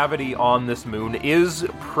the gravity on this moon is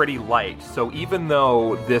pretty light. So even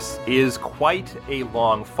though this is quite a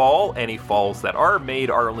long fall, any falls that are made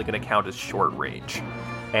are only going to count as short range.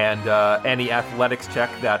 And any athletics check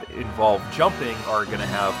that involve jumping are going to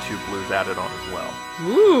have 2 blues added on as well.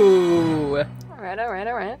 Ooh. All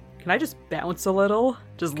right. Can I just bounce a little?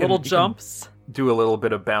 Just little you can- jumps? Do a little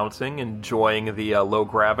bit of bouncing, enjoying the low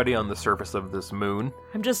gravity on the surface of this moon.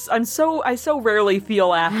 I so rarely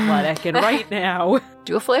feel athletic, and right now,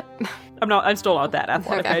 Do a flip. I'm still not that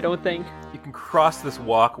athletic, Okay. I don't think. You can cross this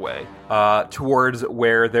walkway towards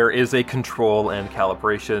where there is a control and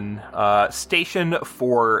calibration station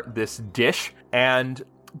for this dish, and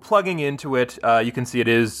plugging into it, you can see it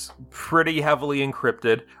is pretty heavily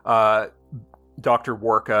encrypted. Dr.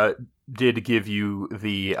 Worka did give you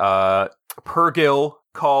the Pergil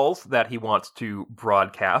calls that he wants to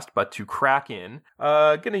broadcast, but to crack in,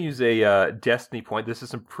 gonna use a Destiny point. This is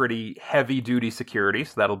some pretty heavy-duty security,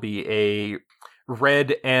 so that'll be a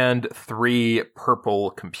red and 3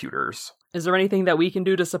 purple computers. Is there anything that we can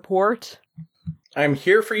do to support? I'm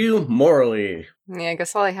here for you morally. Yeah, I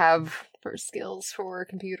guess all I have for skills for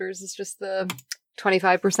computers is just the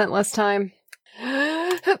 25% less time.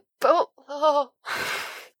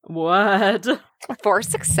 What? 4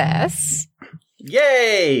 success,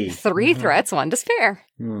 Yay! 3 threats, 1 despair.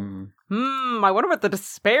 I wonder what the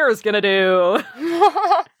despair is gonna do.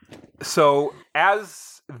 So,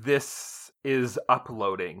 as this is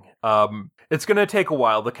uploading, it's going to take a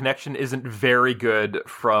while. The connection isn't very good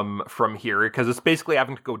from here, because it's basically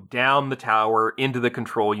having to go down the tower, into the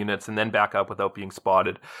control units, and then back up without being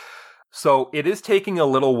spotted. So, it is taking a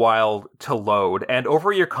little while to load, and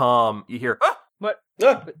over your comm, you hear, ah! What?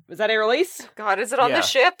 Ah, Was that Air Release? God, is it on Yeah. the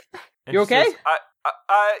ship? And You she okay? says,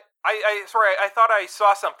 sorry, I thought I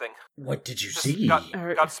saw something. what did you Just see?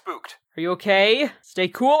 got spooked. Are you okay? Stay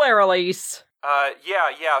cool, Air Release.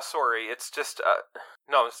 Yeah, sorry. It's just,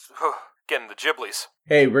 no, it's getting the giblies.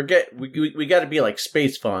 Hey, we got to be like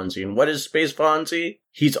Space Fonzie. And what is Space Fonzie?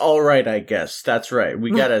 He's all right, I guess. That's right. We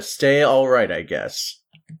got to stay all right, I guess.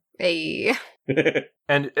 Hey.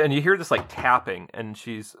 And you hear this, like, tapping, and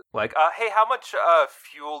she's like, hey, how much,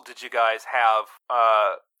 fuel did you guys have?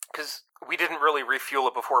 Because we didn't really refuel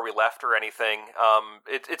it before we left or anything.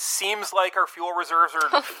 It seems like our fuel reserves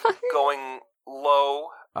are going low.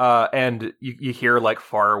 And you hear, like,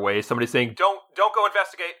 far away, somebody saying, don't go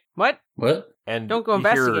investigate. What? What? And Don't go you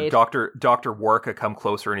hear investigate. Dr. Worka come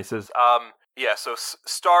closer, and he says, yeah, so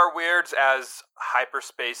Star Weirds as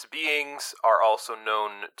hyperspace beings are also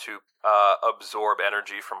known to absorb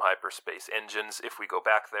energy from hyperspace engines. If we go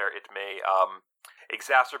back there, it may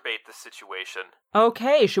exacerbate the situation.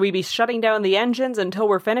 Okay, should we be shutting down the engines until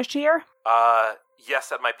we're finished here? Yes,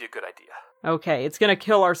 that might be a good idea. Okay, it's gonna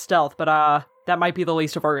kill our stealth, but that might be the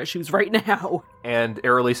least of our issues right now. And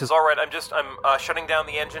Airly says, all right, I'm shutting down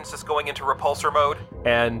the engines, just going into repulsor mode.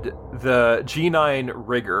 And the G9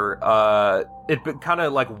 rigger, it kind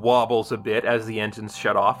of like wobbles a bit as the engines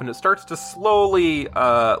shut off, and it starts to slowly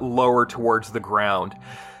lower towards the ground.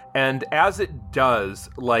 And as it does,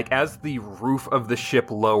 like as the roof of the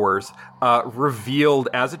ship lowers, revealed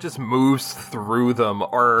as it just moves through them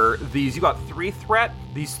are these, you got 3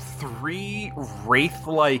 these 3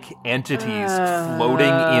 wraith-like entities floating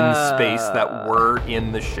in space that were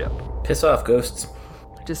in the ship. Piss off, ghosts.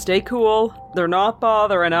 Just stay cool. They're not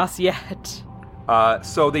bothering us yet.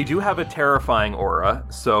 So they do have a terrifying aura.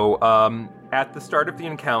 So at the start of the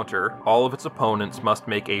encounter, all of its opponents must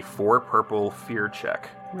make a 4 purple fear check.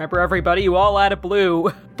 Remember, everybody, you all added blue.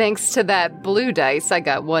 Thanks to that blue dice, I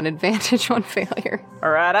got 1 advantage, 1 failure.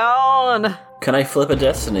 Right on. Can I flip a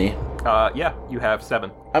destiny? Yeah, you have 7.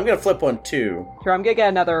 I'm gonna flip one too. Here, I'm gonna get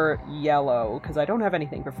another yellow, because I don't have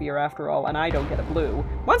anything for fear after all, and I don't get a blue.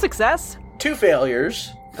 1 success. 2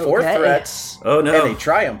 failures, 4 Okay. threats, Oh, no. and a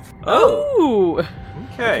triumph. Ooh.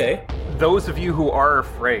 Okay. Those of you who are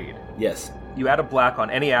afraid, Yes. you add a black on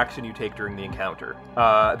any action you take during the encounter.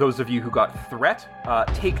 Those of you who got threat,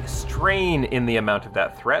 take strain in the amount of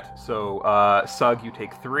that threat. So, Sug, you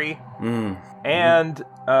take 3. And,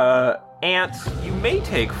 Ant, you may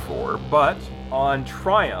take 4, but on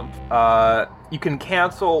Triumph, you can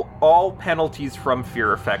cancel all penalties from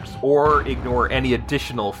fear effects or ignore any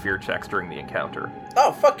additional fear checks during the encounter.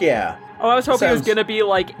 Oh, fuck yeah. Oh, I was hoping it was Sounds- gonna be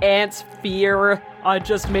like Ant's fear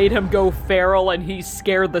just made him go feral and he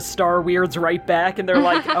scared the Star Weirds right back, and they're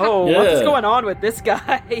like, oh, what's Yeah. going on with this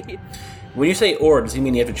guy? When you say or, does he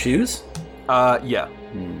mean you have to choose? Yeah.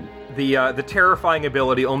 The terrifying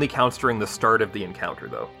ability only counts during the start of the encounter,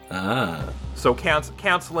 though. Ah. So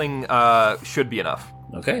canceling should be enough.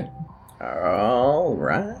 Okay. All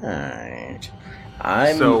right.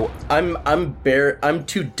 I'm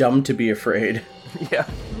too dumb to be afraid. Yeah.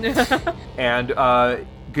 And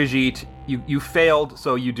Gajit, you failed,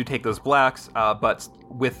 so you do take those blacks, but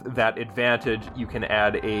with that advantage, you can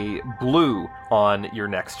add a blue on your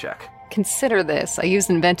next check. Consider this. I use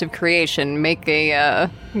inventive creation, make a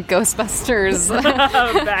Ghostbusters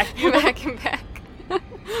Vacuum. vacuum pack.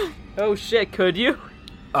 Oh shit, could you?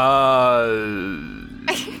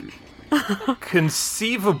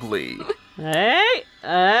 Conceivably, Hey?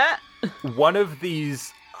 one of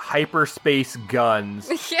these hyperspace guns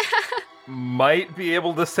Yeah. might be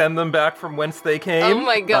able to send them back from whence they came. Oh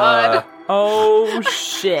my god. Oh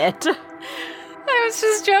shit. I was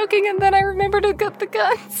just joking and then I remembered to get the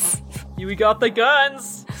guns. We got the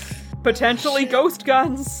guns. Potentially ghost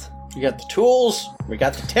guns. We got the tools, we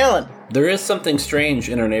got the talent. There is something strange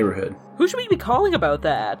in our neighborhood. Who should we be calling about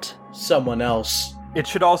that? Someone else. It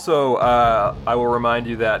should also, I will remind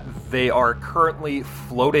you that they are currently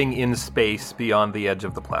floating in space beyond the edge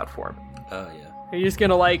of the platform. Yeah. Are you just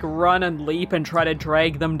gonna like run and leap and try to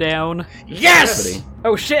drag them down? Yes! Gravity.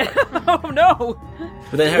 Oh shit! Oh no!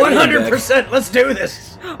 But then how do you get back? 100%, let's do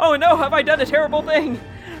this! Oh no, have I done a terrible thing?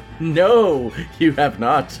 No, you have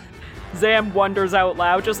not. Zam wonders out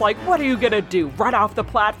loud, just like, what are you gonna do? Run off the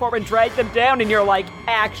platform and drag them down? And you're like,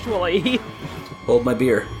 actually, Hold my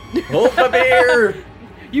beer. Hold my beer!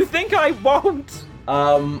 you think I won't?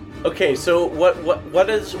 Okay, so what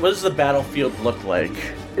does the battlefield look like?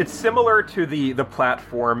 It's similar to the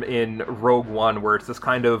platform in Rogue One, where it's this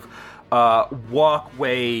kind of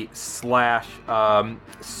walkway /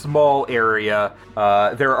 small area.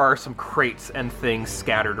 There are some crates and things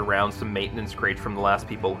scattered around, some maintenance crates from the last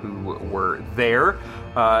people who were there.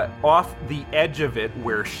 Off the edge of it,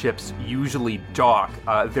 where ships usually dock,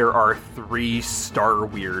 there are 3 Star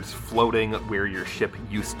Weirds floating where your ship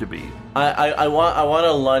used to be. I want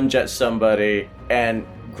to lunge at somebody and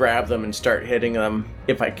grab them and start hitting them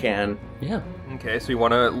if I can. Yeah. Okay, so you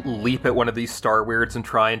want to leap at one of these Star Weirds and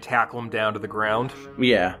try and tackle them down to the ground?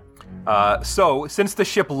 Yeah. So, since the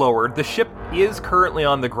ship lowered, the ship is currently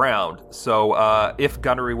on the ground. So, if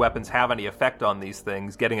gunnery weapons have any effect on these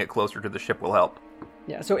things, getting it closer to the ship will help.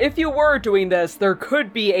 Yeah, so if you were doing this, there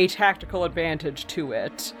could be a tactical advantage to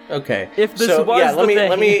it. Okay. If this so, was yeah, the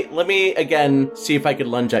thing. let me again see if I could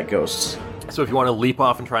lunge at ghosts. So, if you want to leap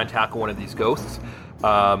off and try and tackle one of these ghosts,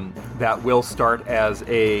 that will start as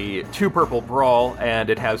a 2 purple brawl, and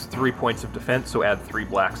it has 3 points of defense, so add 3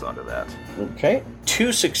 blacks onto that. Okay.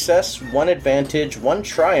 2 success, 1 advantage, 1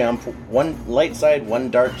 triumph, 1 light side, 1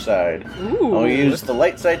 dark side. Ooh. I'll use the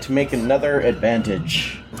light side to make another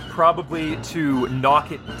advantage. Probably to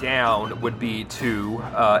knock it down would be 2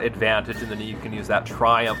 advantage, and then you can use that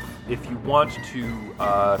triumph if you want to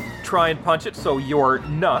try and punch it. So your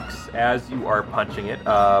nux as you are punching it.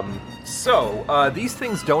 These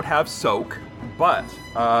things don't have soak, but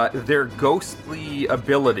their ghostly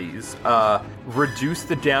abilities reduce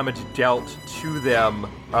the damage dealt to them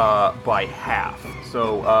by half.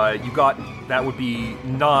 So you got, that would be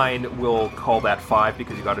 9, we'll call that 5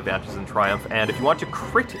 because you got advantages in Triumph. And if you want to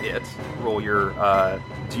crit it, roll your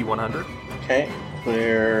D100. Okay.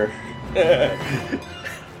 Clear.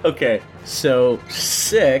 Okay. So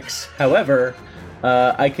 6. However,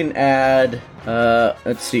 I can add,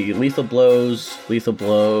 let's see, lethal blows,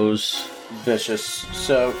 vicious.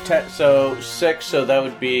 So 6, so that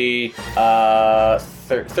would be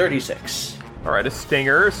 36. All right, a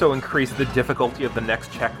stinger, so increase the difficulty of the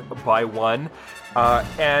next check by 1.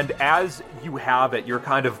 And as you have it, you're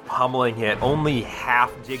kind of pummeling it, only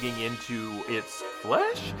half digging into its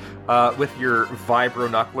flesh with your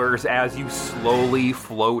vibro-knucklers as you slowly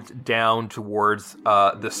float down towards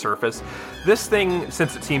the surface. This thing,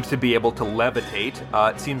 since it seems to be able to levitate,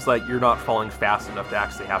 it seems like you're not falling fast enough to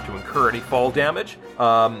actually have to incur any fall damage.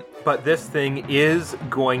 But this thing is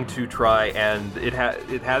going to try, and it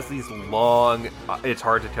has these long, it's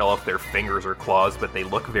hard to tell if they're fingers or claws, but they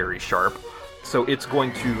look very sharp. So it's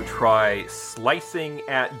going to try slicing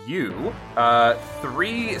at you.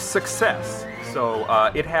 3 success.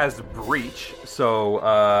 So it has breach.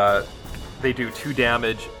 So they do 2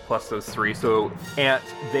 damage plus those 3. So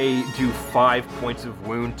they do 5 points of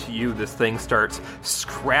wound to you. This thing starts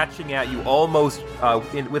scratching at you, almost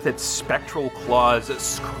with its spectral claws,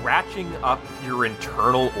 scratching up your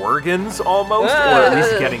internal organs, almost, or at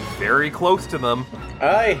least getting very close to them.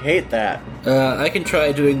 I hate that. I can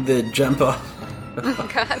try doing the jump off. Oh,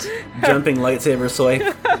 God. Jumping lightsaber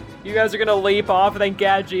swipe. You guys are gonna leap off, and then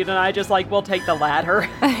Gadget and I just we'll take the ladder.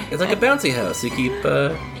 It's like a bouncy house. You keep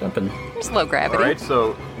jumping. There's low gravity. All right,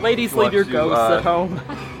 so Ladies, you leave want your to, ghosts at home.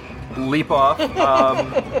 leap off.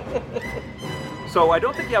 So I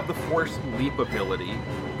don't think you have the force leap ability,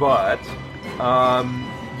 but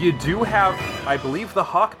you do have, I believe, the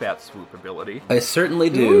Hawkbat swoop ability. I certainly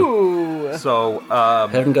do. Ooh. So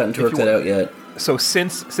Haven't gotten to work that out yet. So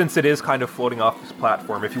since it is kind of floating off this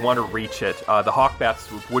platform, if you want to reach it, the Hawkbat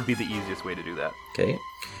swoop would be the easiest way to do that. Okay.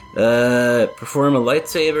 Perform a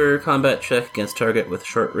lightsaber combat check against target with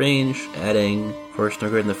short range, adding force no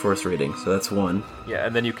greater than the force rating. So that's 1. Yeah,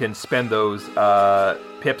 and then you can spend those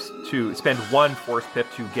pips to spend 1 force pip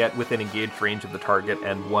to get within engaged range of the target,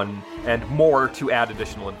 and 1 and more to add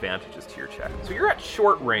additional advantages to your check. So you're at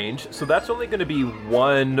short range, so that's only going to be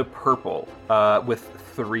 1 purple with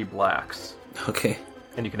 3 blacks. Okay.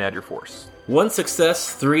 And you can add your force. 1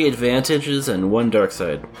 success, 3 advantages, and 1 dark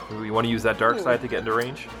side. You want to use that dark side to get into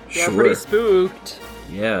range? Yeah, Sure. pretty spooked.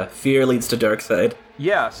 Yeah, fear leads to dark side.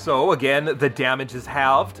 Yeah, so again, the damage is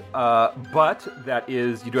halved, but that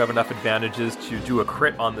is, you do have enough advantages to do a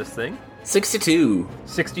crit on this thing. 62.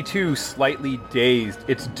 62, slightly dazed.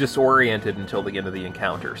 It's disoriented until the end of the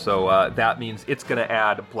encounter, so that means it's going to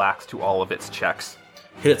add blacks to all of its checks.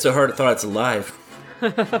 Hit it so hard it thought it's alive.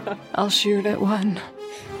 I'll shoot at 1.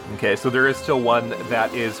 Okay, so there is still 1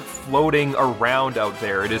 that is floating around out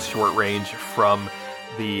there. It is short range from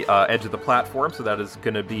the edge of the platform, so that is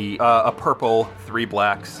going to be a purple, 3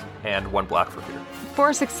 blacks, and 1 black for fear.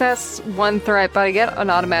 4 success, 1 threat, but I get an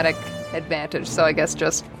automatic advantage, so I guess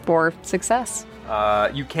just 4 success.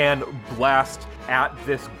 You can blast at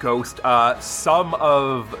this ghost. Some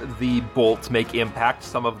of the bolts make impact,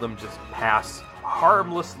 some of them just pass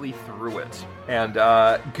harmlessly through it. And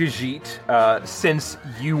Gajit, since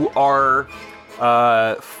you are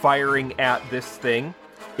firing at this thing,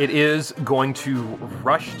 it is going to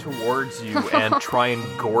rush towards you and try and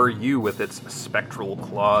gore you with its spectral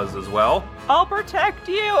claws as well. I'll protect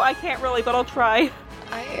you. I can't really, but I'll try.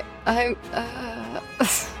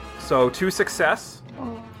 So 2 success,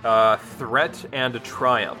 threat, and a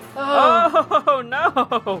triumph. Oh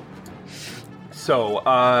no! So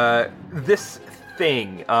this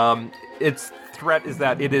thing, its threat is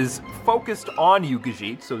that it is focused on you,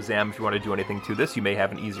 Gajit. So Zam, if you want to do anything to this, you may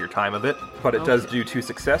have an easier time of it. But it does do 2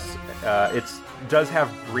 success. It does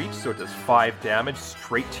have breach, so it does 5 damage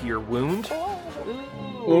straight to your wound.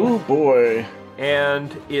 Oh boy.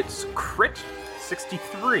 And its crit,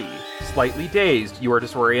 63. Slightly dazed. You are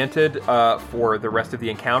disoriented for the rest of the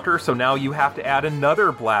encounter, so now you have to add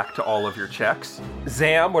another black to all of your checks.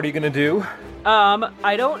 Zam, what are you going to do?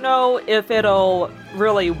 I don't know if it'll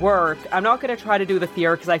really work. I'm not going to try to do the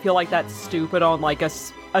fear because I feel like that's stupid on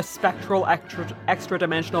a spectral extra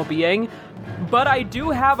dimensional being. But I do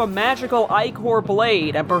have a magical Ichor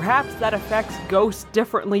blade, and perhaps that affects ghosts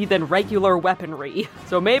differently than regular weaponry.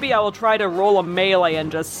 So maybe I will try to roll a melee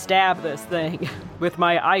and just stab this thing with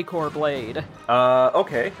my Ichor blade.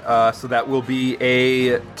 Okay. So that will be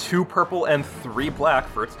a 2 purple and 3 black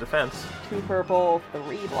for its defense. 2 purple,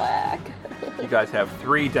 3 black. You guys have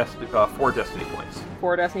 4 destiny points.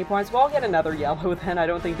 4 destiny points. Well, I'll get another yellow then. I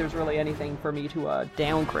don't think there's really anything for me to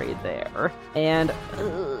downgrade there. And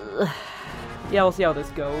yeah, we'll see how this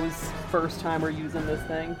goes. First time we're using this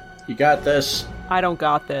thing. You got this. I don't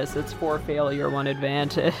got this. It's 4 failure, 1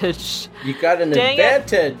 advantage. You got an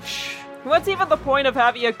advantage. What's even the point of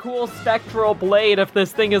having a cool spectral blade if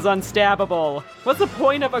this thing is unstabbable? What's the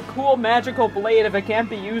point of a cool magical blade if it can't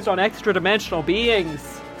be used on extra-dimensional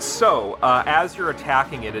beings? So, as you're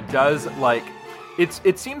attacking it, it does,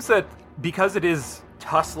 it seems that because it is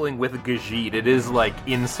tussling with Gajit. It is like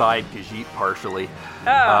inside Gajit partially.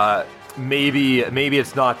 Ah. Maybe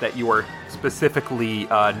it's not that you are specifically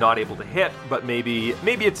not able to hit, but maybe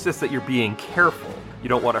it's just that you're being careful. You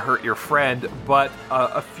don't want to hurt your friend, but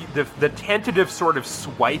the tentative sort of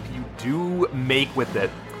swipe you do make with it,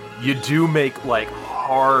 you do make like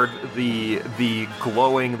hard the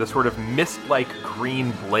glowing, the sort of mist-like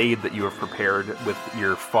green blade that you have prepared with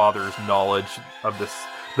your father's knowledge of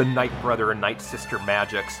the Night Brother and Night Sister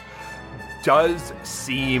magics. Does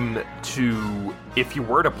seem to, if you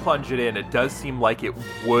were to plunge it in, it does seem like it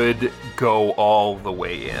would go all the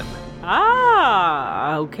way in.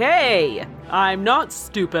 Ah, okay. I'm not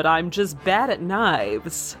stupid, I'm just bad at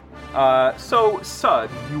knives. So, Sug,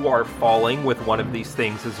 you are falling with one of these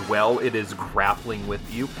things as well. It is grappling with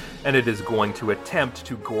you, and it is going to attempt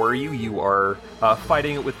to gore you. You are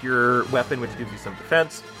fighting it with your weapon, which gives you some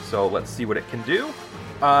defense. So let's see what it can do.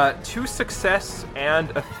 2 success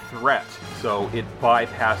and a threat. So it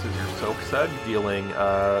bypasses your soak, Sug, dealing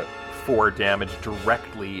 4 damage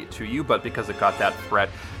directly to you, but because it got that threat,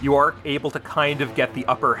 you are able to kind of get the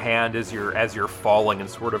upper hand as you're falling and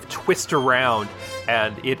sort of twist around,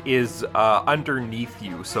 and it is underneath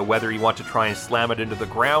you. So whether you want to try and slam it into the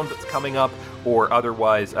ground that's coming up, or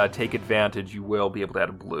otherwise take advantage, you will be able to add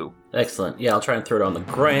a blue. Excellent. Yeah, I'll try and throw it on the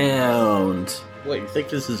ground. Wait, you think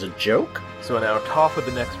this is a joke? So now top of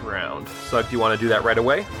the next round. Sug, do you want to do that right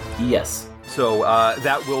away? Yes. So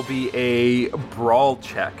that will be a brawl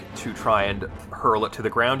check to try and hurl it to the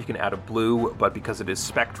ground. You can add a blue, but because it is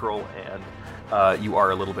spectral and you are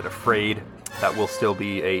a little bit afraid, that will still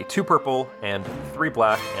be a 2 purple and 3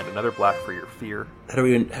 black and another black for your fear.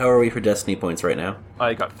 How are we for destiny points right now?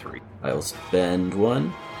 I got 3. I will spend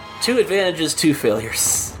 1. 2 advantages, 2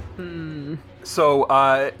 failures.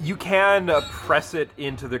 So you can press it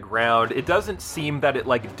into the ground. It doesn't seem that it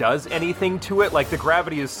like does anything to it. Like the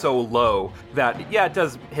gravity is so low that it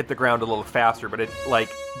does hit the ground a little faster, but it like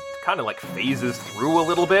kind of like phases through a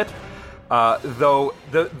little bit. Though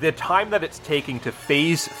the time that it's taking to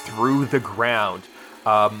phase through the ground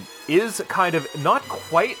is kind of not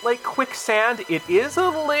quite like quicksand. It is a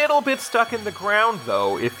little bit stuck in the ground,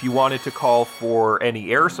 though, if you wanted to call for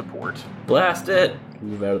any air support. Blast it!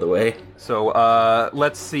 Move out of the way. So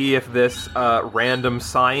let's see if this random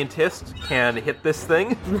scientist can hit this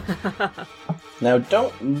thing. Now,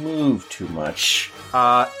 don't move too much.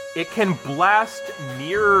 It can blast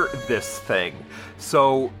near this thing.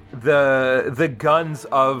 So the guns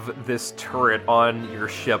of this turret on your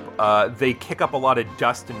ship, they kick up a lot of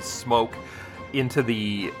dust and smoke into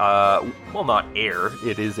the, well, not air.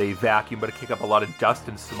 It is a vacuum, but it kick up a lot of dust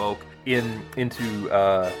and smoke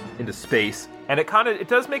into space. And it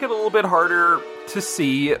does make it a little bit harder to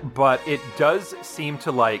see, but it does seem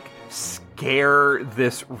to, like, scare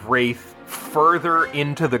this wraith further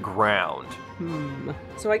into the ground.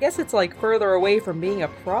 So I guess it's like further away from being a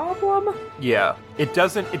problem? Yeah, it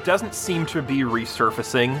doesn't seem to be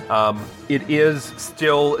resurfacing. It is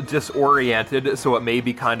still disoriented, so it may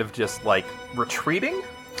be kind of just like retreating.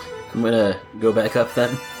 I'm gonna go back up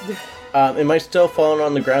then. Am I still falling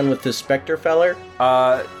on the ground with this Spectre feller?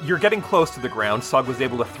 You're getting close to the ground. Sug was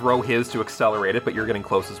able to throw his to accelerate it, but you're getting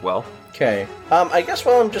close as well. Okay. I guess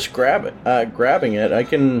while I'm just grabbing it, I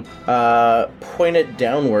can point it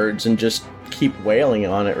downwards and just keep wailing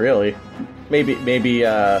on it, really. Maybe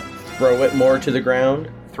throw it more to the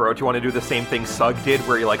ground. Throw it. You want to do the same thing Sug did,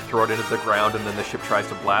 where you like throw it into the ground and then the ship tries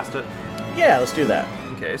to blast it? Yeah, let's do that.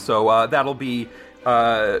 Okay, so that'll be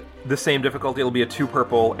the same difficulty. It'll be a 2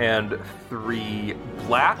 purple and 3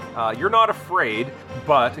 black. You're not afraid,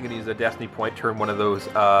 but I'm going to use a destiny point, turn one of those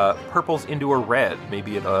purples into a red.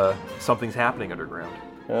 Maybe something's happening underground.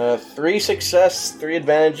 3 success, 3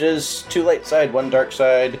 advantages, 2 light side, 1 dark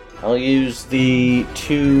side. I'll use the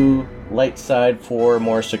 2 light side for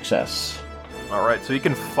more success. Alright, so you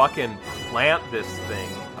can fucking plant this thing,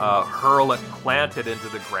 hurl it, plant it into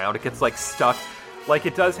the ground. It gets like stuck. Like,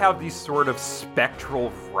 it does have these sort of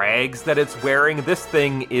spectral rags that it's wearing. This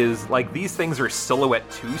thing is, like, these things are Silhouette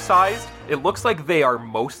 2 sized. It looks like they are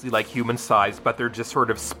mostly, like, human sized, but they're just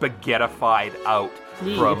sort of spaghettified out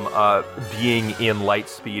from being in light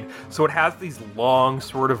speed. So it has these long,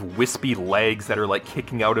 sort of wispy legs that are, like,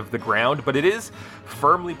 kicking out of the ground, but it is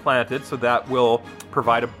firmly planted, so that will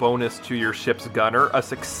provide a bonus to your ship's gunner, a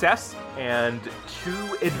success, and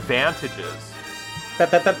 2 advantages.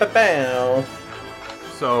 Ba-ba-ba-ba-bow.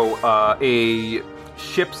 So,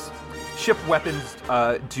 ship weapons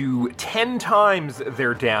do 10 times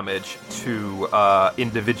their damage to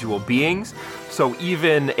individual beings. So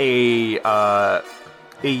even a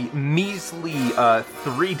measly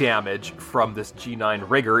 3 damage from this G9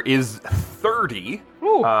 rigger is 30.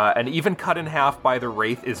 Ooh. And even cut in half by the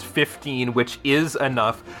Wraith is 15, which is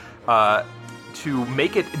enough to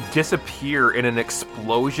make it disappear in an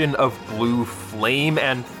explosion of blue flame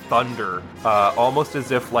and thunder, almost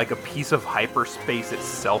as if like a piece of hyperspace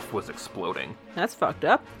itself was exploding. That's fucked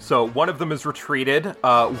up. So one of them is retreated,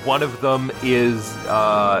 one of them is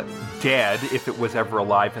dead, if it was ever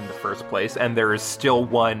alive in the first place, and there is still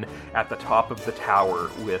one at the top of the tower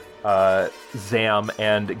with Zam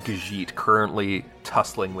and Gajit currently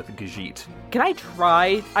tussling with Gajit. Can I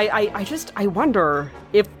try? I wonder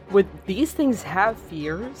if would these things have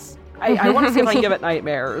fears? I want to see if I can give it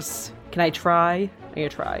nightmares. Can I try? I'm gonna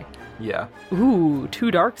try. Yeah. Ooh,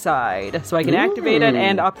 2 dark side. So I can activate it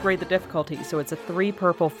and upgrade the difficulty. So it's a 3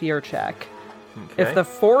 purple fear check. Okay. If the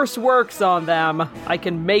force works on them, I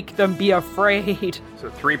can make them be afraid. So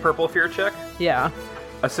 3 purple fear check, Yeah.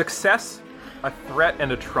 a success, a threat,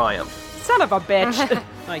 and a triumph. Son of a bitch.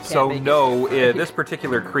 I can't So make it. no, this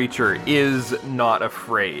particular creature is not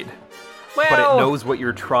afraid, Well, but it knows what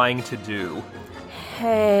you're trying to do.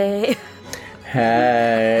 Hey.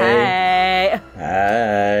 Hey. Hey.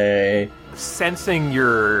 Hey. Sensing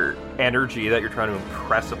your energy that you're trying to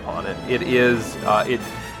impress upon it, it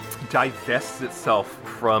divests itself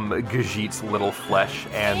from Gajit's little flesh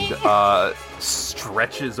and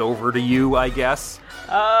stretches over to you, I guess,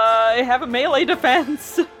 I have a melee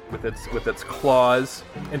defense. with its claws.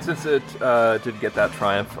 And since it did get that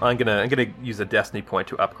triumph, I'm gonna use a destiny point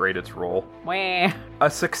to upgrade its roll. Wah. A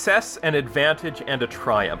success, an advantage, and a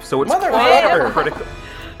triumph. So its Motherfucker! claws have a critical.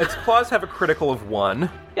 Its claws have a critical of 1.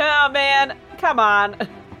 Yeah, man. Come on.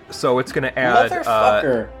 So it's gonna add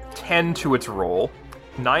Motherfucker. 10 to its roll.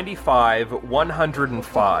 95,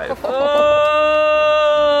 105.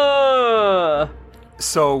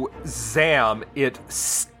 So Zam, it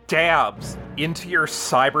stabs into your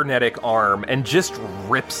cybernetic arm and just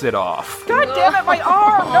rips it off. God damn it, my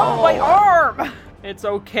arm! No, my arm! It's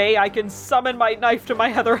okay, I can summon my knife to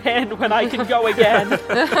my other hand when I can go again.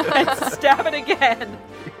 And stab it again.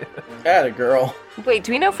 Atta girl. Wait,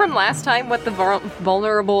 do we know from last time what the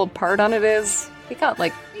vulnerable part on it is? We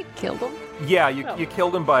killed him. Yeah, you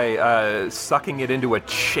killed him by sucking it into a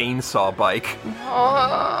chainsaw bike.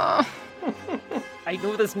 I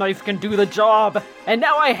knew this knife can do the job, and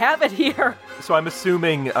now I have it here. So I'm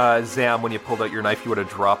assuming, Zam, when you pulled out your knife, you would have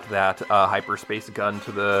dropped that hyperspace gun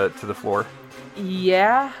to the floor.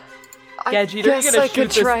 Yeah? I Gadget, are you guess gonna I shoot could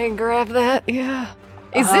this- try and grab that, yeah.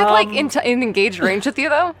 Is it, like, in engaged range with you,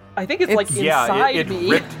 though? I think it's like Yeah, inside it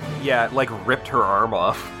me. ripped her arm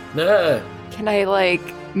off. Can I, like,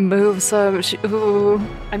 move some... Ooh.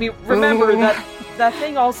 I mean, remember Ooh. that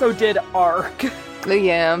thing also did arc.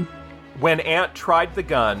 Yeah. When Ant tried the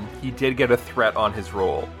gun, he did get a threat on his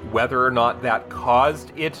roll. Whether or not that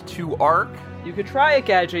caused it to arc, You could try it,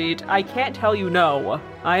 Gadget. I can't tell you no.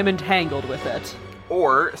 I am entangled with it.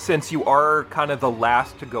 or since you are kind of the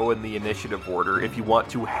last to go in the initiative order, if you want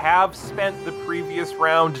to have spent the previous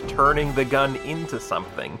round turning the gun into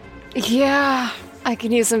something. Yeah, I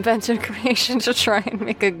can use inventive creation to try and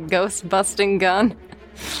make a ghost-busting gun.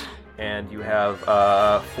 And you have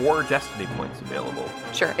 4 destiny points available.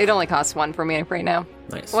 Sure, it only costs 1 for me right now.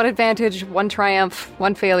 Nice. 1 advantage, 1 triumph,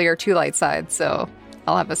 1 failure, 2 light side, so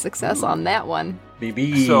I'll have a success on that one.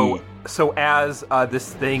 BB. So as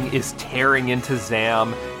this thing is tearing into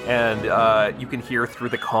Zam, and you can hear through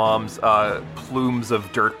the comms plumes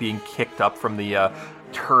of dirt being kicked up from the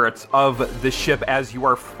turrets of the ship as you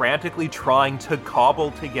are frantically trying to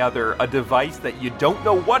cobble together a device that you don't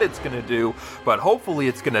know what it's going to do, but hopefully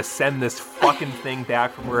it's going to send this fucking thing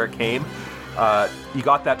back from where it came. You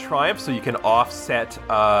got that triumph, so you can offset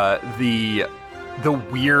the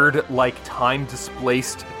weird, like,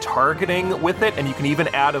 time-displaced targeting with it, and you can even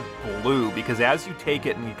add a blue, because as you take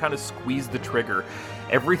it and you kind of squeeze the trigger,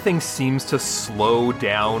 everything seems to slow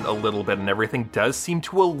down a little bit, and everything does seem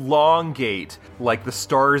to elongate, like the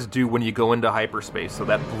stars do when you go into hyperspace, so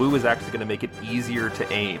that blue is actually going to make it easier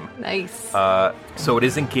to aim. Nice. So it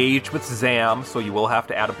is engaged with Zam, so you will have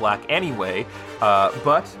to add a black anyway.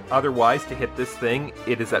 But otherwise, to hit this thing,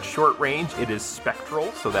 it is at short range. It is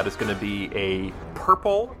spectral, so that is going to be a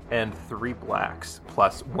purple and 3 blacks,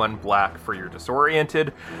 plus 1 black for your disoriented,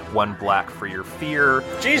 1 black for your fear,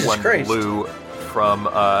 Jesus 1 Christ. blue from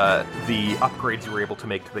the upgrades you were able to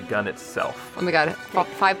make to the gun itself. Oh my god,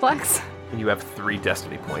 5 blacks? And you have 3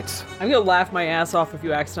 destiny points. I'm gonna laugh my ass off if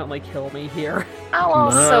you accidentally kill me here. I'll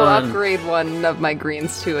also Man. upgrade one of my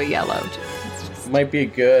greens to a yellow. Might be a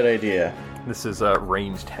good idea. This is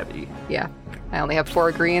ranged heavy. Yeah, I only have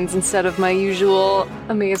 4 greens instead of my usual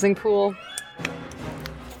amazing pool.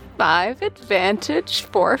 5 advantage,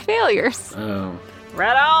 4 failures. Oh.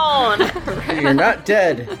 Right on! You're not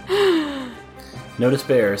dead. No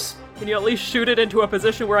despairs. Can you at least shoot it into a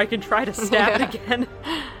position where I can try to stab it again?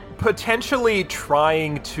 Potentially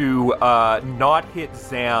trying to not hit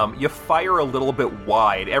Zam, you fire a little bit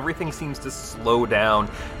wide. Everything seems to slow down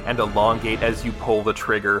and elongate as you pull the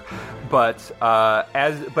trigger, but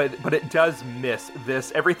it does miss.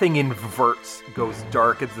 Everything inverts, goes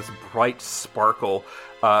dark as this bright sparkle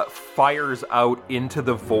fires out into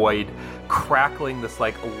the void, crackling this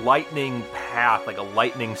like lightning path, like a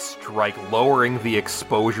lightning strike, lowering the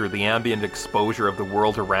exposure, the ambient exposure of the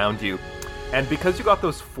world around you. And because you got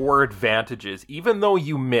those 4 advantages, even though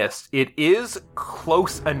you missed, it is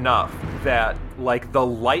close enough that, like, the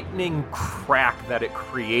lightning crack that it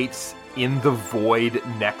creates in the void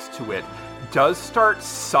next to it does start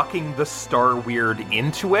sucking the Star Weird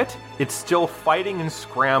into it. It's still fighting and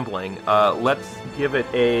scrambling. Let's give it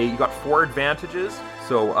you got 4 advantages,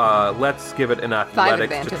 so let's give it an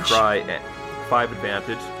athletics to try. 5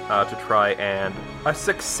 advantage to try and a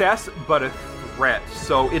success, but a threat.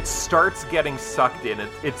 So it starts getting sucked in.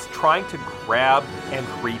 It's trying to grab and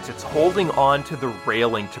reach. It's holding on to the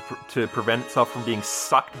railing to prevent itself from being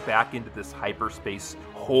sucked back into this hyperspace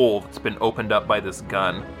hole that's been opened up by this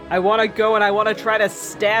gun. I want to go and I want to try to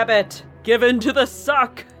stab it. Give in to the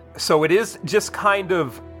suck. So it is just kind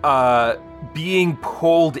of being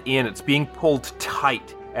pulled in. It's being pulled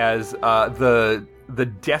tight as the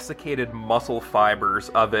desiccated muscle fibers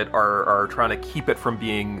of it are trying to keep it from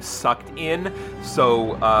being sucked in.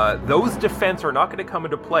 So those defense are not going to come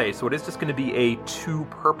into play. So it is just going to be a 2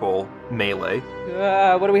 purple melee.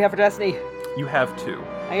 What do we have for Destiny? You have 2.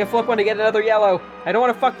 I can flip one to get another yellow. I don't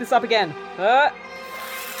want to fuck this up again. 4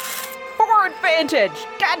 advantage!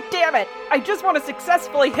 God damn it! I just want to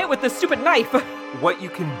successfully hit with this stupid knife. What you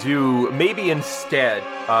can do, maybe instead,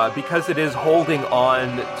 because it is holding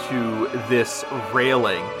on to this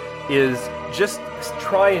railing, is just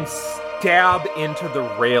try and stab into the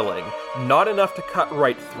railing. Not enough to cut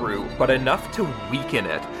right through, but enough to weaken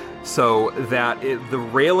it, so that the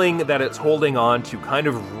railing that it's holding on to kind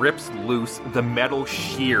of rips loose, the metal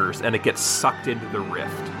shears, and it gets sucked into the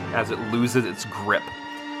rift as it loses its grip.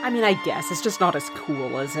 I mean, I guess it's just not as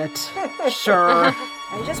cool, is it? Sure.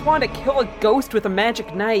 I just wanted to kill a ghost with a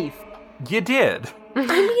magic knife. You did. I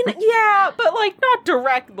mean, yeah, but, like, not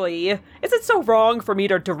directly. Is it so wrong for me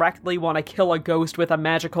to directly want to kill a ghost with a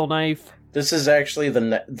magical knife? This is actually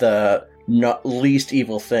the not least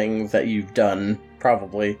evil thing that you've done,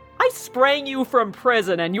 probably. I sprang you from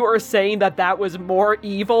prison, and you are saying that was more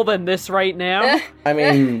evil than this right now? I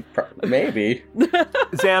mean, maybe.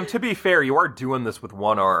 Zam, to be fair, you are doing this with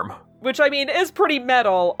 1 arm. Which, I mean, is pretty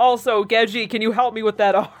metal. Also, Geji, can you help me with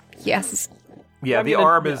that arm? Yes. Yeah, the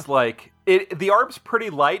arm is like... the arm's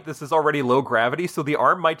pretty light. This is already low gravity, so the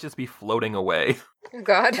arm might just be floating away. Oh,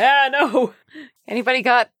 God. Ah, no. Anybody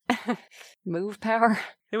got move power?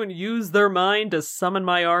 Anyone use their mind to summon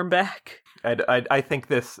my arm back? I think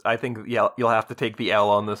you'll have to take the L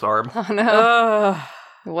on this arm. Oh, no.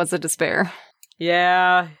 It was a despair.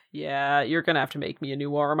 Yeah, you're gonna have to make me a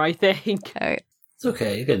new arm, I think. Okay. It's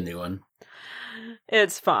okay, you get a new one.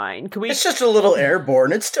 It's fine. Can we... It's just a little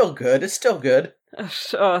airborne. It's still good.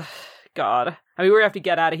 God. I mean, we're gonna have to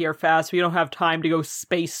get out of here fast. We don't have time to go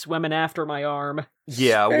space swimming after my arm.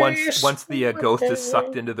 Yeah, once the ghost is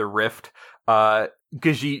sucked into the rift,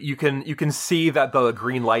 Gajit, you can see that the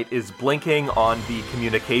green light is blinking on the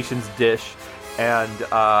communications dish, and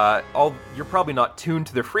you're probably not tuned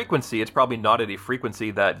to the frequency. It's probably not at a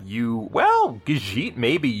frequency that Gajit,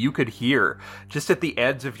 maybe you could hear, just at the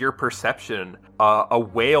edge of your perception, a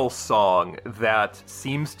whale song that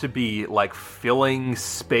seems to be, like, filling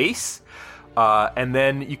space. And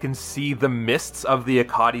then you can see the mists of the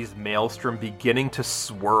Akkadi's maelstrom beginning to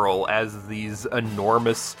swirl as these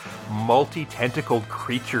enormous, multi-tentacled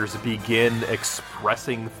creatures begin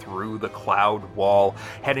expressing through the cloud wall,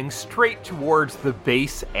 heading straight towards the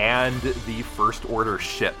base and the First Order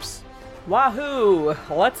ships. Wahoo!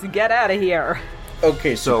 Let's get out of here.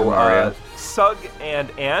 Okay, so Sug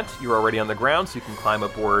and Ant, you're already on the ground, so you can climb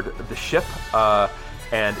aboard the ship.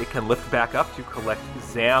 And it can lift back up to collect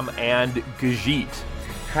Zam and Gajit.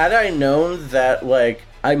 Had I known that, like,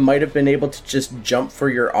 I might have been able to just jump for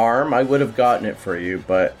your arm, I would have gotten it for you,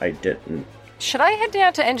 but I didn't. Should I head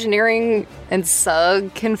down to engineering and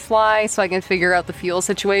Sug can fly so I can figure out the fuel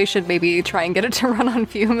situation? Maybe try and get it to run on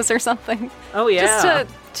fumes or something? Oh, yeah. Just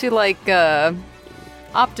to like,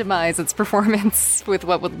 optimize its performance with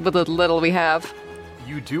the little we have.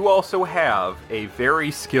 You do also have a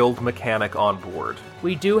very skilled mechanic on board.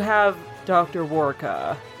 We do have Dr.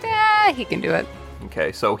 Warka. Yeah, he can do it.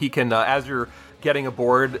 Okay, so he can, as you're getting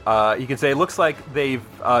aboard, you can say it looks like they've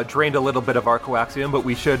drained a little bit of our coaxium, but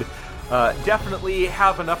we should definitely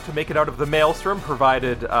have enough to make it out of the maelstrom,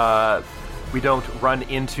 provided we don't run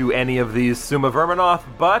into any of these Summa Verminoth.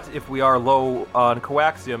 But if we are low on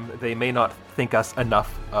coaxium, they may not think us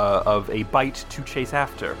enough of a bite to chase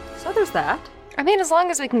after. So there's that. I mean, as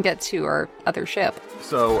long as we can get to our other ship.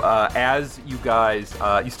 So as you guys,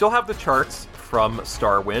 you still have the charts from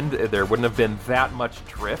Starwind. There wouldn't have been that much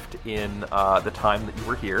drift in the time that you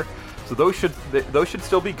were here. So those should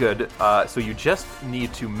still be good. So you just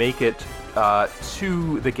need to make it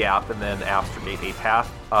to the gap and then astrogate a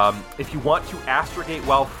path. If you want to astrogate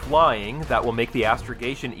while flying, that will make the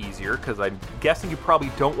astrogation easier, because I'm guessing you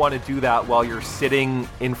probably don't want to do that while you're sitting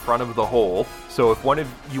in front of the hole. So if one of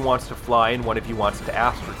you wants to fly and one of you wants to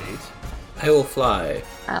astrogate, I will fly.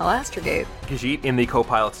 I'll astrogate. Gajit, in the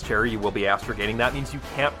co-pilot's chair, you will be astrogating. That means you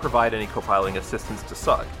can't provide any co-piloting assistance to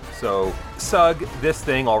Sug. So, Sug, this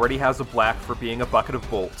thing already has a black for being a bucket of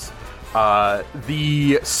bolts.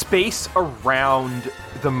 The space around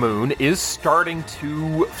the moon is starting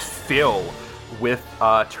to fill with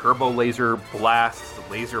turbo laser blasts,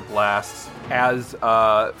 as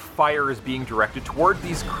fire is being directed toward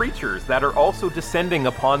these creatures that are also descending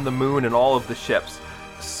upon the moon and all of the ships.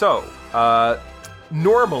 So,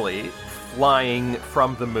 normally, flying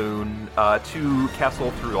from the moon to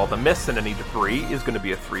Kessel through all the mists and any debris is going to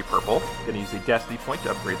be a 3 purple. Going to use a Destiny point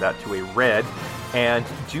to upgrade that to a red. And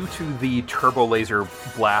due to the turbo laser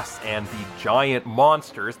blasts and the giant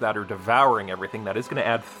monsters that are devouring everything, that is going to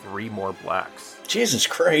add 3 more blacks. Jesus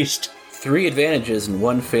Christ. 3 advantages and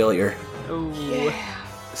 1 failure. Ooh. Yeah.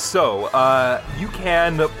 So, you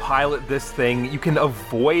can pilot this thing. You can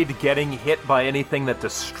avoid getting hit by anything that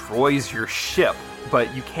destroys your ship,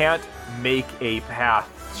 but you can't make a path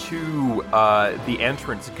to the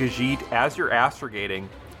entrance. Gajit, as you're astrogating,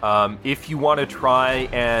 if you want to try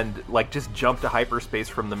and, just jump to hyperspace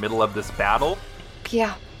from the middle of this battle...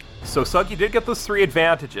 Yeah. So, Sug, you did get those 3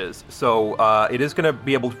 advantages, so it is going to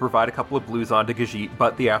be able to provide a couple of blues onto Gajit,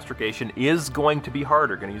 but the astrogation is going to be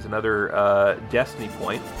harder. Going to use another Destiny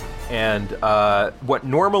point, and what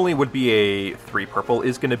normally would be a 3 purple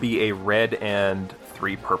is going to be a red and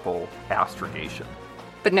 3 purple astrogation.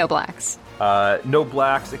 But no blacks. No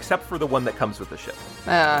blacks, except for the one that comes with the ship.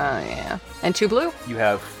 Yeah. And 2 blue? You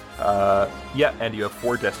have, and you have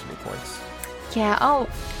 4 Destiny points. Yeah, I'll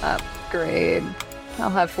upgrade. I'll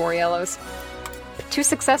have 4 yellows. 2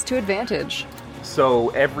 success, 2 advantage. So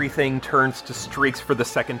everything turns to streaks for the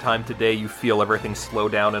second time today. You feel everything slow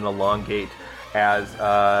down and elongate as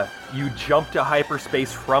you jump to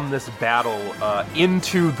hyperspace from this battle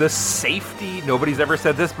into the safety, nobody's ever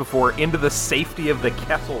said this before, into the safety of the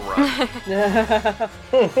Kessel Run.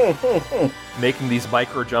 Making these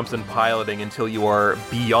micro jumps and piloting until you are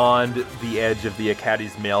beyond the edge of the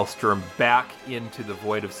Akkadi's maelstrom, back into the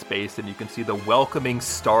void of space, and you can see the welcoming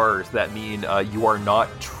stars that mean you are not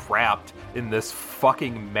trapped in this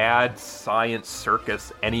fucking mad science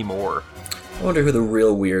circus anymore. I wonder who the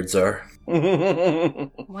real weirds are.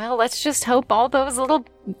 Well, let's just hope all those little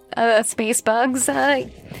space bugs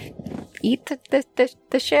eat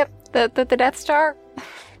the ship, the Death Star.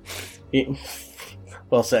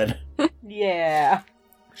 Well said. Yeah.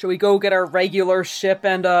 Should we go get our regular ship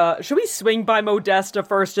and, should we swing by Modesta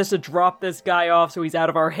first just to drop this guy off so he's out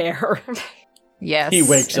of our hair? Yes. He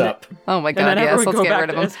wakes up. Oh my god, yes, let's get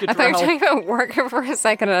rid of him. Iskadrel. I thought you were talking about Worka for a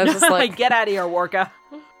second, and I was just like... Get out of here, Worka.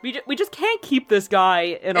 We just can't keep this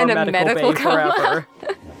guy in our medical bay forever.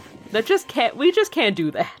 We just can't do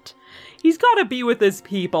that. He's gotta be with his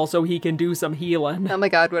people so he can do some healing. Oh my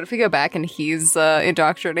god, what if we go back and he's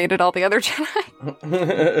indoctrinated all the other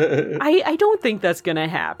Jedi? I don't think that's gonna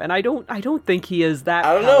happen. I don't think he is that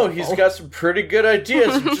I don't know, powerful. he's got some pretty good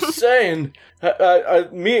ideas, I'm just saying.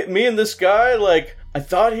 Me and this guy, I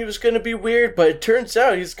thought he was gonna be weird, but it turns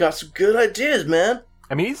out he's got some good ideas, man.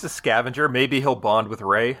 I mean, he's a scavenger. Maybe he'll bond with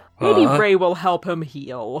Rey. Maybe Rey will help him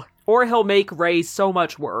heal. Or he'll make Rey so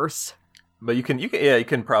much worse. But you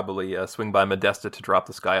can probably swing by Modesta to drop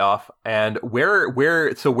this guy off. And where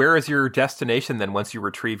is your destination then once you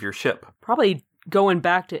retrieve your ship? Probably going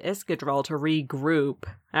back to Iskadrel to regroup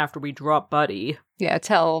after we drop Buddy. Yeah,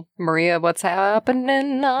 tell Maria what's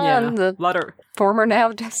happening on the let her former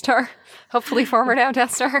now Death Star. Hopefully former now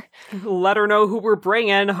Death Star. Let her know who we're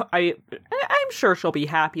bringing. I'm sure she'll be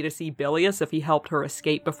happy to see Bilius if he helped her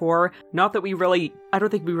escape before. Not that I don't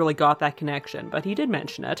think we really got that connection, but he did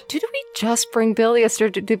mention it. Did we just bring Bilius, or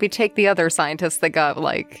did we take the other scientist that got,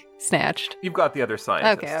 snatched? You've got the other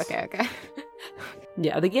scientists. Okay.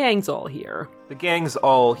 Yeah, the gang's all here. The gang's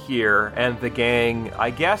all here, and the gang, I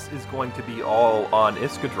guess, is going to be all on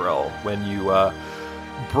Iskadril when you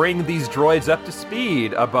bring these droids up to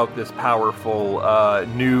speed about this powerful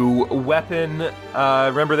new weapon.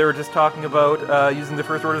 Remember they were just talking about using the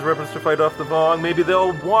First Order's weapons to fight off the Vong? Maybe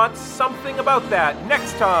they'll want something about that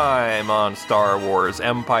next time on Star Wars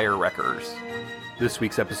Empire Wreckers. This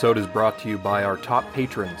week's episode is brought to you by our top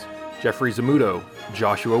patrons, Jeffrey Zamuto,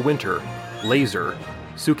 Joshua Winter, Laser,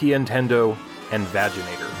 Suki Nintendo, and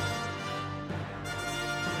Vaginator.